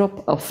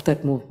backdrop of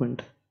that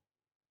movement.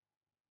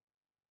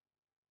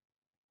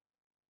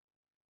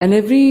 And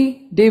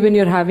every day when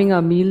you're having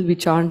a meal, we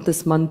chant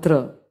this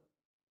mantra,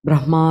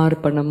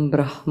 Brahmarpanam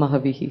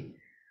Brahmahavihi.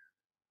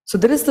 So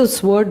there is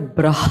this word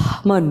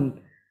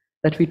Brahman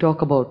that we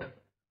talk about,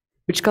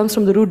 which comes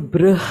from the root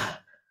Brah,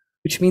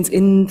 which means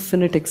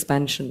infinite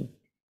expansion.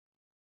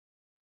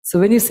 So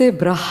when you say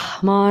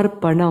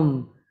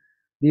Brahmarpanam,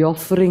 the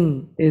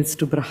offering is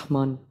to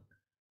Brahman.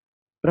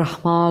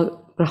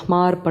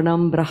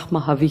 Brahmarpanam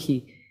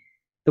Brahmahavihi.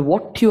 The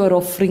what you are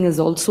offering is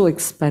also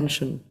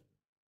expansion.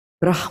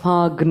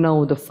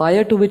 Brahmagnau, the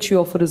fire to which you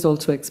offer is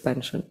also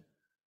expansion.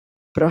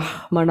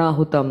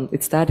 Brahmanahutam,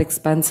 it's that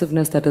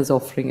expansiveness that is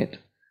offering it.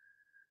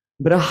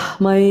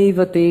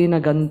 Brahmaiva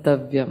tena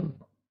gantavyam.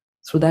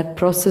 Through that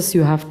process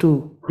you have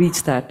to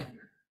reach that.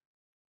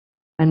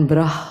 And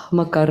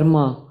Brahma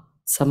karma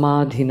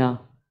samadhina.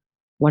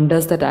 One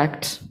does that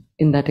act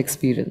in that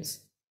experience.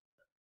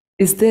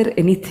 Is there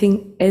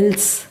anything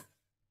else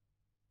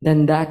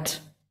than that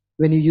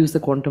when you use the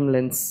quantum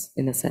lens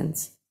in a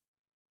sense?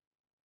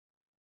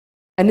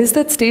 And is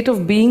that state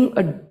of being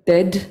a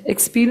dead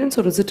experience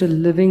or is it a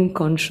living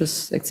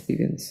conscious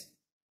experience?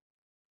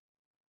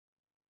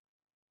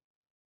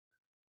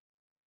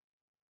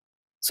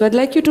 So I'd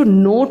like you to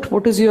note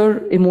what is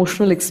your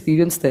emotional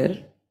experience there.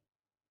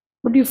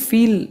 What do you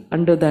feel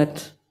under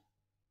that,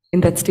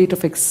 in that state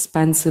of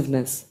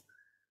expansiveness?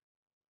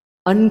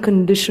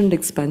 Unconditioned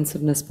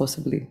expansiveness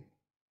possibly.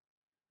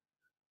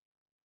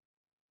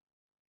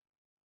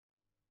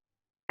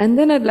 And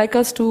then I'd like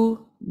us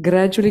to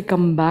gradually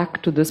come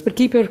back to this, but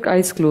keep your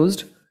eyes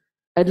closed.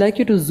 I'd like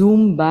you to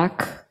zoom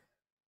back,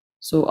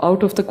 so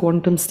out of the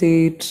quantum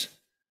state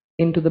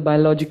into the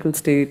biological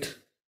state.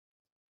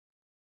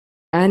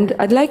 And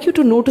I'd like you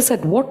to notice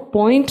at what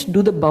point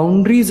do the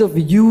boundaries of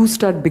you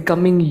start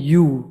becoming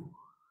you.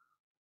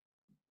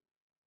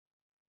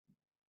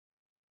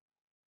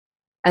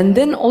 And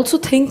then also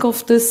think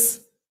of this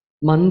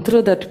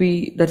mantra that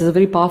is a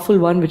very powerful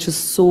one, which is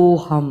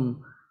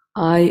Soham.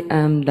 I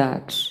am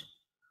that.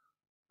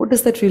 What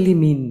does that really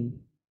mean?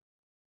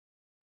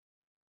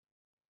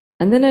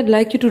 And then I'd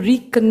like you to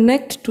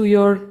reconnect to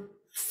your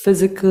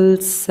physical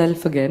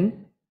self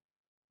again.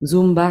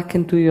 Zoom back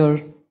into your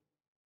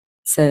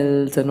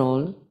cells and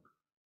all.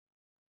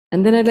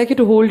 And then I'd like you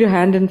to hold your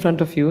hand in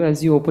front of you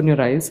as you open your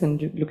eyes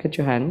and you look at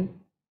your hand.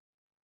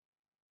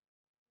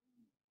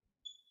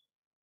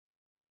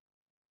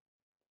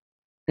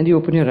 And you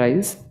open your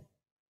eyes.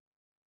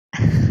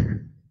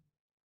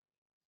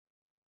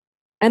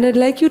 And I'd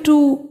like you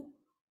to,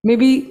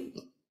 maybe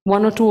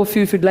one or two of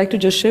you, if you'd like to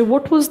just share,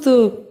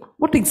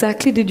 what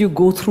exactly did you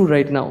go through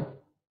right now?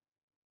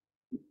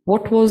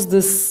 What was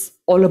this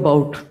all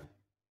about?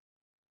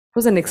 It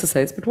was an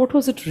exercise, but what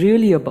was it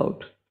really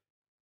about?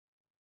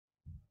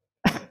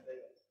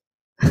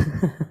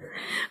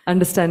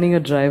 Understanding a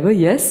driver,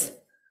 yes.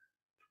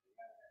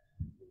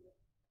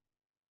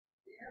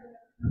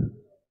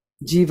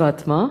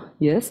 Jivatma,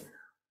 yes.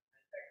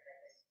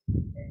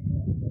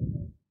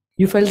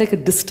 You felt like a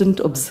distant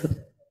observer,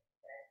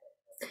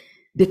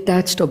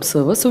 detached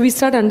observer. So we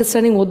start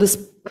understanding what the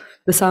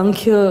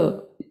Sankhya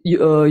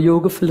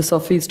yoga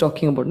philosophy is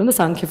talking about, and the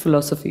Sankhya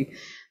philosophy,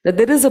 that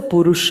there is a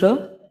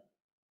Purusha,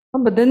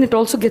 but then it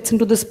also gets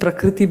into this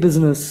Prakriti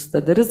business,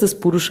 that there is this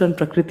Purusha and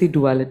Prakriti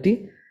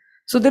duality.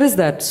 So there is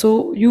that.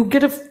 So you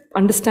get an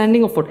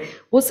understanding of what.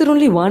 Was there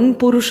only one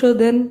Purusha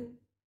then?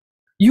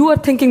 You are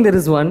thinking there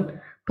is one,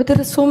 but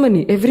there are so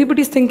many.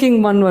 Everybody's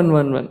thinking one.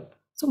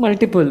 So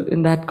multiple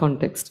in that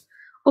context.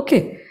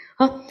 Okay.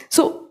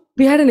 So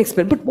we had an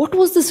experiment, but what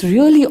was this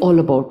really all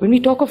about? When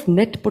we talk of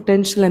net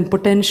potential and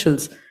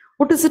potentials,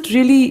 what is it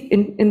really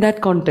in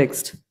that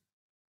context?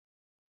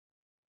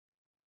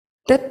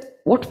 that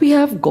what we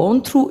have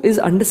gone through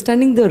is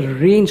understanding the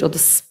range or the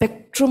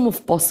spectrum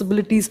of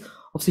possibilities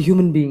of the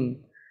human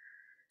being.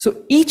 So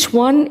each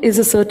one is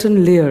a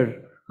certain layer.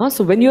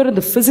 So when you're in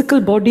the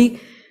physical body,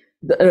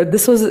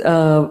 this was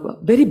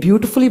very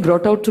beautifully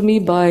brought out to me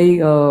by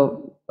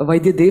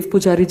Vaidya Dev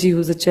Pujariji,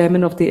 who's the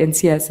chairman of the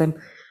NCISM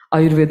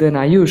Ayurveda and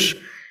Ayush.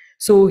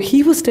 So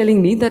he was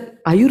telling me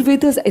that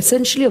Ayurveda is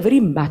essentially a very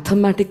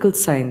mathematical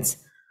science.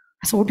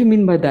 So what do you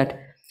mean by that?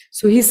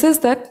 So he says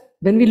that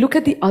when we look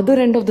at the other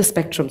end of the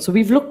spectrum, so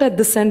we've looked at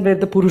this end where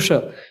the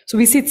Purusha, so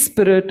we see it's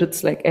spirit,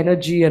 it's like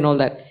energy and all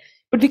that.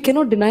 But we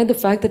cannot deny the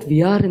fact that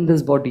we are in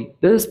this body.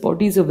 This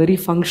body is a very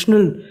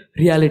functional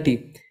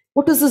reality.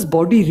 What is this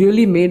body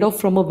really made of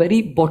from a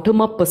very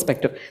bottom-up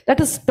perspective? That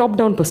is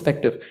top-down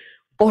perspective.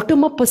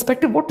 Bottom-up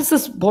perspective, what is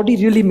this body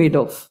really made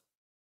of?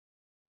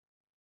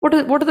 What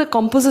are the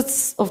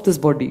composites of this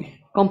body?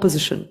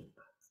 Composition.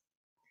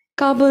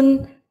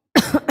 Carbon.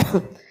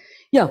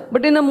 Yeah,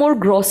 but in a more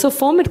grosser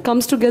form, it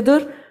comes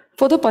together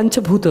for the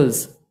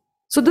Panchabhutas.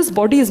 So this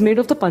body is made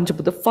of the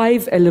Panchabhuta,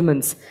 5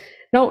 elements.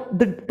 Now,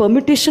 the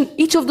permutation,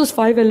 each of those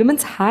 5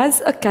 elements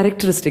has a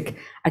characteristic.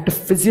 At a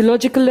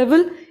physiological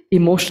level,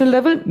 emotional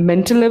level,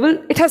 mental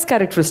level, it has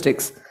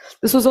characteristics.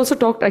 This was also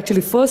talked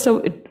actually first,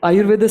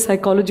 Ayurveda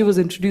psychology was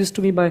introduced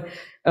to me by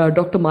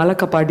Dr. Mala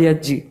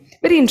Kapadia ji.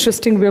 Very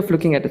interesting way of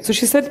looking at it. So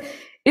she said,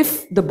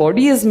 if the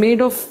body is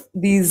made of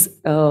these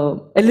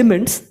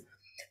elements,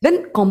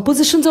 then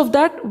compositions of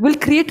that will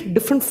create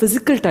different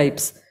physical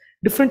types,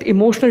 different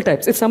emotional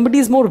types. If somebody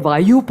is more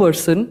Vayu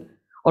person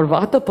or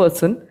Vata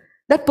person,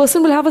 that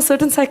person will have a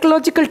certain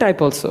psychological type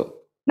also.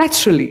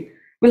 Naturally,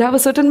 will have a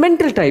certain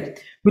mental type.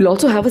 Will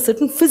also have a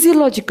certain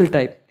physiological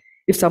type.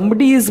 If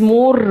somebody is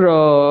more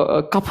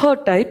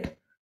Kapha type,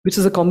 which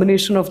is a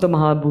combination of the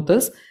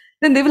Mahabhutas,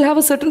 then they will have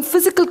a certain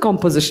physical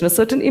composition, a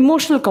certain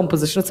emotional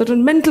composition, a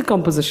certain mental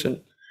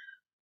composition.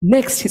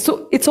 Next,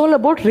 so it's all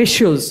about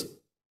ratios,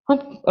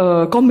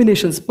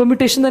 combinations,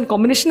 permutation and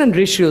combination and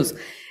ratios.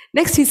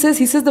 Next, he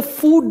says the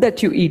food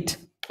that you eat,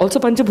 also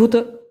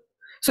Panchabhuta.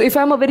 So if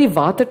I'm a very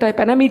Vata type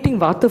and I'm eating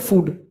Vata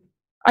food,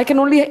 I can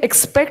only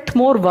expect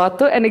more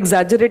Vata, and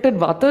exaggerated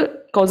Vata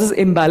causes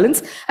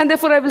imbalance, and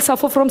therefore I will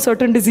suffer from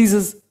certain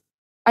diseases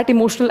at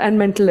emotional and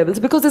mental levels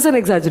because there's an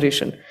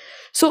exaggeration.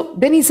 So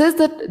then he says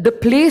that the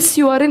place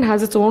you are in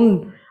has its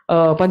own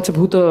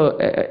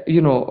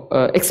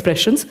Panchabhuta,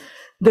 expressions.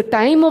 The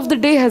time of the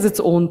day has its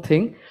own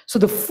thing. So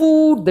the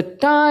food, the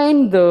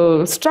time,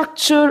 the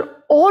structure,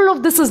 all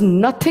of this is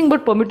nothing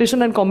but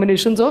permutation and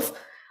combinations of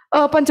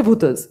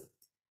Panchabhutas.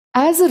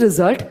 As a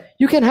result,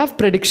 you can have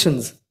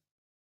predictions.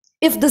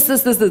 If this,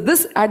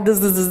 add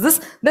this,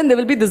 then there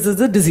will be this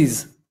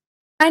disease.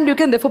 And you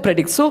can therefore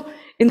predict. So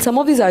in some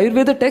of these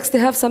Ayurveda texts, they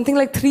have something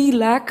like 3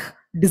 lakh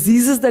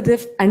diseases that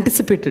they've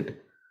anticipated,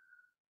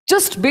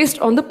 just based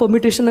on the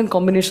permutation and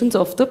combinations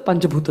of the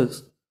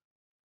Panchabhutas.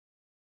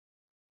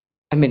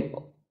 I mean,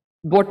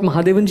 what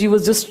Mahadevan ji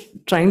was just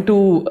trying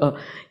to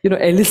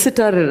elicit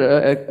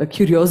our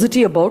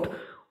curiosity about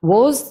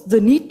was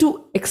the need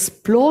to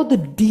explore the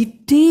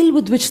detail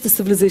with which the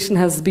civilization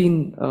has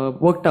been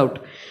worked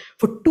out.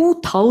 For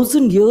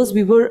 2000 years,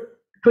 we were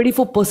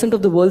 24%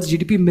 of the world's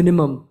GDP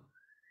minimum.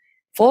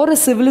 For a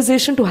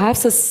civilization to have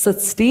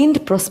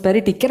sustained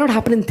prosperity, cannot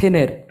happen in thin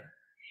air.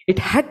 It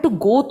had to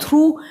go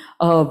through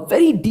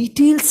very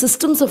detailed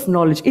systems of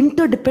knowledge,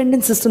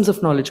 interdependent systems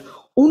of knowledge.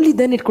 Only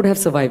then it could have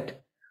survived.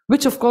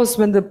 Which, of course,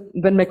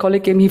 when my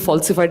colleague came, he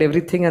falsified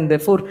everything, and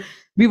therefore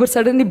we were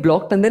suddenly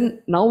blocked. And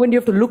then now when you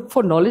have to look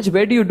for knowledge,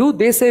 where do?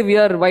 They say we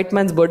are white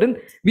man's burden.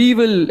 We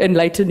will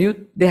enlighten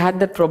you. They had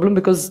that problem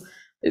because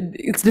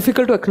it's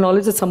difficult to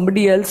acknowledge that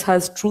somebody else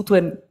has truth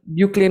when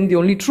you claim the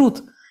only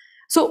truth.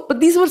 So, but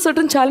these were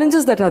certain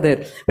challenges that are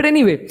there. But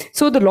anyway,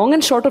 so the long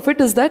and short of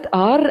it is that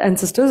our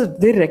ancestors,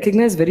 they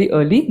recognized very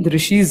early, the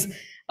rishis,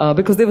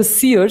 because they were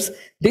seers,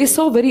 they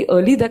saw very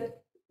early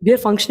that we are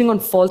functioning on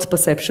false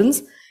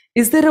perceptions.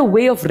 Is there a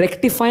way of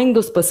rectifying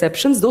those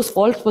perceptions? Those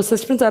false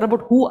perceptions are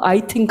about who I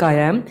think I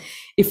am.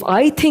 If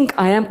I think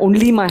I am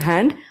only my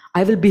hand,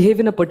 I will behave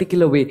in a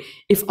particular way.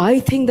 If I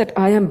think that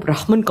I am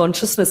Brahman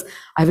consciousness,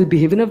 I will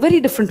behave in a very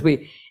different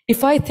way.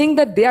 If I think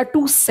that they are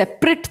two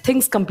separate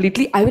things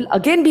completely, I will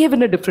again behave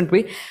in a different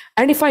way.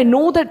 And if I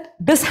know that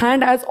this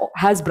hand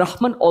has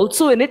Brahman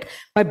also in it,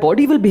 my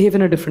body will behave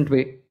in a different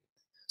way.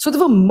 So there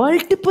were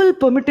multiple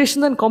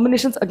permutations and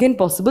combinations again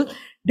possible,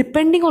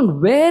 depending on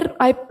where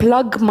I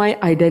plug my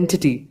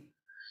identity.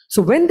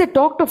 So when they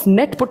talked of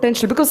net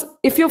potential, because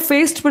if you're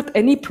faced with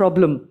any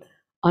problem,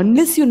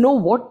 unless you know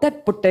what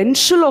that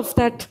potential of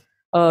that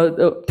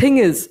thing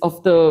is,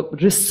 of the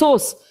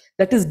resource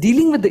that is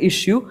dealing with the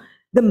issue,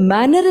 the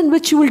manner in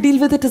which you will deal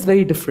with it is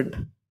very different.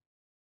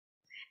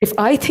 If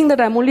I think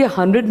that I'm only a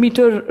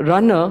 100-meter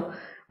runner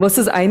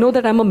versus I know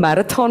that I'm a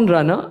marathon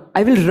runner,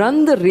 I will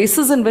run the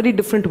races in very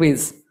different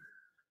ways.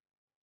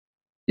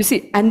 You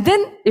see, and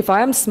then if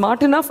I am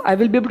smart enough, I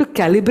will be able to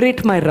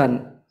calibrate my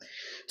run.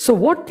 So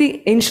what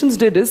the ancients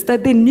did is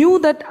that they knew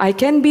that I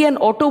can be an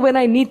auto when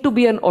I need to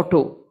be an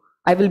auto.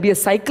 I will be a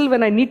cycle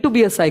when I need to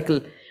be a cycle.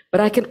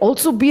 but I can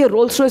also be a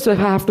Rolls Royce if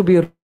I have to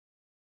be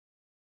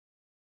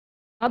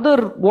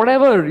another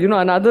whatever,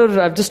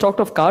 another, I've just talked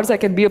of cars, I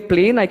can be a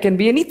plane, I can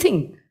be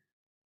anything,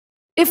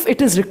 if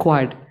it is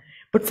required.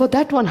 But for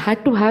that, one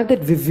had to have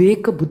that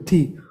viveka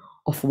buddhi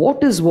of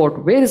what is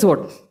what, where is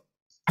what.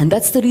 And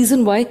that's the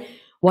reason why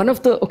one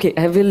of the, okay,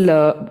 I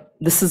will,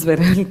 this is where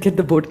I will get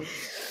the board.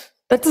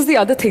 That is the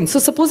other thing. So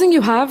supposing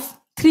you have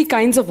 3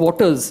 kinds of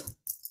waters.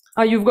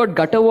 You've got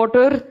gutter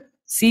water,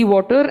 sea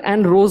water,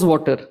 and rose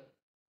water.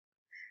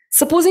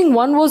 Supposing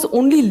one was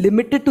only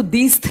limited to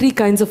these 3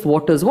 kinds of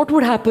waters, what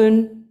would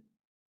happen?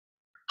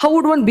 How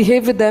would one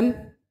behave with them?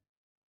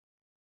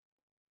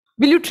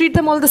 Will you treat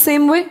them all the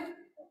same way?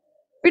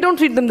 We don't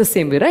treat them the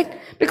same way, right?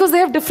 Because they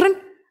have different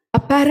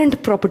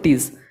apparent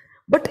properties.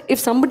 But if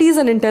somebody is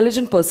an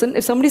intelligent person,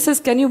 if somebody says,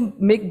 can you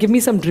give me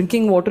some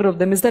drinking water of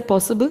them, is that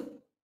possible?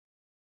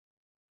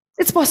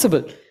 It's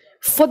possible.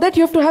 For that,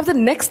 you have to have the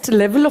next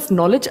level of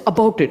knowledge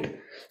about it.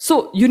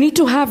 So you need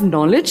to have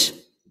knowledge.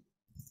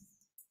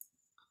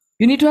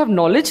 You need to have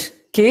knowledge,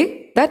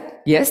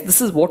 that yes, this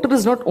is water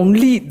is not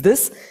only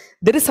this,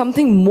 there is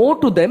something more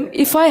to them.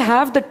 If I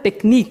have the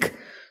technique,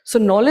 so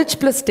knowledge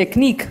plus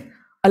technique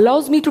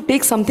allows me to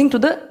take something to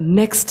the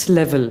next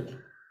level.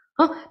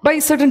 By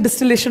certain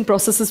distillation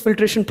processes,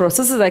 filtration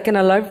processes, I can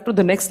arrive to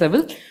the next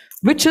level,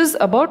 which is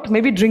about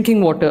maybe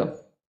drinking water.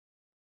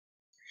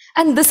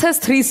 And this has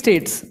 3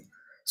 states.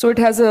 So it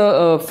has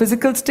a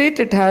physical state,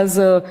 it has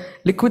a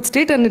liquid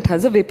state, and it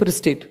has a vaporous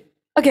state.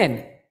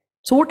 Again,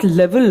 so what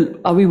level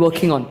are we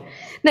working on?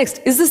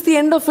 Next, is this the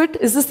end of it?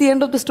 Is this the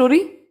end of the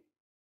story?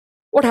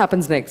 What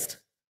happens next?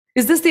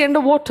 Is this the end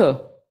of water?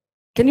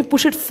 Can you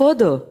push it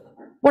further?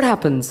 What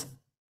happens?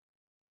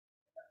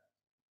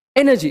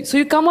 Energy. So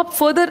you come up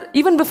further,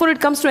 even before it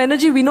comes to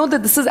energy, we know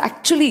that this is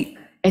actually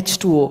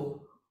H2O.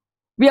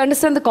 We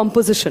understand the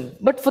composition,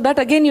 but for that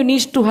again you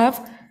need to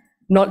have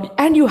knowledge,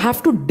 and you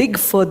have to dig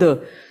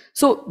further.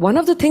 So one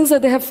of the things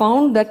that they have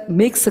found that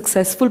makes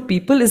successful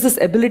people is this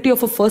ability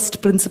of a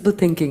first principle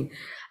thinking.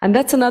 And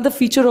that's another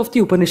feature of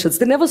the Upanishads.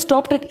 They never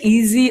stopped at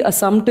easy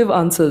assumptive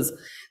answers.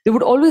 They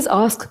would always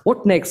ask,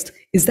 what next?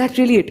 Is that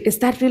really it? Is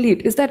that really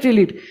it? Is that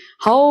really it?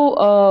 How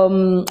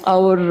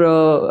our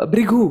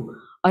Brighu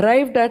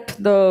arrived at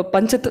the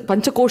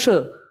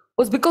Panchakosha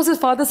was because his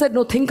father said,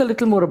 no, think a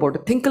little more about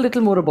it, think a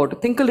little more about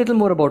it, think a little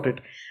more about it.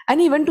 And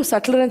he went to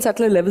subtler and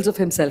subtler levels of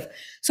himself.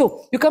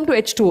 So you come to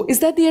H2O. Is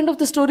that the end of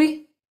the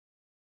story?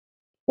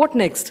 What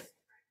next?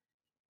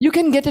 You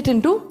can get it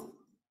into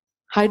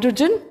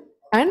hydrogen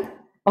and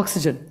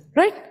oxygen,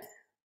 right?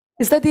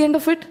 Is that the end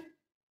of it?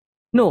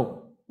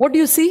 No. What do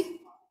you see?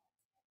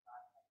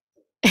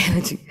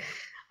 Energy.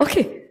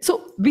 Okay,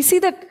 so we see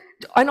that,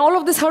 and all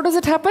of this, how does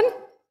it happen?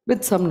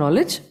 With some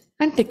knowledge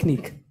and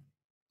technique.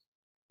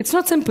 It's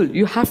not simple.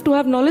 You have to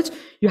have knowledge,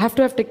 you have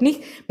to have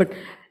technique. But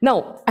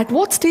now, at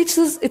what stage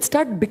does it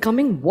start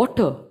becoming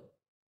water?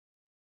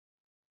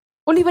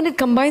 Only when it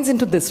combines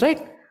into this,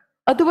 right?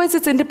 Otherwise,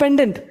 it's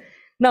independent.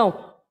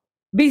 Now,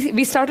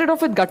 we started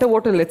off with gutter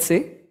water, let's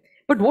say.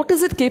 But what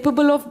is it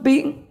capable of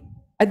being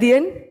at the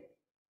end?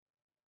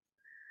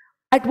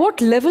 At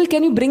what level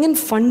can you bring in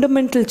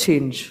fundamental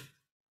change?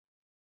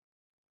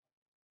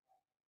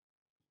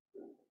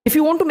 If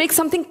you want to make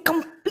something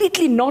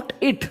completely not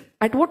it,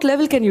 at what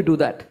level can you do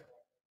that?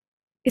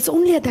 It's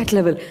only at that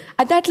level.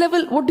 At that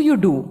level, what do you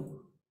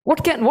do?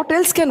 What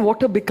else can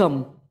water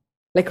become?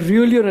 Like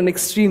really or an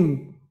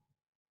extreme?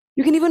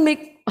 You can even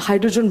make a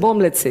hydrogen bomb,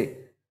 let's say.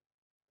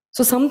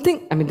 So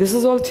something, I mean, this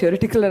is all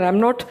theoretical, and I'm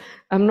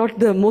not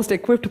the most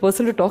equipped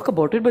person to talk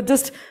about it, but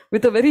just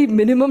with a very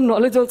minimum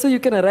knowledge also, you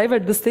can arrive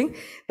at this thing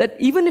that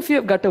even if you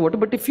have gutter water,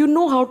 but if you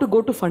know how to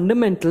go to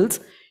fundamentals,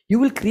 you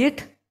will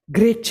create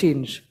great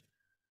change.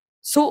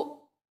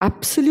 So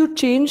absolute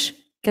change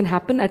can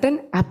happen at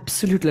an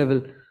absolute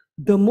level.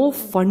 The more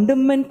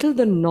fundamental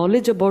the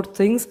knowledge about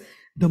things,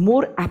 the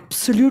more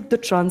absolute the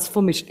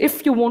transformation.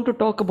 If you want to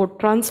talk about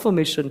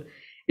transformation,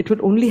 it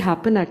would only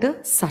happen at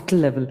a subtle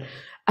level.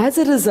 As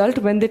a result,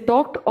 when they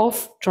talked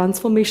of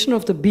transformation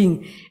of the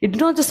being, it did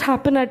not just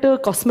happen at a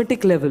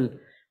cosmetic level.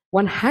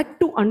 One had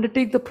to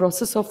undertake the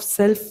process of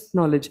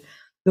self-knowledge.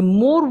 The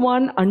more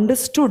one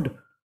understood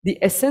the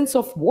essence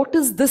of what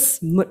is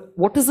this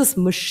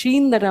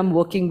machine that I'm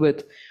working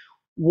with?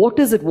 What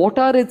is it? What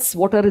are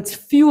its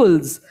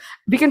fuels?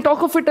 We can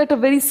talk of it at a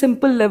very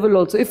simple level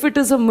also. If it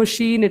is a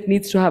machine, it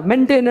needs to have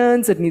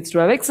maintenance, it needs to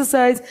have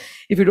exercise.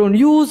 If you don't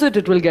use it,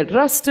 it will get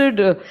rusted.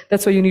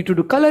 That's why you need to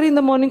do color in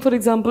the morning, for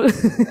example.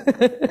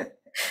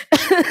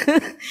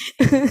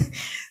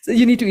 So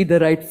you need to eat the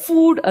right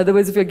food.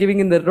 Otherwise, if you're giving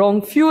in the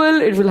wrong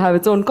fuel, it will have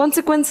its own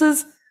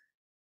consequences.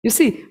 You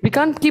see, we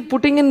can't keep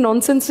putting in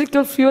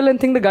nonsensical fuel and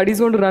think the gadi is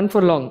going to run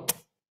for long.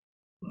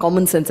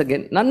 Common sense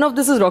again. None of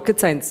this is rocket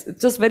science.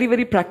 It's just very,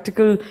 very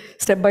practical,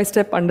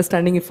 step-by-step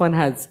understanding if one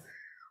has.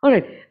 All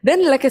right.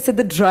 Then, like I said,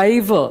 the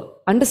driver,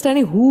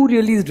 understanding who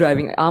really is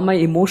driving. Are my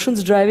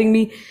emotions driving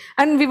me?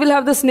 And we will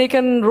have the snake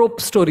and rope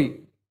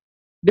story.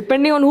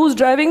 Depending on who's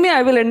driving me,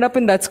 I will end up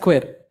in that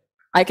square.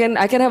 I can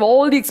have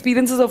all the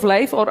experiences of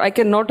life, or I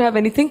can not have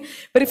anything.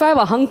 But if I have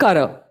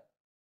ahankara,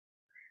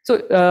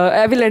 So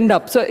I will end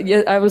up. So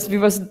yeah, I was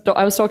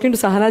talking to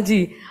Sahana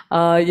ji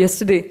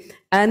yesterday,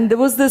 and there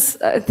was this.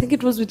 I think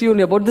it was with you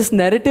only about this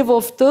narrative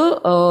of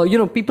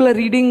the people are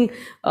reading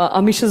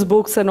Amish's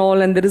books and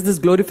all, and there is this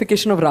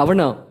glorification of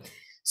Ravana.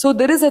 So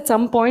there is at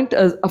some point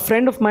a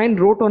friend of mine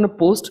wrote on a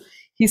post.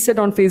 He said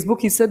on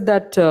Facebook, he said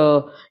that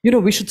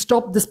we should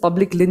stop this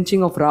public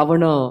lynching of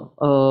Ravana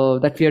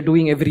that we are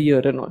doing every year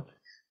and all.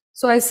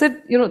 So I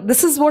said,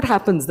 this is what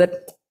happens, that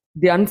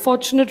the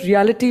unfortunate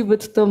reality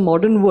with the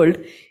modern world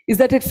is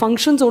that it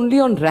functions only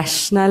on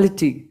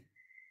rationality.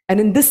 And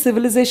in this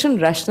civilization,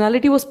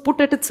 rationality was put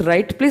at its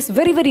right place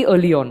very, very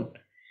early on.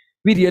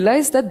 We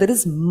realized that there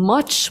is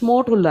much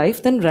more to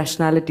life than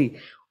rationality.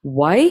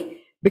 Why?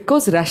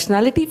 Because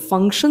rationality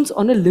functions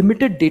on a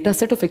limited data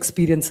set of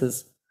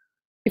experiences.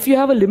 If you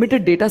have a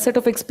limited data set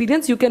of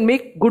experience, you can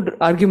make good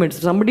arguments.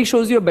 If somebody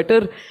shows you a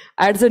better,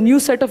 adds a new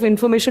set of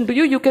information to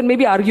you, you can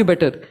maybe argue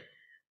better.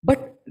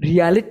 But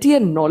reality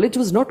and knowledge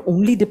was not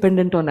only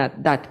dependent on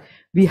that.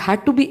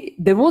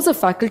 There was a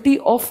faculty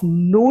of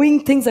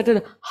knowing things at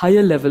a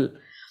higher level.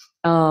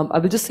 I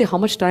will just say how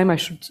much time I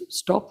should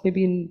stop,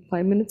 maybe in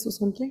 5 minutes or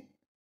something.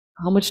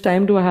 How much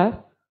time do I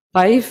have?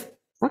 5?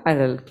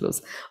 I'll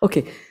close.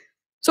 Okay.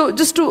 So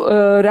just to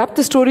wrap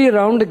the story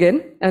around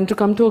again and to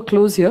come to a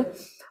close here.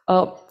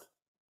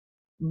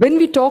 When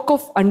we talk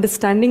of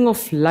understanding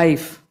of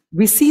life,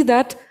 we see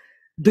that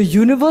the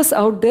universe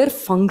out there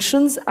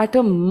functions at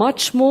in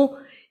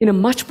a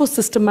much more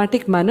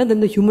systematic manner than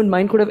the human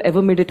mind could have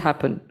ever made it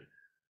happen.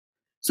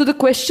 So the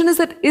question is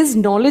that, is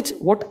knowledge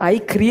what I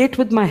create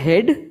with my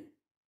head,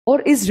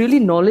 or is really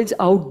knowledge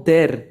out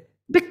there?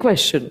 Big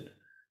question.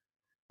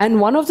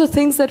 And one of the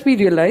things that we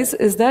realize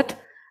is that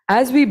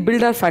as we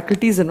build our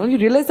faculties and all, you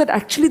realize that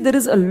actually there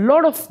is a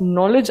lot of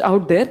knowledge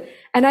out there,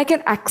 and I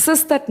can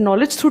access that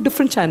knowledge through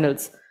different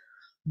channels.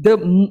 The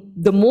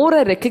more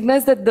I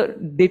recognize that the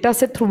data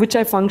set through which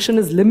I function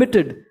is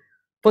limited,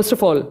 first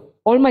of all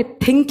my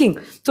thinking.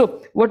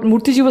 So what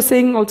Murthy was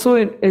saying also,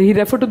 he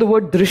referred to the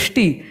word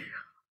drishti.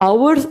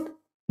 Our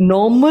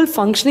normal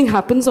functioning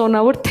happens on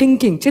our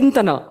thinking,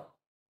 chintana.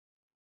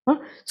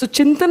 So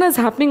chintana is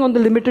happening on the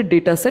limited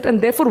data set,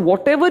 and therefore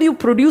whatever you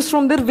produce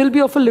from there will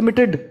be of a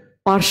limited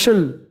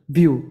partial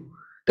view.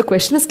 The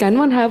question is, can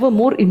one have a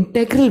more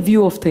integral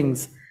view of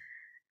things?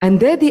 And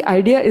there the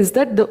idea is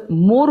that the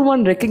more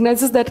one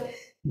recognizes that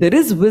there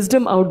is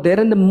wisdom out there,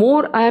 and the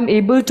more I am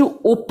able to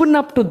open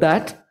up to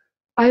that,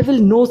 I will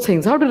know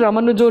things. How did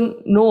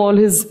Ramanujan know all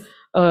his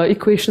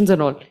equations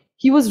and all?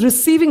 He was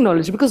receiving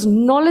knowledge because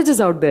knowledge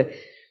is out there.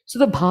 So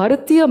the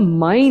Bharatiya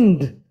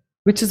mind,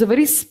 which is a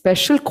very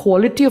special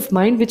quality of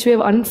mind, which we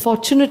have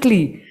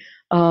unfortunately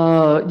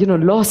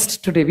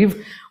lost today.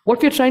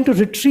 What we're trying to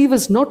retrieve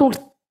is not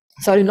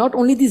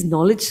only these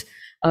knowledge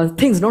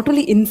things, not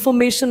only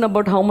information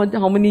about how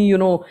many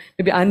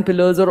maybe iron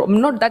pillars, or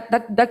not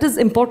that is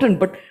important,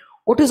 but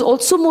what is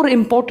also more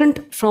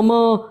important from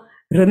a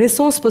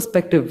Renaissance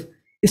perspective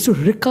is to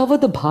recover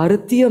the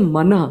Bharatiya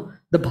mana,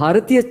 the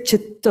Bharatiya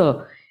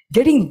chitta.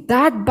 Getting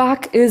that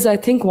back is, I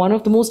think, one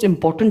of the most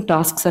important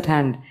tasks at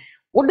hand.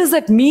 What does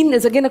that mean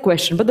is again a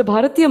question, but the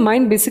Bharatiya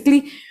mind,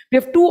 basically we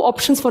have two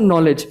options for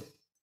knowledge.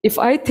 If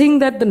I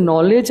think that the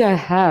knowledge I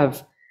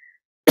have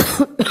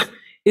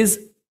is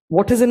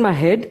what is in my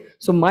head,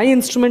 so my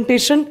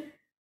instrumentation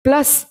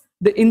plus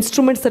the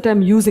instruments that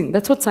I'm using,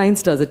 that's what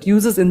science does. It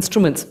uses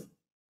instruments.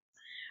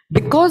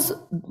 Because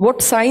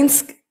what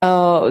science,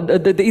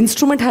 the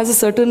instrument has a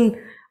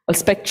certain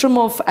spectrum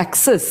of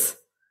access.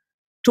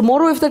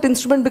 Tomorrow, if that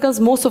instrument becomes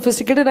more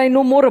sophisticated, I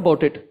know more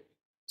about it.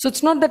 So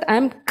it's not that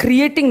I'm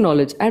creating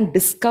knowledge, I'm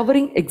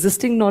discovering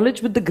existing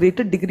knowledge with the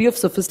greater degree of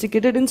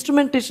sophisticated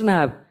instrumentation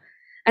I have.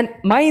 And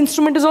my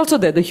instrument is also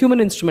there, the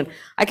human instrument.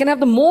 I can have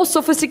the most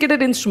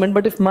sophisticated instrument,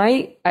 but if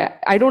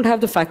I don't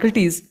have the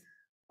faculties,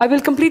 I will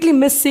completely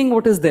miss seeing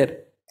what is there.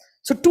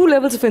 So two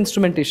levels of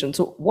instrumentation.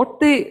 So what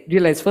they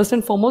realize, first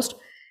and foremost,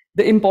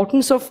 the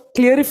importance of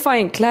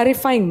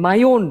clarifying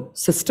my own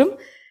system.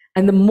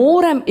 And the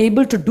more I'm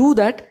able to do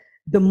that,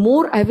 the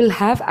more I will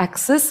have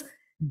access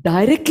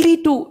directly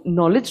to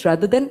knowledge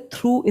rather than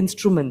through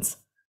instruments.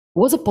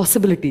 Was a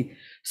possibility.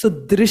 So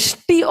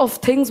drishti of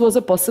things was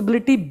a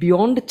possibility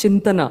beyond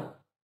chintana.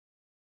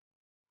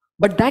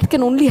 But that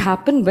can only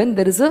happen when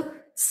there is a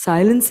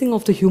silencing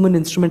of the human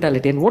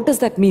instrumentality. And what does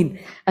that mean?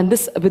 And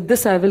with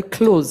this I will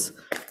close.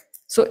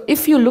 So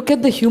if you look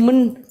at the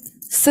human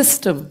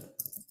system,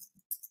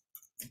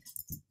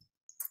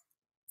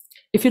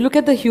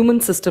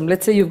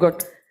 let's say you've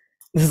got,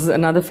 this is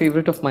another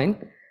favorite of mine.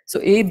 So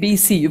A, B,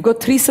 C, you've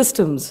got three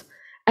systems,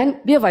 and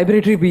we are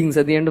vibratory beings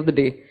at the end of the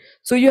day.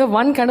 So you have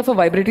one kind of a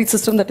vibratory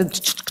system that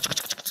is,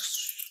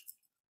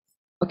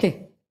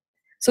 okay.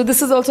 So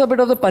this is also a bit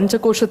of the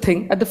Panchakosha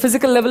thing. At the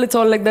physical level, it's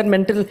all like that: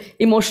 mental,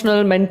 emotional,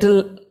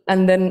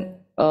 and then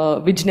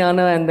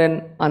Vijnana, and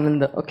then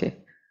Ananda. Okay.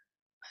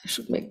 I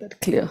should make that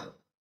clear.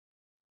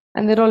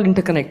 And they're all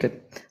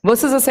interconnected.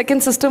 Versus a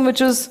second system,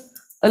 which is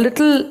a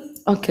little,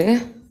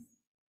 okay.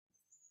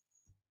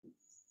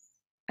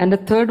 And a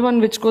third one,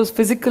 which goes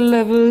physical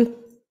level,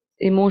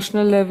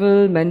 emotional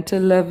level,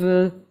 mental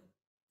level,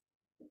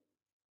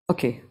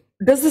 Okay.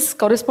 Does this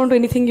correspond to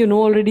anything you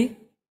know already?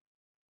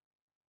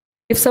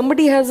 If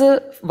somebody has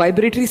a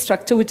vibratory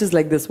structure which is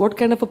like this, what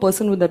kind of a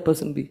person would that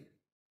person be?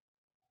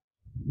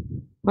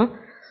 Huh?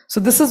 So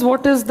this is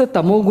what is the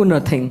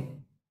tamoguna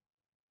thing.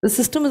 The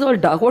system is all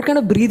dark. What kind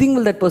of breathing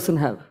will that person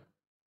have?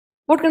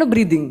 What kind of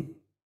breathing?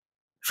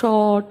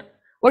 Short.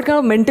 What kind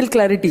of mental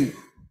clarity?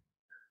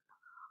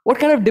 What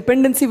kind of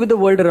dependency with the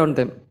world around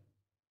them?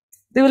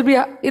 They will be,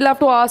 you'll have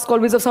to ask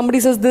always. If somebody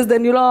says this,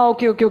 then you'll,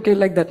 okay,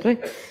 like that,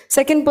 right?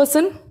 Second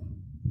person.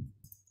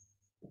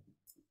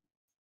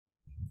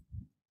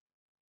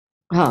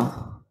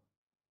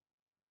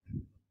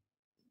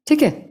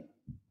 Okay.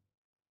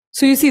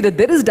 So you see that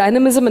there is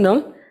dynamism and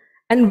all.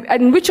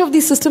 And which of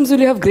these systems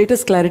will you have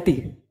greatest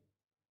clarity?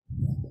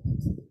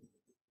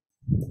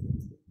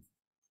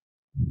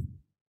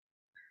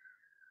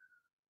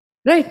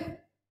 Right.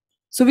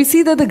 So we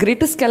see that the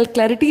greatest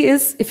clarity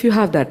is if you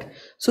have that.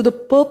 So the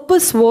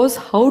purpose was,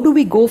 how do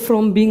we go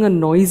from being a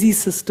noisy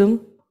system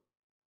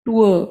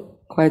to a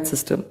quiet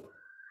system?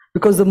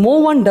 Because the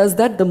more one does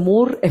that, the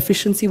more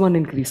efficiency one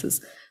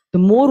increases. The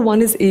more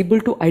one is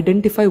able to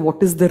identify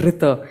what is the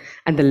rita.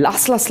 And the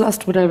last,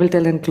 what I will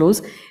tell and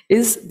close,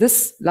 is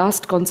this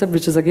last concept,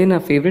 which is again a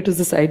favorite, is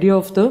this idea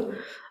of the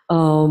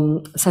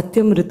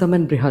Satyam, Ritam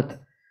and Brihat.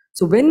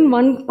 So when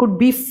one could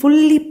be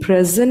fully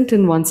present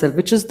in oneself,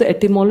 which is the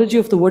etymology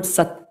of the word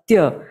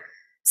Satya.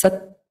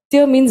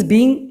 Satya means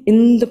being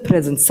in the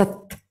present. Sat,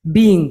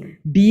 being.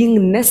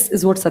 Beingness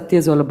is what Satya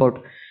is all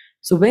about.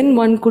 So when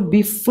one could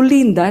be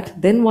fully in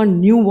that, then one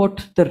knew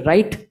what the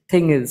right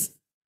thing is.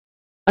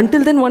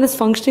 Until then, one is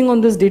functioning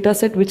on this data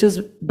set, which is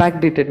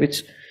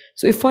backdated.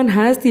 So if one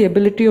has the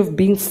ability of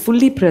being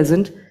fully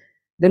present,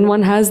 then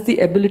one has the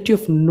ability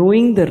of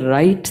knowing the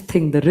right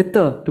thing, the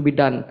rita to be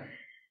done.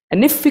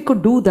 And if we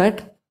could do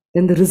that,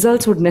 then the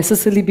results would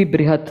necessarily be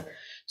brihat.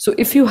 So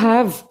if you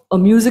have a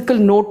musical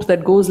note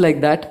that goes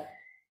like that,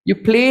 you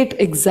play it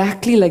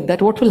exactly like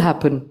that, what will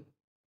happen?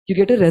 You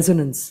get a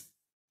resonance.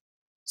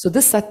 So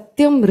this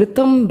Satyam,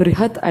 Ritam,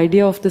 Brihat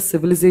idea of this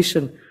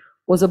civilization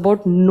was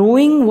about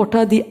knowing what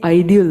are the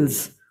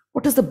ideals,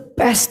 what is the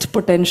best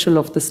potential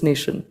of this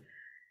nation.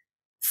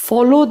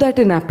 Follow that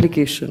in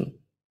application,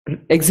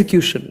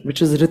 execution,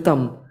 which is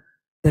Ritam.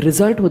 The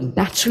result would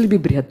naturally be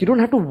Brihat. You don't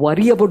have to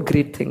worry about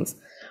great things.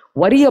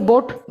 Worry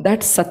about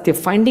that Satya,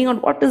 finding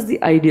out what is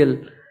the ideal,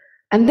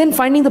 and then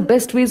finding the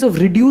best ways of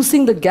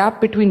reducing the gap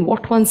between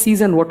what one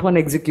sees and what one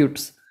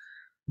executes.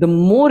 The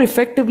more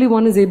effectively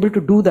one is able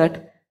to do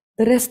that,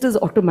 the rest is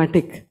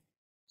automatic.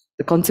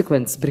 The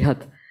consequence,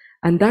 Brihat.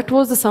 And that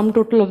was the sum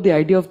total of the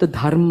idea of the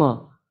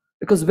dharma.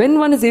 Because when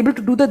one is able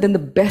to do that, then the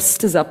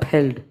best is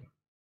upheld.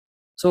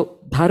 So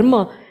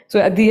dharma, so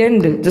at the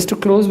end, just to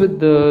close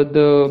with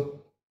the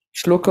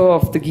shloka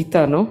of the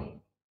Gita,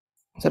 no?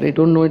 Sorry, I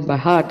don't know it by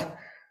heart,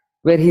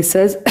 where he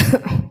says,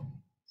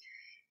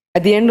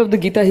 at the end of the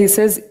Gita, he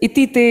says,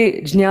 Iti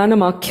te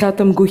jnanam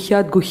akyatam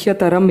guhyat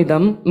guhyataram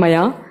idam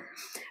maya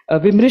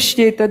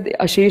vimrishyetad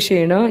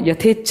asheshena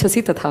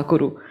yathechasi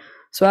tathakuru.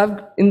 So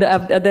at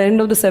the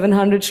end of the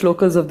 700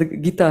 shlokas of the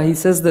Gita, he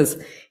says this.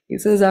 He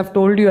says, I've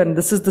told you, and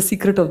this is the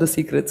secret of the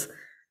secrets.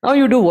 Now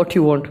you do what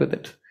you want with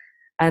it.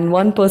 And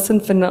one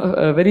person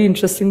very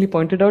interestingly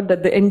pointed out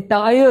that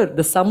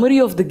the summary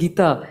of the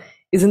Gita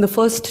is in the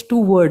first two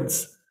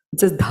words. It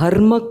says,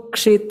 Dharma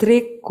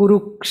kshetre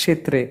kuru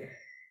kshetre.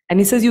 And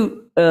he says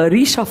you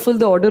reshuffle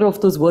the order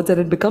of those words and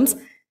it becomes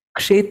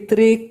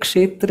kshetre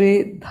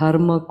kshetre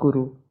dharma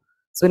kuru.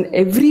 So in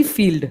every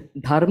field,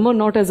 dharma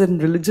not as in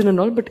religion and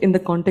all, but in the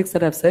context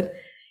that I've said,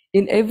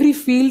 in every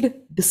field,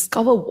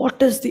 discover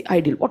what is the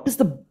ideal, what is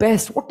the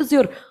best, what is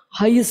your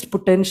highest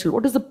potential,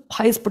 what is the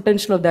highest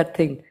potential of that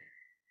thing.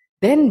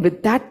 Then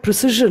with that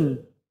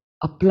precision,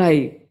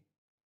 apply.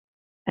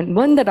 And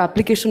when that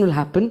application will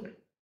happen,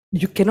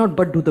 you cannot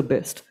but do the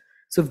best.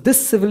 So if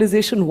this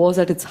civilization was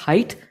at its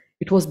height,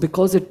 it was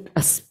because it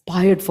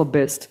aspired for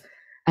best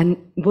and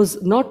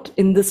was not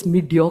in this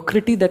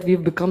mediocrity that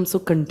we've become so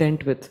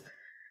content with.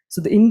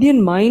 So the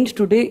Indian mind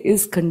today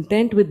is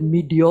content with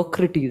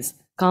mediocrities,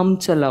 kaam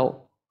chalao.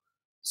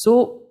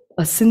 So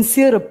a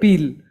sincere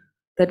appeal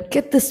that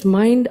get this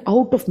mind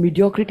out of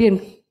mediocrity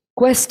and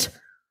quest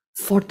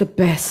for the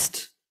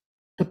best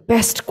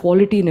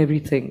quality in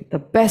everything, the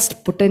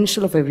best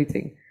potential of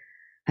everything.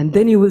 And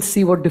then you will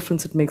see what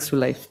difference it makes to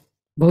life.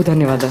 Bahut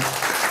dhanyawad.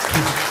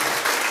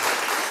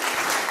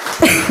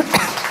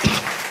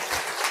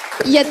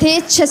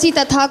 Yathechasi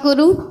tatha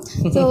kuru.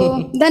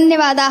 So,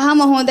 dhanyavadaha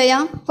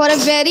mahodaya for a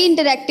very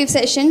interactive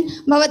session.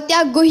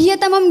 Bhavatya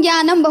guhyatamam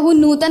jnanam bahu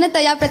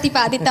nutanataya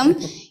pratipaditam.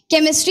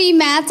 Chemistry,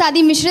 maths,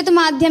 adi mishrit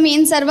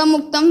madhyamen sarvam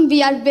muktam.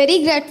 We are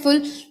very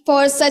grateful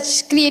for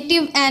such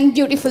creative and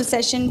beautiful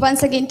session.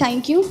 Once again,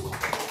 thank you.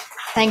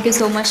 Thank you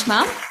so much,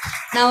 ma'am.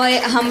 Now I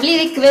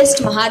humbly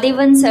request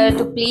Mahadevan sir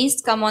to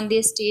please come on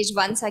the stage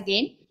once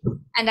again.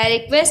 And I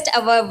request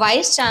our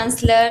Vice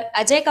Chancellor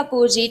Ajay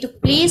Kapoorji to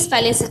please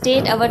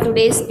felicitate our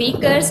today's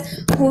speakers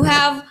who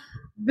have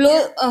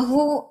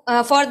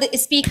for the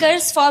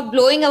speakers for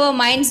blowing our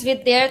minds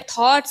with their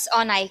thoughts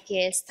on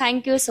IKS.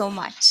 Thank you so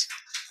much.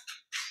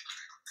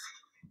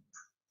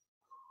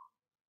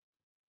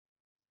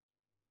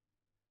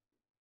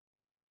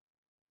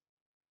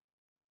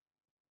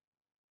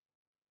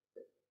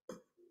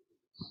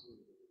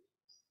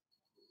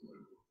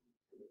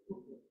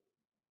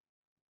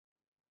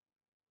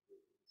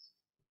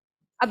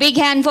 A big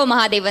hand for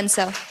Mahadevan,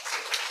 sir.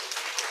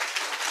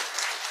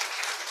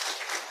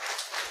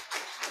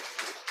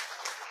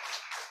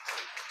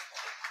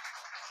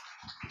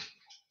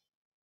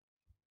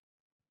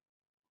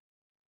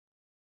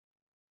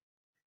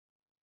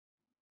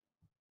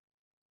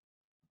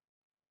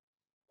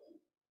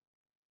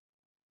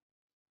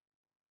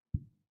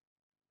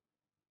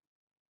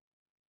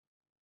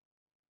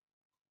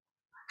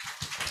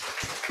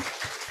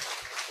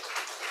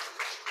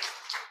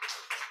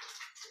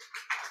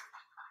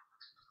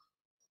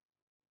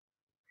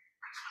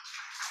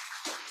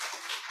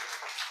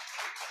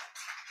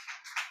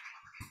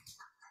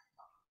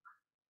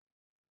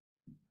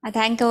 I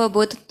thank our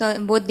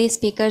both these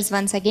speakers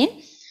once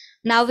again.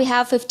 Now we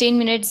have 15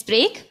 minutes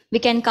break. We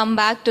can come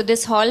back to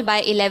this hall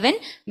by 11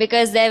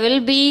 because there will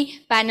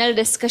be panel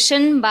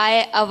discussion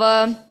by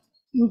our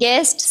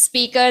guest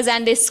speakers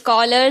and the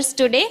scholars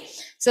today.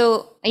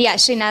 So yeah,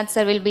 Srinath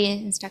sir will be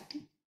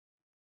instructing.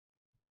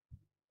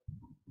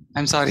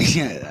 I'm sorry,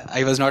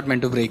 I was not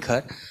meant to break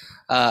her.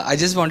 I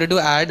just wanted to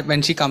add,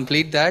 when she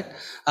complete that,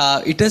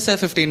 it is a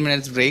 15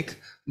 minutes break,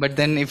 but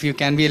then if you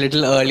can be a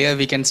little earlier,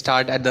 we can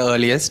start at the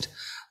earliest.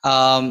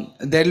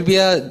 There will be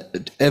a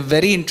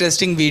very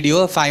interesting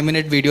video, a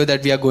 5-minute video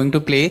that we are going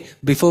to play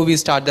before we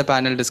start the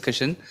panel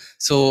discussion.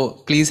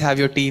 So please have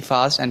your tea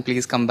fast and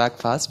please come back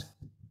fast.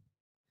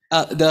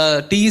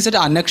 The tea is at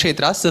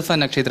Annakshetra, Sifa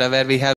Nakshetra, where we have